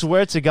the Lakers?" I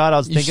swear to God, I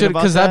was thinking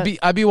about that. Because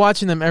I be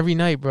watching them every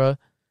night, bro.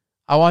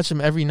 I watch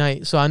them every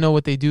night, so I know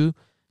what they do.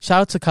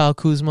 Shout out to Kyle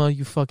Kuzma,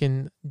 you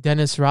fucking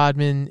Dennis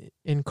Rodman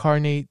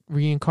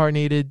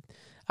reincarnated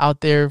out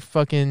there,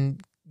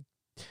 fucking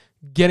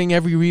getting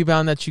every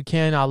rebound that you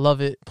can. I love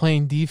it.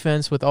 Playing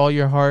defense with all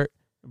your heart,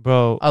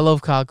 bro. I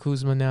love Kyle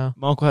Kuzma now.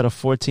 My uncle had a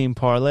 14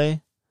 parlay,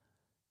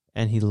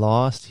 and he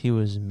lost. He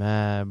was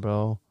mad,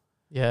 bro.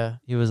 Yeah.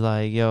 He was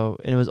like, yo,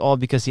 and it was all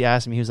because he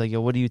asked me. He was like, yo,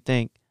 what do you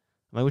think?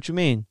 I'm like, what you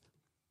mean?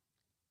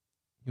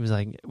 He was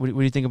like, what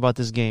do you think about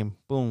this game?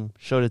 Boom,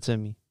 showed it to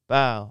me.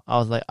 Wow. I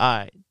was like, all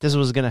right, this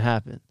was going to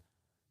happen.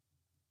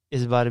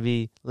 It's about to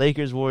be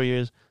Lakers,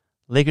 Warriors.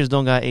 Lakers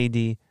don't got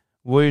AD.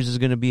 Warriors is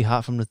going to be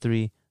hot from the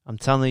 3. I'm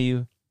telling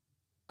you,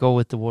 go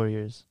with the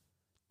Warriors.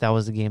 That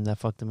was the game that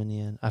fucked him in the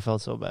end. I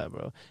felt so bad,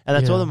 bro. And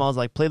I told him, I was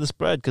like, play the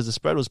spread, because the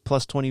spread was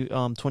plus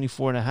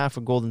 24.5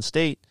 for Golden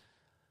State.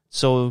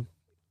 So,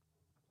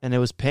 and it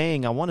was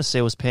paying, I want to say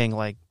it was paying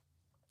like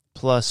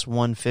plus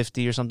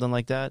 150 or something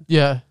like that,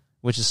 Yeah.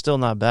 which is still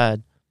not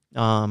bad.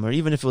 Or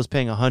even if it was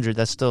paying 100,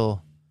 that's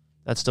still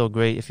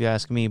great if you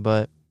ask me.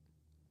 But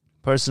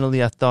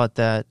personally, I thought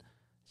that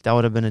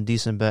would have been a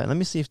decent bet. Let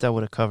me see if that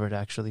would have covered,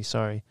 actually.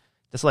 Sorry.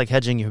 That's like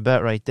hedging your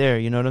bet right there.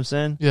 You know what I'm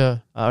saying? Yeah.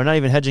 Or not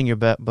even hedging your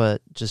bet,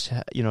 but just,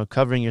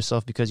 covering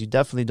yourself, because you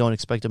definitely don't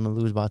expect them to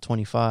lose by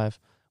 25.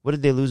 What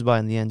did they lose by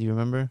in the end? Do you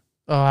remember?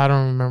 Oh, I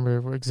don't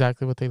remember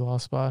exactly what they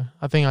lost by.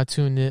 I think I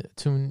tuned it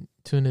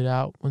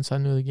out once I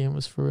knew the game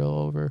was for real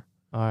over.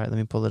 All right, let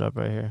me pull it up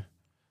right here.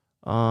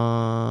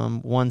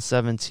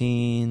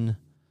 117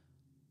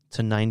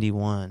 to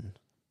 91.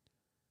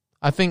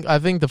 I think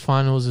the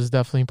finals is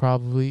definitely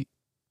probably,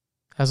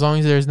 as long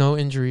as there's no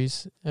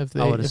injuries. If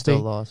I would have if still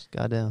they lost.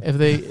 Goddamn.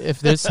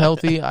 if it's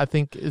healthy, I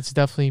think it's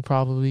definitely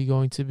probably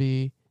going to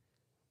be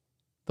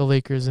the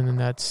Lakers and the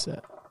Nets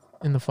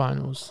in the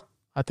finals.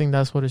 I think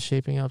that's what it's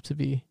shaping up to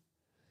be.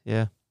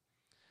 Yeah.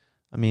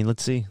 I mean,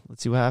 let's see.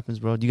 Let's see what happens,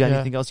 bro. Do you got Yeah.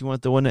 anything else you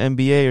want to throw in the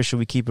NBA, or should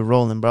we keep it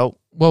rolling, bro?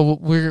 Well,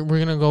 we're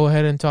gonna go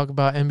ahead and talk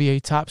about NBA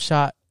Top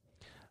Shot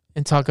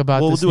and talk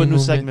about. We'll this do a new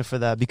movement. segment for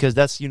that, because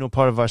that's,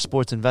 part of our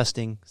sports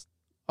investing,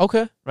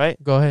 Okay,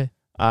 right? go ahead.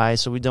 All right,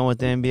 so we're done with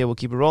the NBA. We'll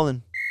keep it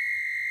rolling.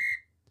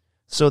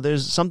 So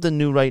there's something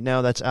new right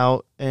now that's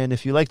out, and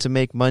if you like to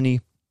make money,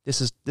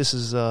 this is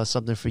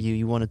something for you.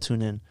 You want to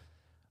tune in.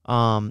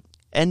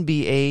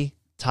 NBA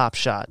Top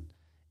Shot.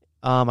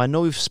 I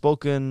know we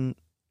spoke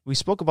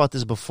about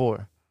this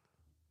before.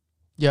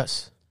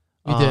 Yes,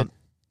 we did.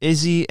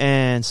 Izzy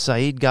and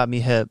Saeed got me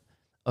hip.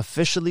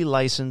 Officially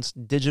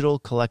licensed digital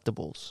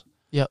collectibles.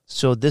 Yep.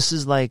 So this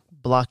is like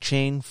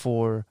blockchain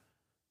for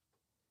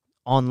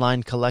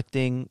online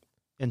collecting,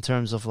 in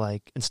terms of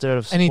like, instead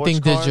of Anything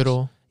sports cards,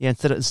 digital. Yeah,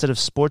 instead of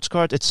sports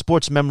cards, it's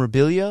sports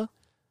memorabilia.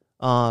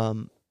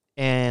 And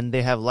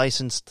they have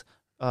licensed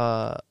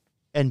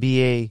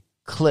NBA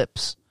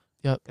clips.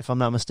 Yep. If I'm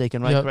not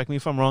mistaken, right? Yep. Correct me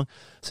if I'm wrong.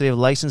 So they have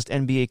licensed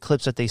NBA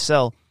clips that they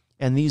sell,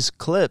 and these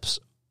clips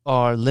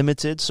are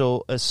limited.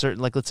 So a certain,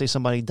 like, let's say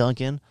somebody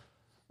dunking,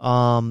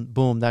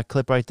 boom, that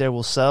clip right there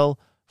will sell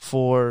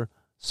for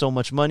so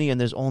much money, and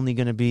there's only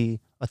going to be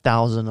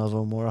 1,000 of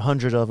them or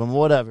 100 of them, or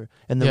whatever.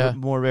 And the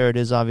more rare it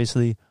is,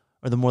 obviously,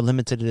 or the more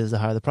limited it is, the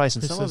higher the price.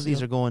 And some of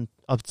these are going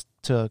up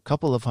to a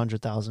couple of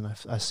 100,000.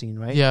 I've seen,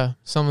 right? Yeah,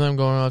 some of them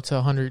going up to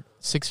 100,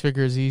 six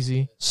figures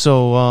easy.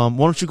 So why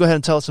don't you go ahead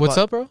and tell us What's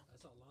about up, bro?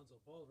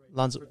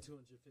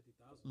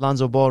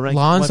 Lonzo Ball ranked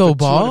Lonzo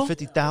Ball?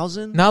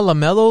 250,000. Not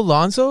LaMelo,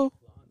 Lonzo?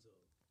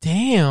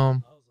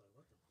 Damn.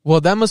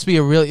 Well, that must be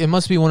it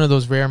must be one of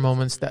those rare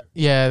moments that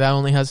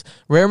only has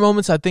rare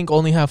moments. I think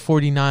only have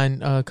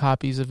 49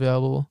 copies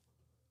available.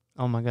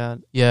 Oh my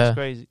God. Yeah. That's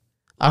crazy.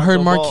 I heard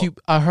Lonzo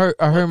Mark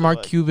Ball-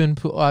 Mark Cuban.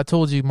 I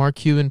told you Mark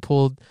Cuban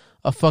pulled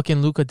a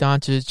fucking Luka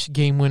Doncic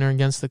game winner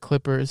against the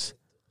Clippers.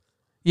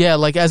 Yeah,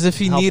 like as if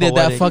he How needed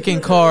poetic. that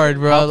fucking card,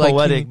 bro. How like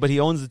poetic, but he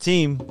owns the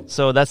team,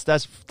 so that's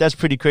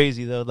pretty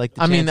crazy though. Like,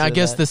 the I mean, chances I of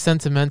guess that. the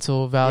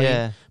sentimental value.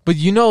 Yeah. But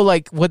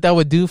like what that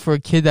would do for a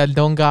kid that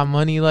don't got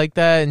money like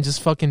that and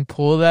just fucking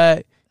pull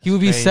that, he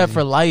would be set crazy.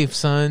 for life,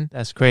 son.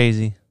 That's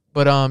crazy.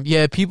 But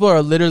yeah, people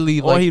are literally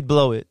Or like, he'd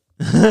blow it.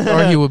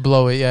 or he would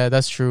blow it. Yeah,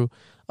 that's true.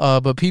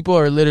 But people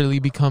are literally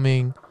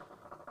becoming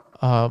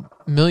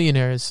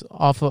millionaires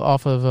off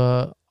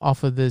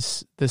of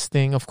this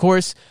thing. Of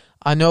course,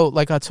 I know,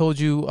 like I told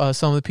you,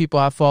 some of the people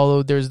I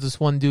followed, there's this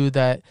one dude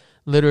that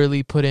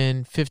literally put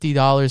in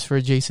 $50 for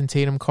a Jason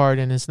Tatum card,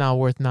 and it's now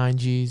worth 9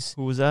 G's.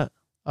 Who was that?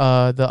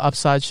 The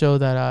Upside show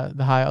the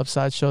high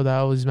Upside show that I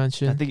always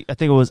mention. I think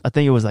it was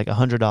like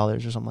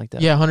 $100 or something like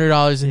that. Yeah,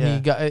 $100, and Yeah.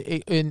 he got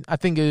it, and I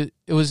think it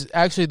was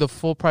actually the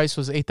full price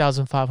was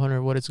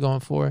 $8,500 what it's going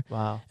for,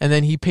 Wow. and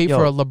then he paid Yo.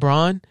 for a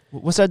LeBron,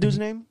 What's that dude's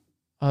name?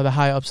 the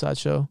high Upside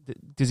show,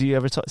 Does he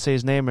ever say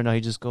his name, or no?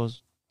 He just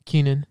goes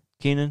Keenan.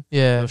 Keenan.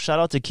 Yeah, Yo, shout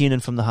out to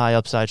Keenan from the High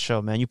Upside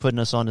Show, man. You putting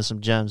us on to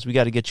some gems. We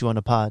got to get you on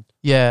the pod.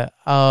 yeah.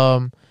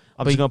 I'm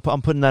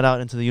putting that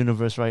out into the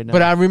universe right now.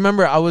 But I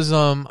remember I was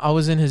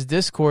in his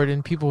Discord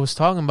and people was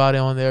talking about it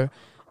on there,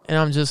 and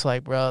I'm just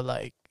like, bro,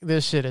 like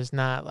this shit is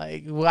not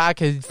like what I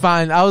could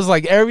find. I was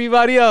like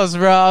everybody else,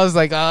 bro. I was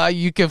like,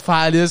 you can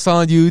find this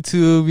on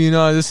YouTube,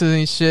 this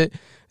isn't shit.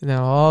 And then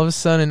all of a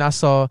sudden I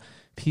saw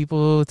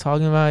people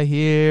talking about it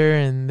here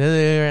and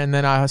there, and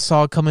then I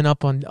saw it coming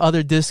up on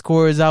other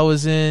Discords I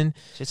was in.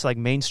 It's like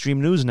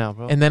mainstream news now,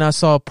 bro. And then I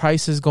saw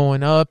prices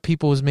going up.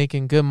 People was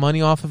making good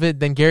money off of it.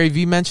 Then Gary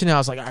Vee mentioned it. I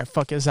was like, all right,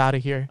 fuck, it's out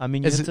of here. I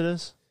mean, you into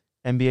this?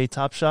 NBA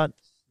Top Shot?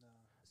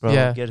 Bro,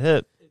 Yeah. get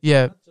hip.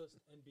 Yeah.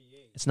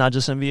 It's not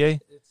just NBA?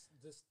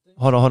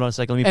 Hold on a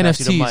second. Let me pass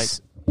you the mic.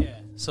 NFTs. Yeah.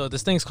 So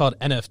this thing's called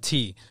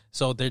NFT.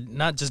 So they're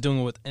not just doing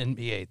it with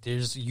NBA.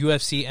 There's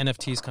UFC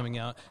NFTs coming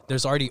out.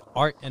 There's already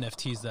art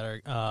NFTs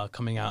that are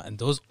coming out, and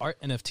those art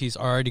NFTs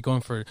are already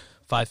going for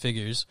 5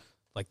 figures,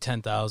 like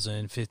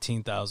 10,000,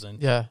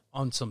 15,000. Yeah.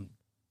 On some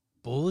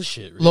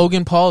bullshit. Really.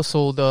 Logan Paul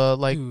sold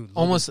Dude,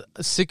 almost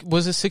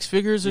six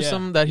figures or Yeah,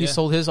 something that he yeah.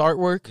 sold his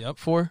artwork Yep.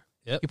 for.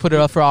 Yep. He put it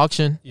up for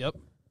auction. Yep.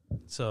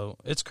 So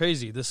it's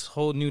crazy. This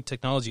whole new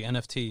technology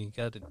NFT, you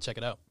got to check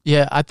it out.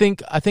 Yeah, I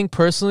think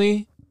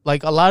personally,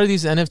 like a lot of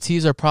these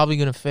NFTs are probably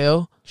gonna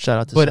fail. Shout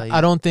out to But Saeed.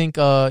 I don't think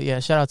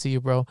shout out to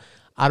you, bro.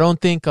 I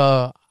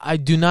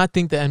do not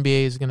think the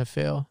NBA is gonna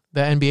fail.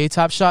 The NBA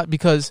Top Shot,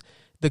 because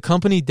the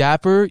company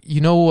Dapper,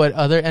 you know what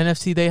other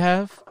NFT they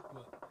have?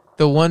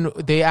 The one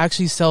they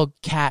actually sell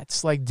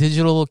cats, like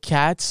digital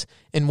cats,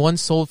 and one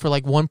sold for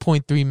like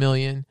 1.3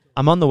 million.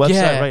 I'm on the website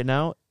Yeah. right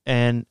now,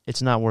 and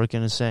it's not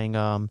working. It's saying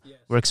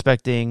we're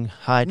expecting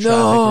high traffic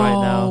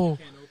right now.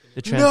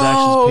 The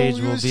transactions page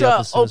will be up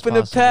as soon as open a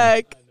possible.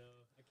 pack.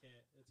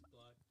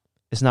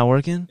 It's not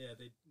working? Yeah,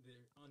 they're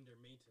under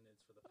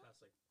maintenance for the past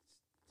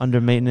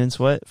Under maintenance,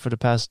 what? For the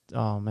past,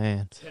 oh,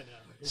 man.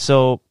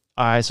 So,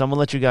 all right, so I'm going to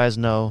let you guys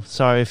know.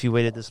 Sorry if you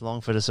waited this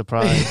long for the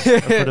surprise,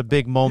 or for the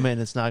big moment,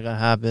 and it's not going to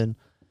happen.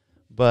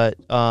 But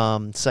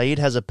Saeed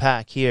has a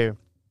pack here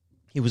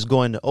he was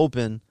going to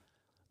open,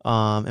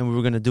 and we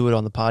were going to do it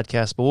on the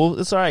podcast. But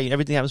it's all right.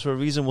 Everything happens for a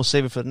reason. We'll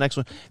save it for the next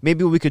one.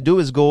 Maybe what we could do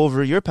is go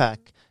over your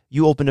pack.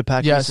 You opened a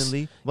pack Yes.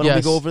 recently. Why don't we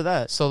Yes. go over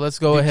that? So let's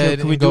go ahead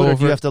Can we and do go it, or over.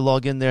 do you have to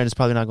log in there and it's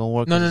probably not going to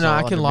work? No. 'cause it's all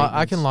I can under log. I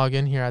maintenance? can log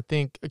in here. I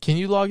think. Can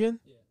you log in?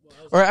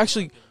 Or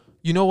actually,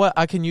 you know what?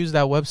 I can use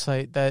that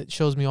website that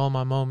shows me all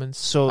my moments.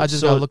 So I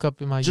just so gotta look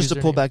up in my just to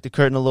username. pull back the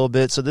curtain a little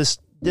bit. So this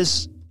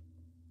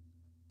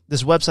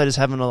website is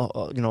having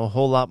a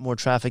whole lot more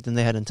traffic than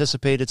they had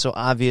anticipated. So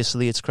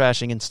obviously it's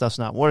crashing and stuff's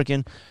not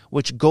working,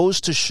 which goes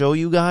to show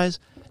you guys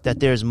that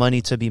there's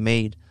money to be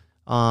made.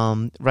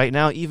 Right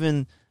now,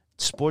 even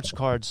the sports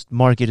card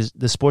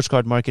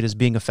market is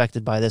being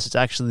affected by this. It's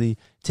actually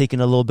taking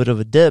a little bit of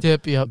a dip.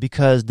 Yep.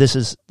 Because this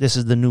is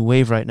the new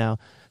wave right now.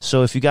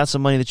 So if you got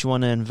some money that you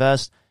want to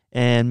invest,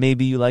 and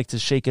maybe you like to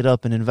shake it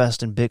up and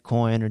invest in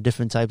Bitcoin or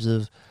different types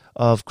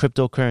of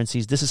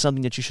cryptocurrencies, this is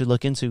something that you should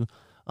look into.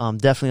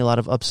 Definitely a lot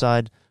of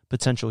upside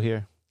potential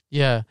here.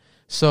 Yeah.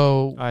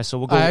 So All right, so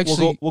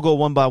we'll go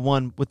one by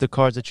one with the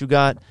cards that you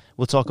got.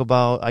 We'll talk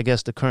about, I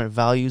guess, the current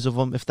values of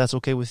them, if that's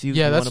okay with you.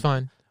 yeah, You that's wanna-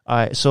 fine. All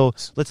right, so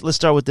let's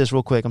start with this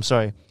real quick. I'm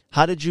sorry.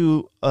 How did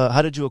you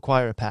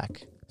acquire a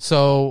pack?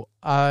 So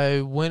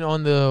I went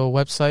on the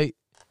website,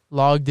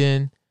 logged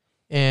in,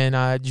 and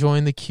I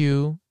joined the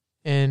queue.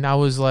 And I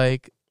was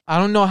like, I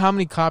don't know how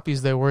many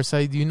copies there were.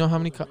 So do you know how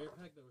many?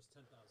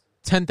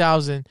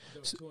 10,000.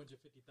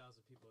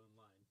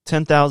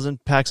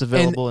 10,000 packs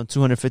available and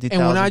 250,000.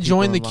 And when I people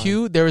joined the online.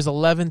 queue, there was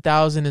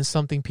 11,000 and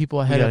something people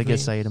we ahead gotta of me. get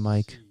Saeed a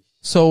mic.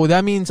 So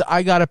that means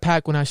I got a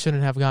pack when I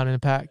shouldn't have gotten a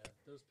pack.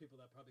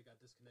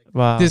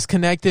 Wow.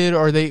 Disconnected,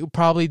 or they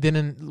probably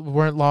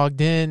weren't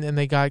logged in and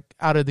they got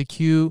out of the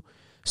queue.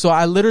 So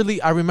I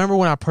remember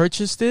when I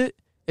purchased it,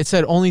 it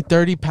said only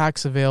 30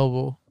 packs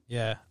available.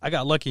 Yeah, I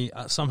got lucky.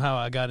 Somehow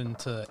I got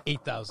into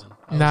 8,000.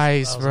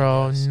 Nice,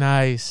 bro. impressed.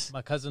 Nice.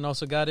 My cousin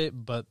also got it,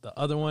 but the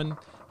other one,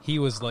 he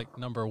was like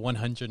number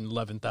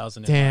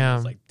 111,000. I Damn.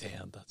 was like,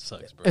 damn, that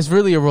sucks, bro. It's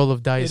really a roll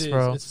of dice, It is.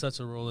 bro. It's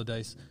such a roll of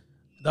dice.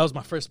 That was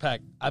my first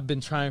pack. I've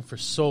been trying for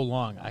so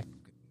long.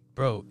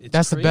 It's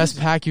That's the best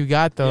crazy. pack you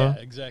got, though. Yeah,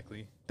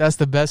 exactly. That's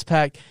the best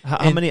pack. How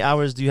And- many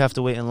hours do you have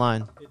to wait in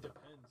line? It depends.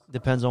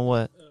 Depends on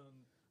what.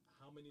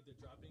 How many they're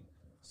dropping.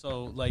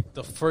 So, like,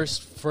 the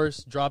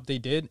first drop they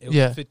did, it was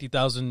Yeah.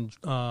 50,000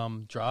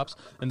 drops,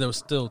 and there was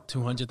still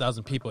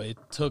 200,000 people. It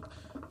took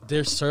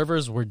their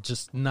servers were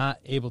just not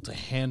able to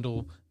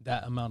handle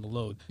that amount of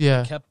load.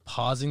 Yeah. They kept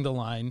pausing the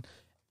line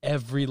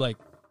every,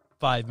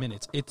 5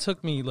 minutes. It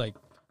took me,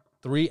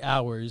 3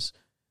 hours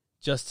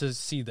just to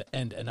see the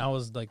end, and I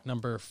was,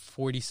 number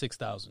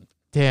 46,000.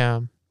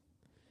 Damn.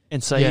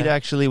 And Saeed Yeah.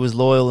 actually was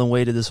loyal and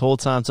waited this whole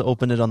time to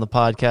open it on the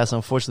podcast.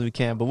 Unfortunately, we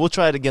can't, but we'll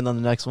try it again on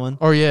the next one.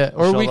 Or we Show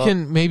up.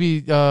 can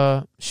maybe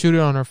shoot it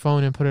on our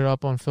phone and put it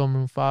up on Film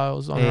Room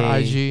Files on our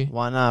IG.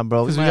 Why not,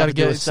 bro? Because we might got have to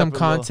do a get some separate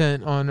little-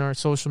 content on our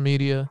social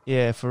media.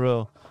 Yeah, for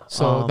real.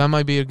 So that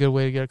might be a good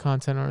way to get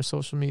content on our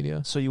social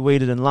media. So you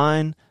waited in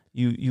line.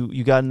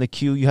 You got in the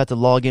queue. You had to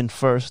log in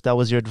first. That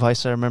was your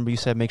advice. I remember you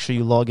said make sure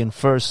you log in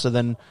first. So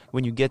then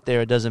when you get there,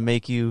 it doesn't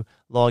make you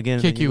log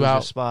in. Kick and you lose your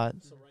out. spot.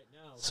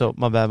 So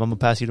my bad. I'm gonna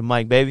pass you the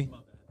mic, baby.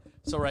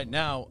 So right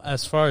now,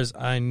 as far as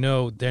I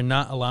know, they're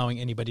not allowing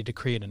anybody to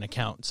create an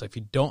account. So if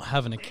you don't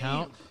have an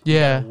account, you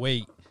Yeah. gotta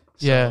wait.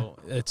 So Yeah.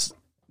 you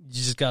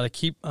just gotta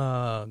keep going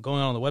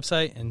on the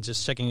website and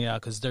just checking it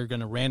out because they're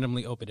gonna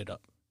randomly open it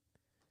up.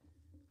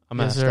 I'm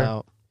Yes, asked sir.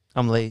 out.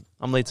 I'm late.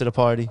 I'm late to the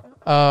party.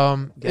 It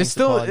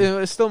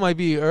party. still might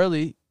be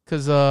early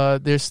because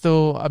there's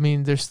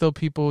still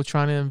people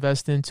trying to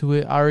invest into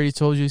it. I already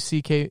told you,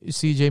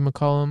 CJ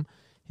McCollum,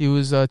 he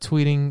was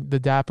tweeting the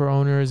Dapper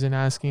owners and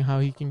asking how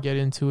he can get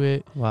into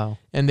it, Wow.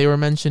 and they were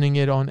mentioning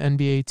it on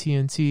NBA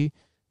TNT.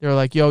 They were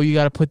like, "Yo, you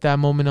got to put that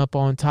moment up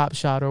on Top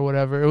Shot or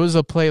whatever." It was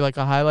a play, like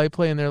a highlight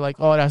play, and they're like,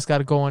 "Oh, that's got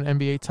to go on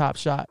NBA Top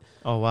Shot."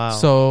 Oh wow.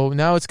 So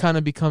now it's kind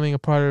of becoming a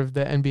part of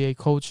the NBA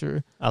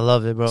culture. I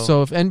love it, bro.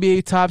 So if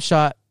NBA Top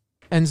Shot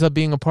ends up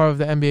being a part of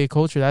the NBA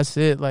culture, that's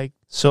it. Like,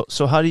 So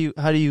how do you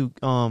so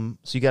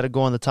you got to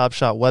go on the Top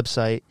Shot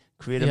website,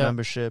 create a Yeah.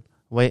 membership,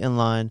 wait in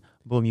line,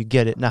 boom, you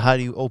get it. Now how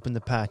do you open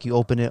the pack? You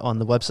open it on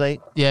the website?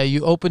 yeah,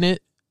 you open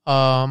it.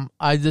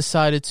 I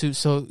decided to.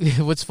 So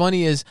what's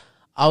funny is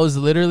I was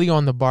literally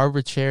on the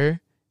barber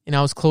chair and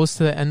I was close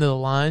to the end of the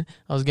line.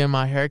 I was getting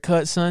my hair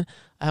cut, son.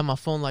 I had my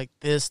phone like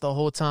this the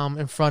whole time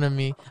in front of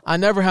me. I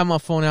never have my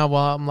phone out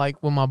while I'm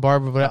like with my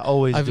barber, but I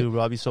always do,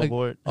 bro. I'll be so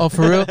bored. Oh,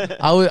 for real?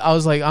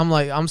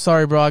 I'm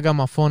sorry, bro. I got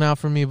my phone out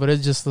for me, but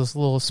it's just this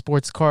little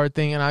sports card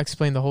thing. And I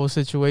explained the whole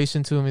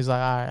situation to him. He's like,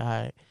 all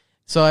right.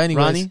 So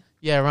anyways. Ronnie?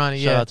 Yeah, Ronnie.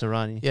 Shout out to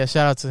Ronnie. Yeah,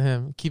 shout out to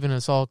him. Keeping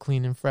us all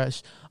clean and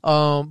fresh.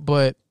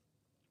 But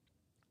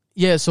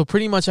yeah, so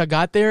pretty much I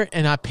got there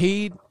and I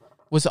paid.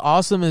 What's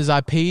awesome is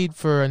I paid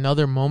for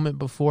another moment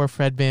before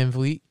Fred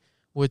VanVleet,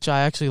 which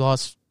I actually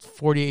lost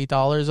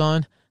 $48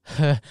 on.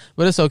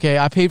 But it's okay.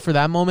 I paid for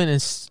that moment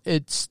and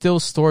it still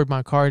stored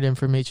my card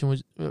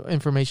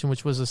information,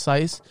 which was a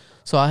size.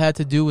 So all I had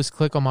to do was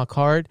click on my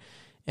card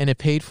and it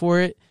paid for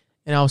it.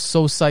 And I was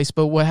so psyched.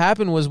 But what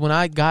happened was when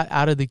I got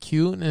out of the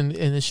queue and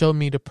it showed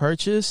me to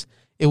purchase,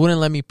 it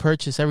wouldn't let me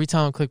purchase. Every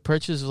time I click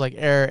purchase, it was like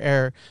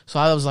error. So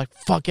I was like,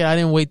 fuck it. I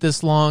didn't wait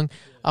this long.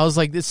 I was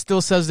like, it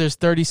still says there's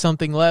 30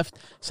 something left.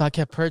 So I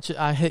kept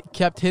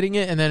kept hitting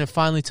it. And then it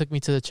finally took me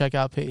to the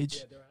checkout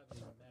page.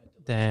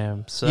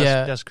 Damn. So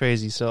that's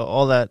crazy. So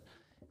all that,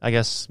 I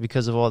guess,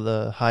 because of all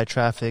the high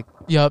traffic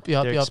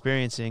they're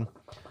experiencing.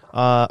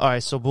 All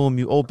right. So boom,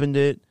 you opened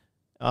it.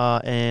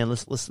 And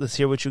let's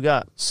hear what you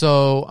got.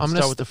 So I'm gonna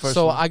start with the first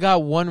one. I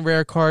got one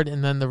rare card,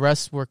 and then the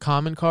rest were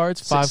common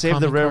cards. Save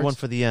the rare one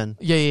for the end.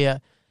 Yeah.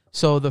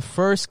 So the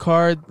first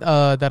card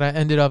that I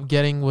ended up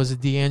getting was a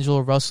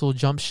D'Angelo Russell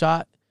jump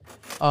shot.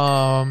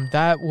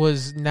 That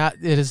was not.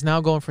 It is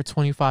now going for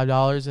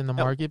 $25 in the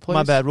marketplace.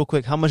 My bad. Real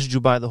quick, how much did you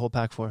buy the whole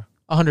pack for?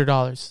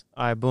 $100.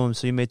 All right, boom.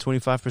 So you made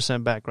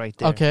 25% back right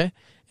there. Okay,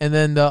 and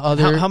then the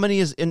other. How many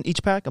is in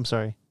each pack? I'm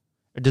sorry.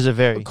 Or does it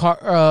vary?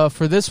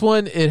 For this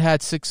one, it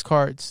had 6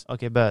 cards.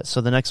 Okay, bet.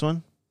 So the next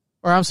one?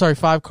 Or I'm sorry,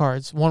 5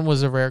 cards. One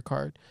was a rare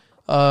card.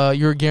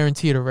 You're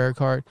guaranteed a rare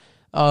card.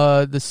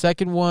 The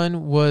second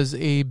one was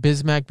a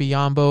Bismack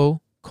Biyombo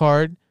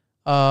card,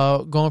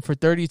 going for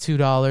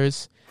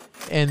 $32.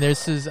 And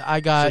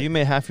So you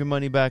made half your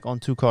money back on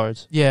 2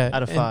 cards. Yeah.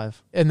 Out of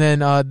 5. And then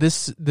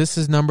this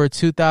is number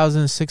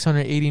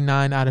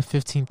 2,689 out of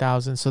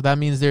 15,000. So that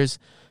means there's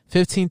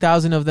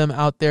 15,000 of them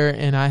out there,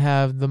 and I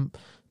have the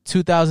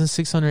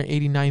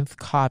 2,689th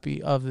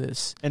copy of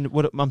this. And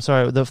what? I'm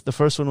sorry. The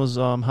first one was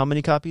how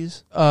many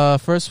copies?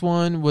 First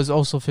one was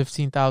also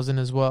 15,000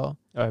 as well.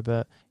 All right,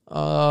 bet.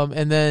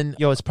 And then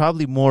it's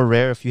probably more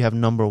rare if you have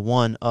number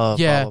 1 of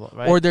blah, blah, blah,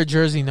 right? Or their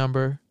jersey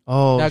number.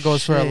 Oh, that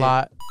goes for a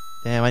lot.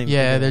 Damn, I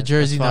didn't their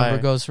jersey number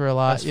goes for a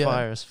lot. That's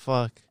fire as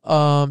fuck.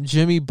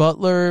 Jimmy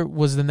Butler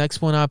was the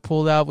next one I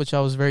pulled out, which I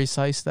was very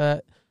psyched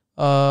at.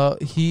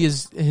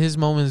 His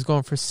moment is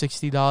going for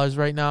 $60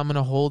 right now. I'm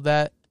gonna hold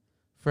that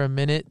for a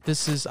minute.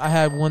 I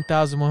had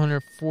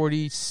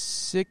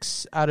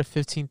 1,146 out of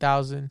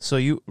 15,000. So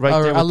you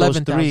there with those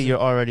 3, you're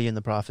already in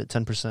the profit,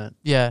 10%.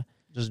 Yeah.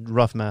 Just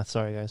rough math.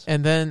 Sorry, guys.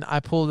 And then I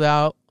pulled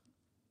out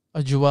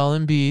a Joel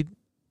Embiid,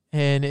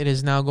 and it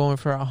is now going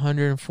for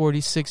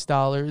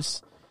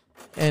 $146.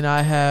 And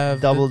I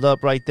have doubled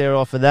up right there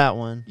off of that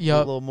one. Yep. A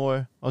little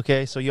more.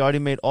 Okay, so you already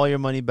made all your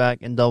money back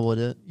and doubled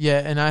it.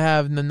 Yeah, and I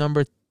have the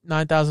number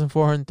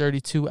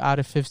 9,432 out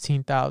of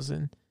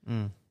 15,000.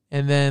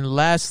 And then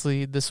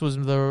lastly, this was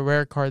the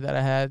rare card that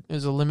I had. It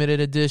was a limited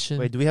edition.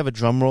 Wait, do we have a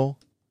drum roll?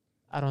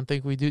 I don't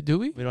think we do. Do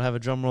we? We don't have a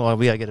drum roll?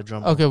 We got to get a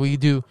drum roll. Okay, we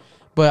do.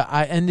 But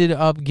I ended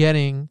up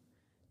getting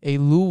a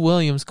Lou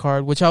Williams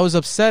card, which I was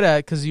upset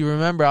at because you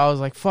remember I was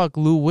like, fuck,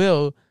 Lou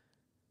Will.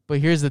 But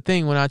here's the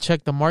thing. When I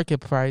checked the market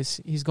price,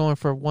 he's going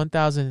for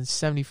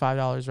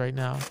 $1,075 right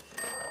now.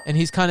 And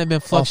he's kind of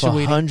been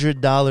fluctuating. Off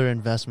 $100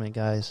 investment,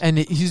 guys. And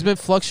he's been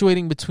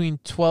fluctuating between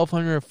 $1,200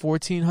 and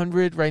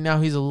 $1,400. Right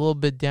now, he's a little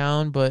bit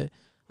down, but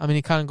I mean,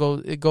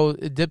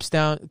 it dips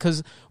down.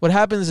 Because what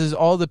happens is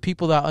all the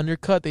people that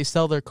undercut, they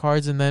sell their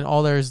cards, and then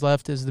all there is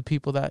left is the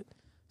people that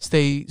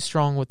stay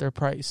strong with their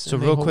price. So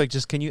real quick,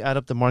 just can you add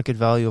up the market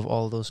value of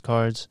all of those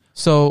cards?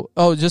 So,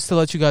 just to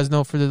let you guys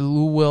know, for the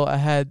Lou Will, I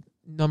had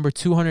number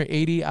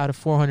 280 out of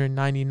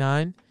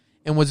 499.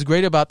 And what's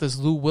great about this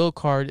Lou Will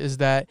card is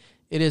that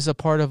it is a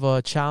part of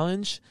a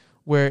challenge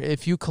where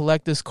if you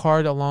collect this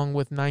card along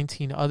with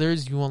 19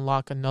 others, you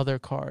unlock another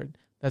card.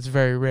 That's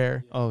very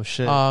rare. Oh,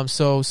 shit.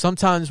 So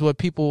sometimes what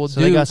people will do...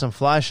 So they got some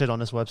fly shit on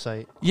this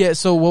website. Yeah,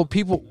 so what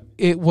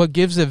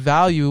gives it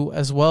value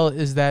as well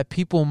is that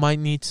people might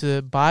need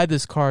to buy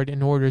this card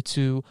in order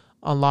to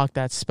unlock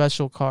that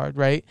special card,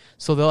 right?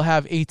 So they'll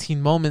have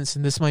 18 moments,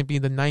 and this might be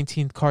the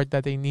 19th card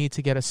that they need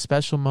to get a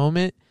special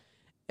moment.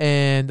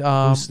 And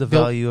boost the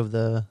value of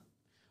the...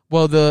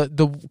 Well,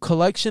 the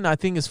collection, I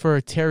think, is for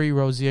a Terry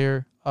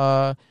Rozier,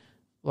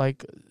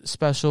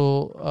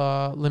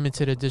 special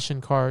limited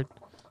edition card.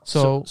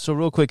 So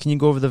real quick, can you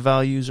go over the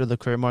values or the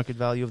current market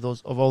value of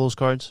all those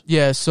cards?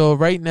 Yeah. So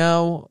right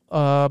now,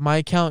 my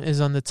account is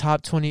on the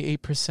top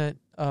 28%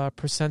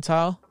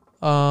 percentile.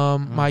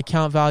 My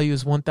account value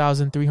is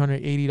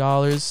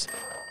 $1,380.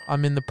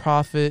 I'm in the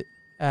profit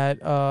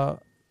at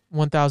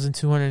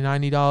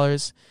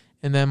 $1,290,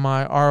 and then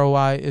my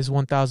ROI is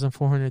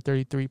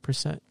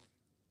 1,433%.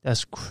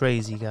 That's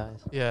crazy,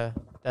 guys. Yeah.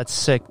 That's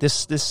sick.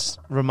 This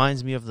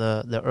reminds me of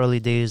the early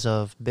days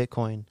of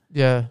Bitcoin.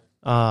 Yeah.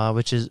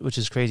 Which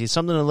is crazy. It's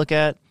something to look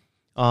at.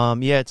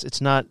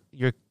 It's not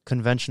your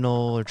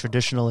conventional or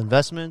traditional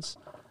investments.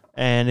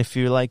 And if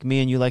you're like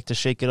me and you like to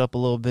shake it up a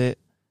little bit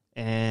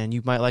and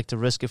you might like to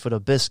risk it for the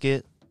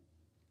biscuit,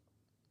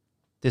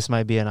 this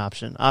might be an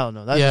option. I don't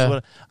know. That's just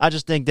what I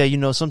just think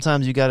that,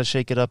 sometimes you got to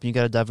shake it up and you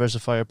got to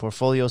diversify your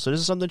portfolio. So this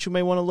is something that you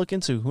may want to look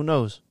into. Who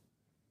knows?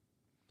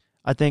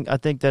 I think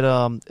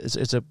that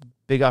it's a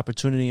big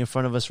opportunity in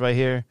front of us right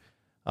here.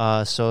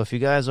 So if you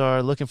guys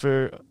are looking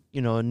for,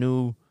 a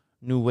new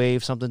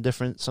wave, something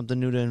different, something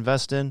new to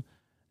invest in,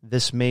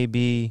 this may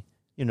be,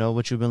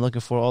 what you've been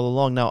looking for all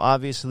along. Now,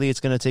 obviously,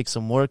 it's going to take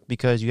some work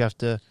because you have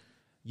to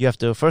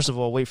first of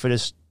all wait for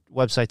this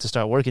website to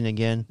start working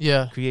again.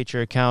 Yeah. Create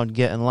your account,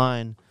 get in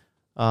line,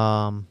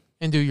 and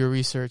do your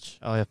research.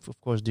 Oh, yeah,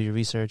 of course, do your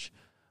research.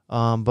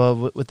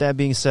 But with that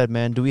being said,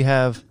 man, do we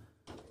have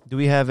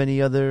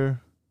any other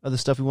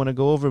stuff we want to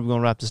go over? We're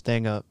gonna wrap this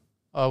thing up.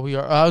 We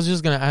are. I was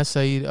just gonna ask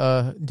Saeed,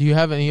 do you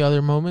have any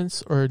other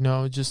moments, or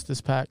no, just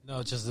this pack?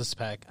 No, just this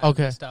pack.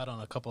 Okay. I missed out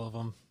on a couple of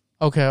them.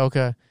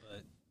 Okay.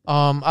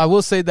 I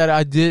will say that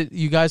I did.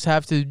 You guys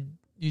have to.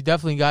 You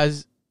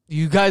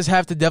guys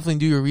have to definitely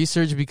do your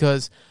research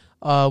because,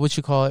 I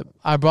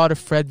brought a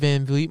Fred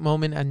VanVleet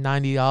moment at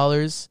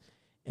 $90,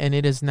 and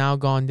it has now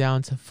gone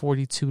down to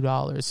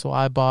 $42. So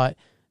I bought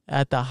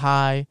at the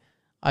high.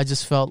 I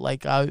just felt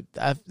like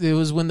it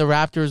was when the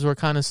Raptors were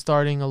kind of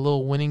starting a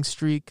little winning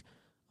streak,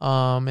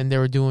 and they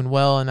were doing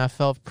well, and I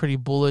felt pretty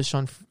bullish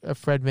on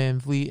Fred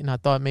VanVleet, and I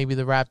thought maybe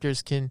the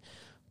Raptors can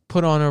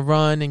put on a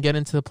run and get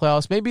into the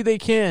playoffs. Maybe they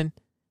can,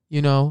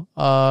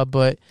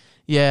 but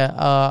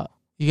yeah,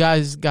 you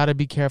guys got to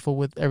be careful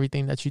with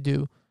everything that you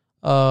do.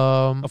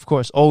 Of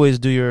course, always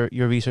do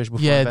your research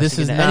before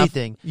investing in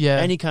anything. Yeah.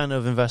 Any kind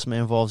of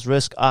investment involves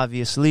risk,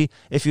 obviously.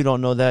 If you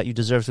don't know that, you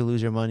deserve to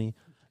lose your money.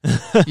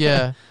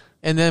 Yeah.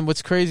 And then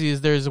what's crazy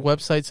is there's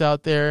websites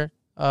out there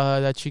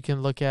that you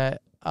can look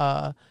at,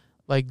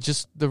 like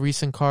just the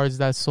recent cards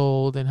that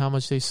sold and how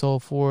much they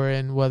sold for,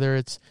 and whether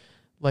it's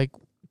like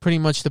pretty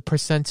much the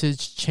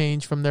percentage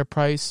change from their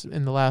price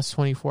in the last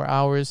 24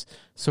 hours.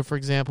 So, for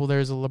example,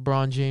 there's a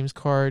LeBron James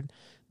card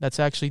that's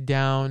actually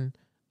down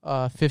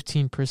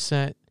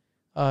 15%.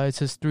 It's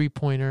his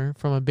three-pointer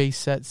from a base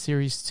set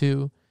Series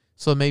 2.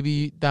 So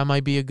maybe that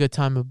might be a good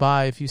time to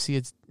buy if you see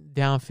it's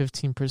down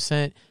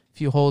 15%.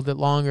 If you hold it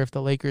longer, if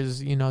the Lakers,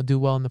 do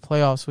well in the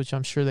playoffs, which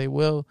I'm sure they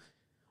will,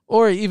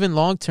 or even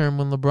long term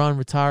when LeBron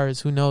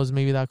retires, who knows?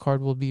 Maybe that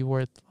card will be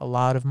worth a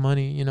lot of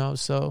money,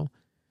 So,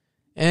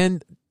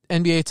 and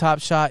NBA Top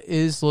Shot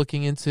is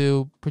looking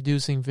into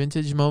producing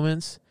vintage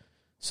moments,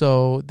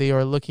 so they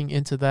are looking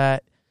into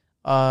that.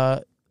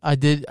 I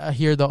did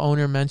hear the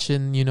owner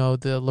mention,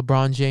 the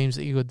LeBron James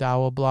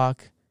Iguodala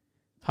block,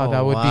 how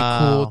that would be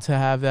cool to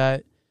have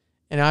that,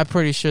 and I'm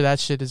pretty sure that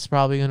shit is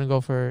probably going to go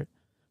for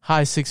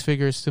high six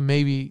figures to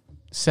maybe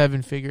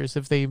seven figures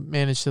if they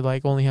manage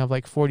to only have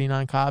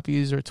 49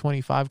 copies or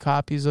 25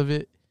 copies of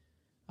it.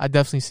 I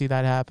definitely see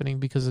that happening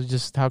because of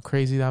just how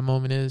crazy that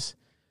moment is.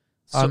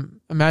 So,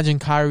 imagine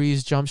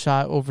Kyrie's jump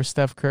shot over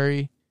Steph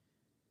Curry.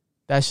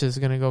 That shit's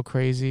going to go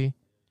crazy.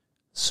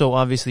 So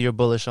obviously you're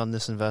bullish on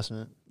this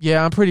investment.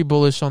 Yeah, I'm pretty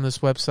bullish on this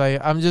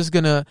website.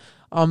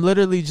 I'm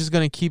literally just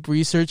going to keep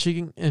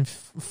researching and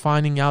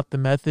finding out the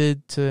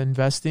method to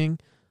investing.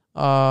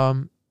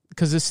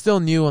 Because it's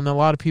still new and a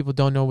lot of people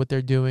don't know what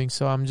they're doing.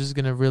 So I'm just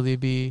going to really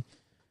be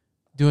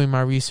doing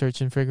my research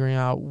and figuring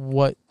out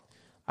what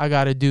I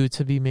got to do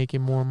to be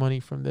making more money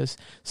from this.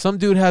 Some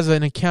dude has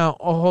an account.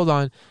 Oh, hold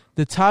on.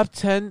 The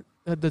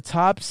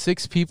top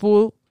 6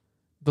 people,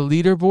 the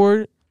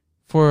leaderboard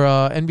for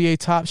NBA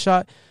Top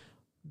Shot,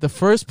 the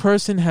first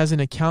person has an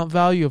account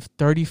value of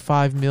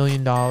 $35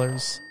 million.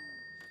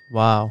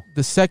 Wow.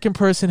 The second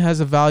person has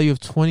a value of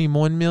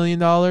 $21 million.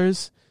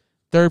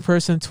 Third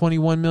person,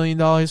 $21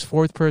 million.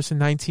 Fourth person,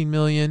 $19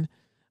 million.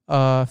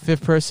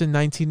 Fifth person,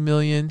 $19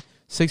 million.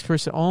 Sixth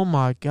person, oh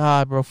my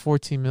God, bro,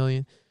 $14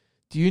 million.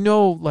 Do you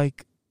know,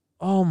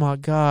 oh my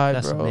God,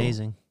 That's bro.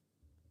 amazing.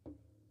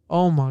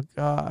 Oh my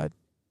God.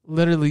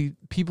 Literally,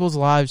 people's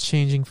lives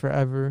changing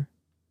forever.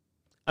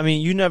 I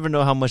mean, you never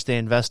know how much they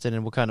invested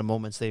and what kind of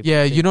moments they've.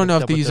 Yeah, you don't know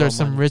if picked up with these their are own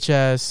some money. rich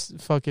ass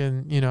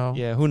fucking,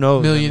 Yeah, who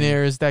knows?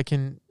 millionaires that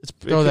can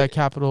throw that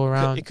capital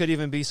around. It could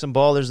even be some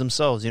ballers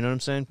themselves. You know what I'm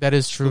saying? That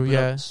is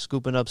true.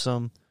 Scooping up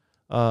some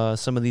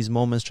of these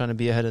moments, trying to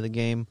be ahead of the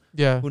game.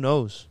 Yeah, Who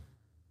knows?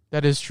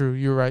 that is true.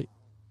 You're right.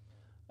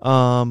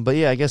 But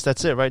yeah, I guess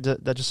that's it, right?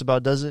 That just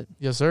about does it.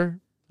 Yes, sir.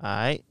 All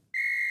right.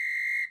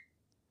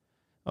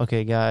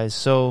 Okay, guys.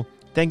 So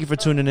thank you for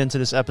tuning into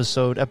this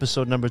episode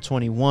number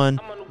 21.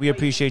 We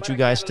appreciate you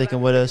guys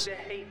sticking with us.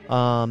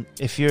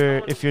 If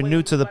you're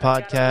new to the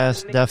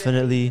podcast,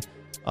 definitely,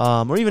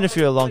 or even if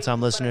you're a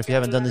long-time listener, if you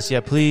haven't done this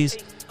yet, please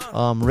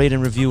rate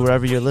and review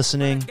wherever you're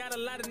listening.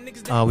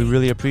 We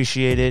really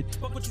appreciate it.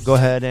 Go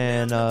ahead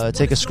and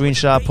take a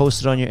screenshot,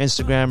 post it on your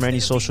Instagram or any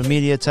social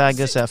media. Tag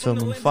us at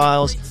Filming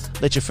Files.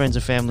 Let your friends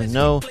and family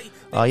know.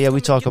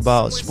 We talk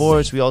about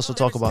sports. We also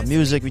talk about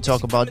music. We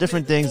talk about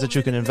different things that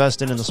you can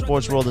invest in the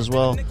sports world as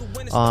well.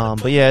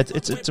 But yeah,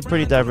 it's a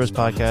pretty diverse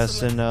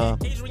podcast, and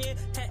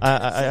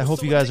I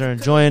hope you guys are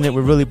enjoying it.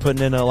 We're really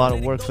putting in a lot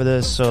of work for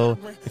this, so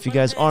if you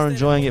guys are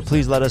enjoying it,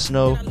 please let us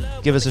know.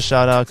 Give us a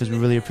shout out because we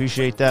really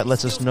appreciate that.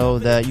 Lets us know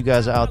that you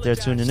guys are out there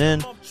tuning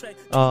in.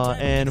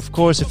 And of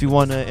course, if you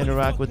want to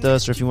interact with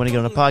us or if you want to get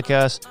on a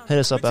podcast, hit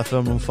us up at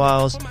Film Room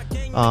Files.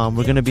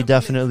 We're going to be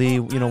definitely,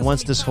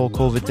 once this whole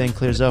COVID thing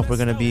clears up, we're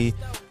going to be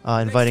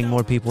inviting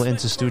more people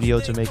into studio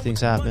to make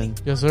things happen.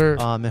 Yes, sir.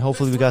 And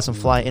hopefully we got some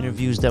fly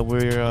interviews that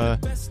we're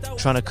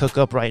trying to cook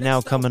up right now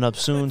coming up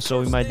soon.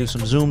 So we might do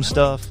some Zoom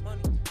stuff.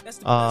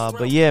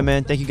 But yeah,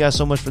 man, thank you guys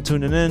so much for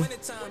tuning in.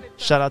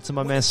 Shout out to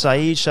my man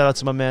Saeed. Shout out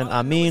to my man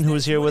Amin, who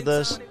is here with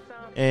us.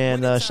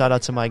 And shout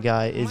out to my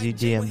guy Izzy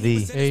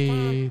DMV.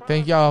 Hey,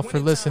 thank y'all for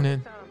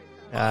listening.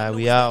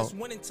 We out.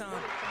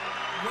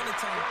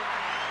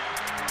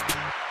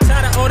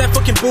 All that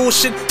fucking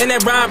bullshit and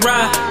that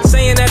rah-rah.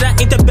 Saying that I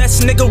ain't the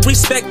best nigga.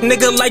 Respect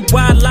nigga like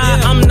why lie.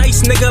 I'm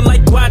nice nigga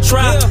like why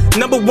try.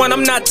 Number one,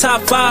 I'm not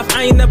top 5.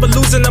 I ain't never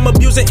losing, I'm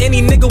abusing.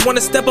 Any nigga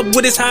wanna step up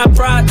with his high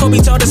pride. Kobe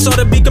taught us all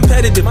to be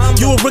competitive.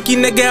 You a rookie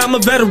nigga, I'm a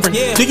veteran.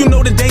 Do you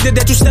know the danger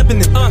that you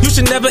stepping in? You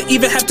should never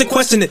even have to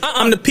question it.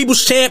 I'm the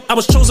people's champ, I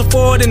was chosen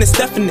for it and it's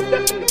definite.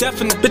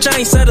 Bitch, I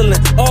ain't settling.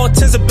 All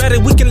 10s are better,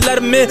 we can let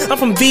them in. I'm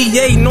from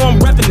VA, know I'm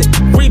repping it.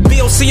 Free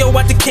BOCO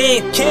out the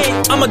can.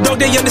 I'm a dog,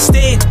 they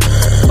understand.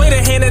 Play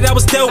the hand that I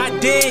was dealt. I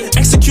did.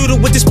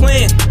 Executed with this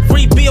plan.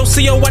 Free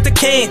BOCO out the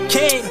can.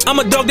 I'm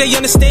a dog, they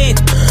understand.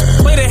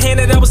 Play the hand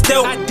that I was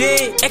dealt. I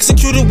did.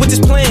 Executed with this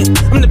plan.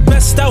 I'm the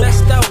best out.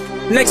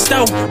 Next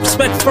out.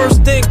 Respect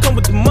first, then come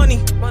with the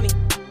money.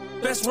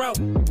 Best route.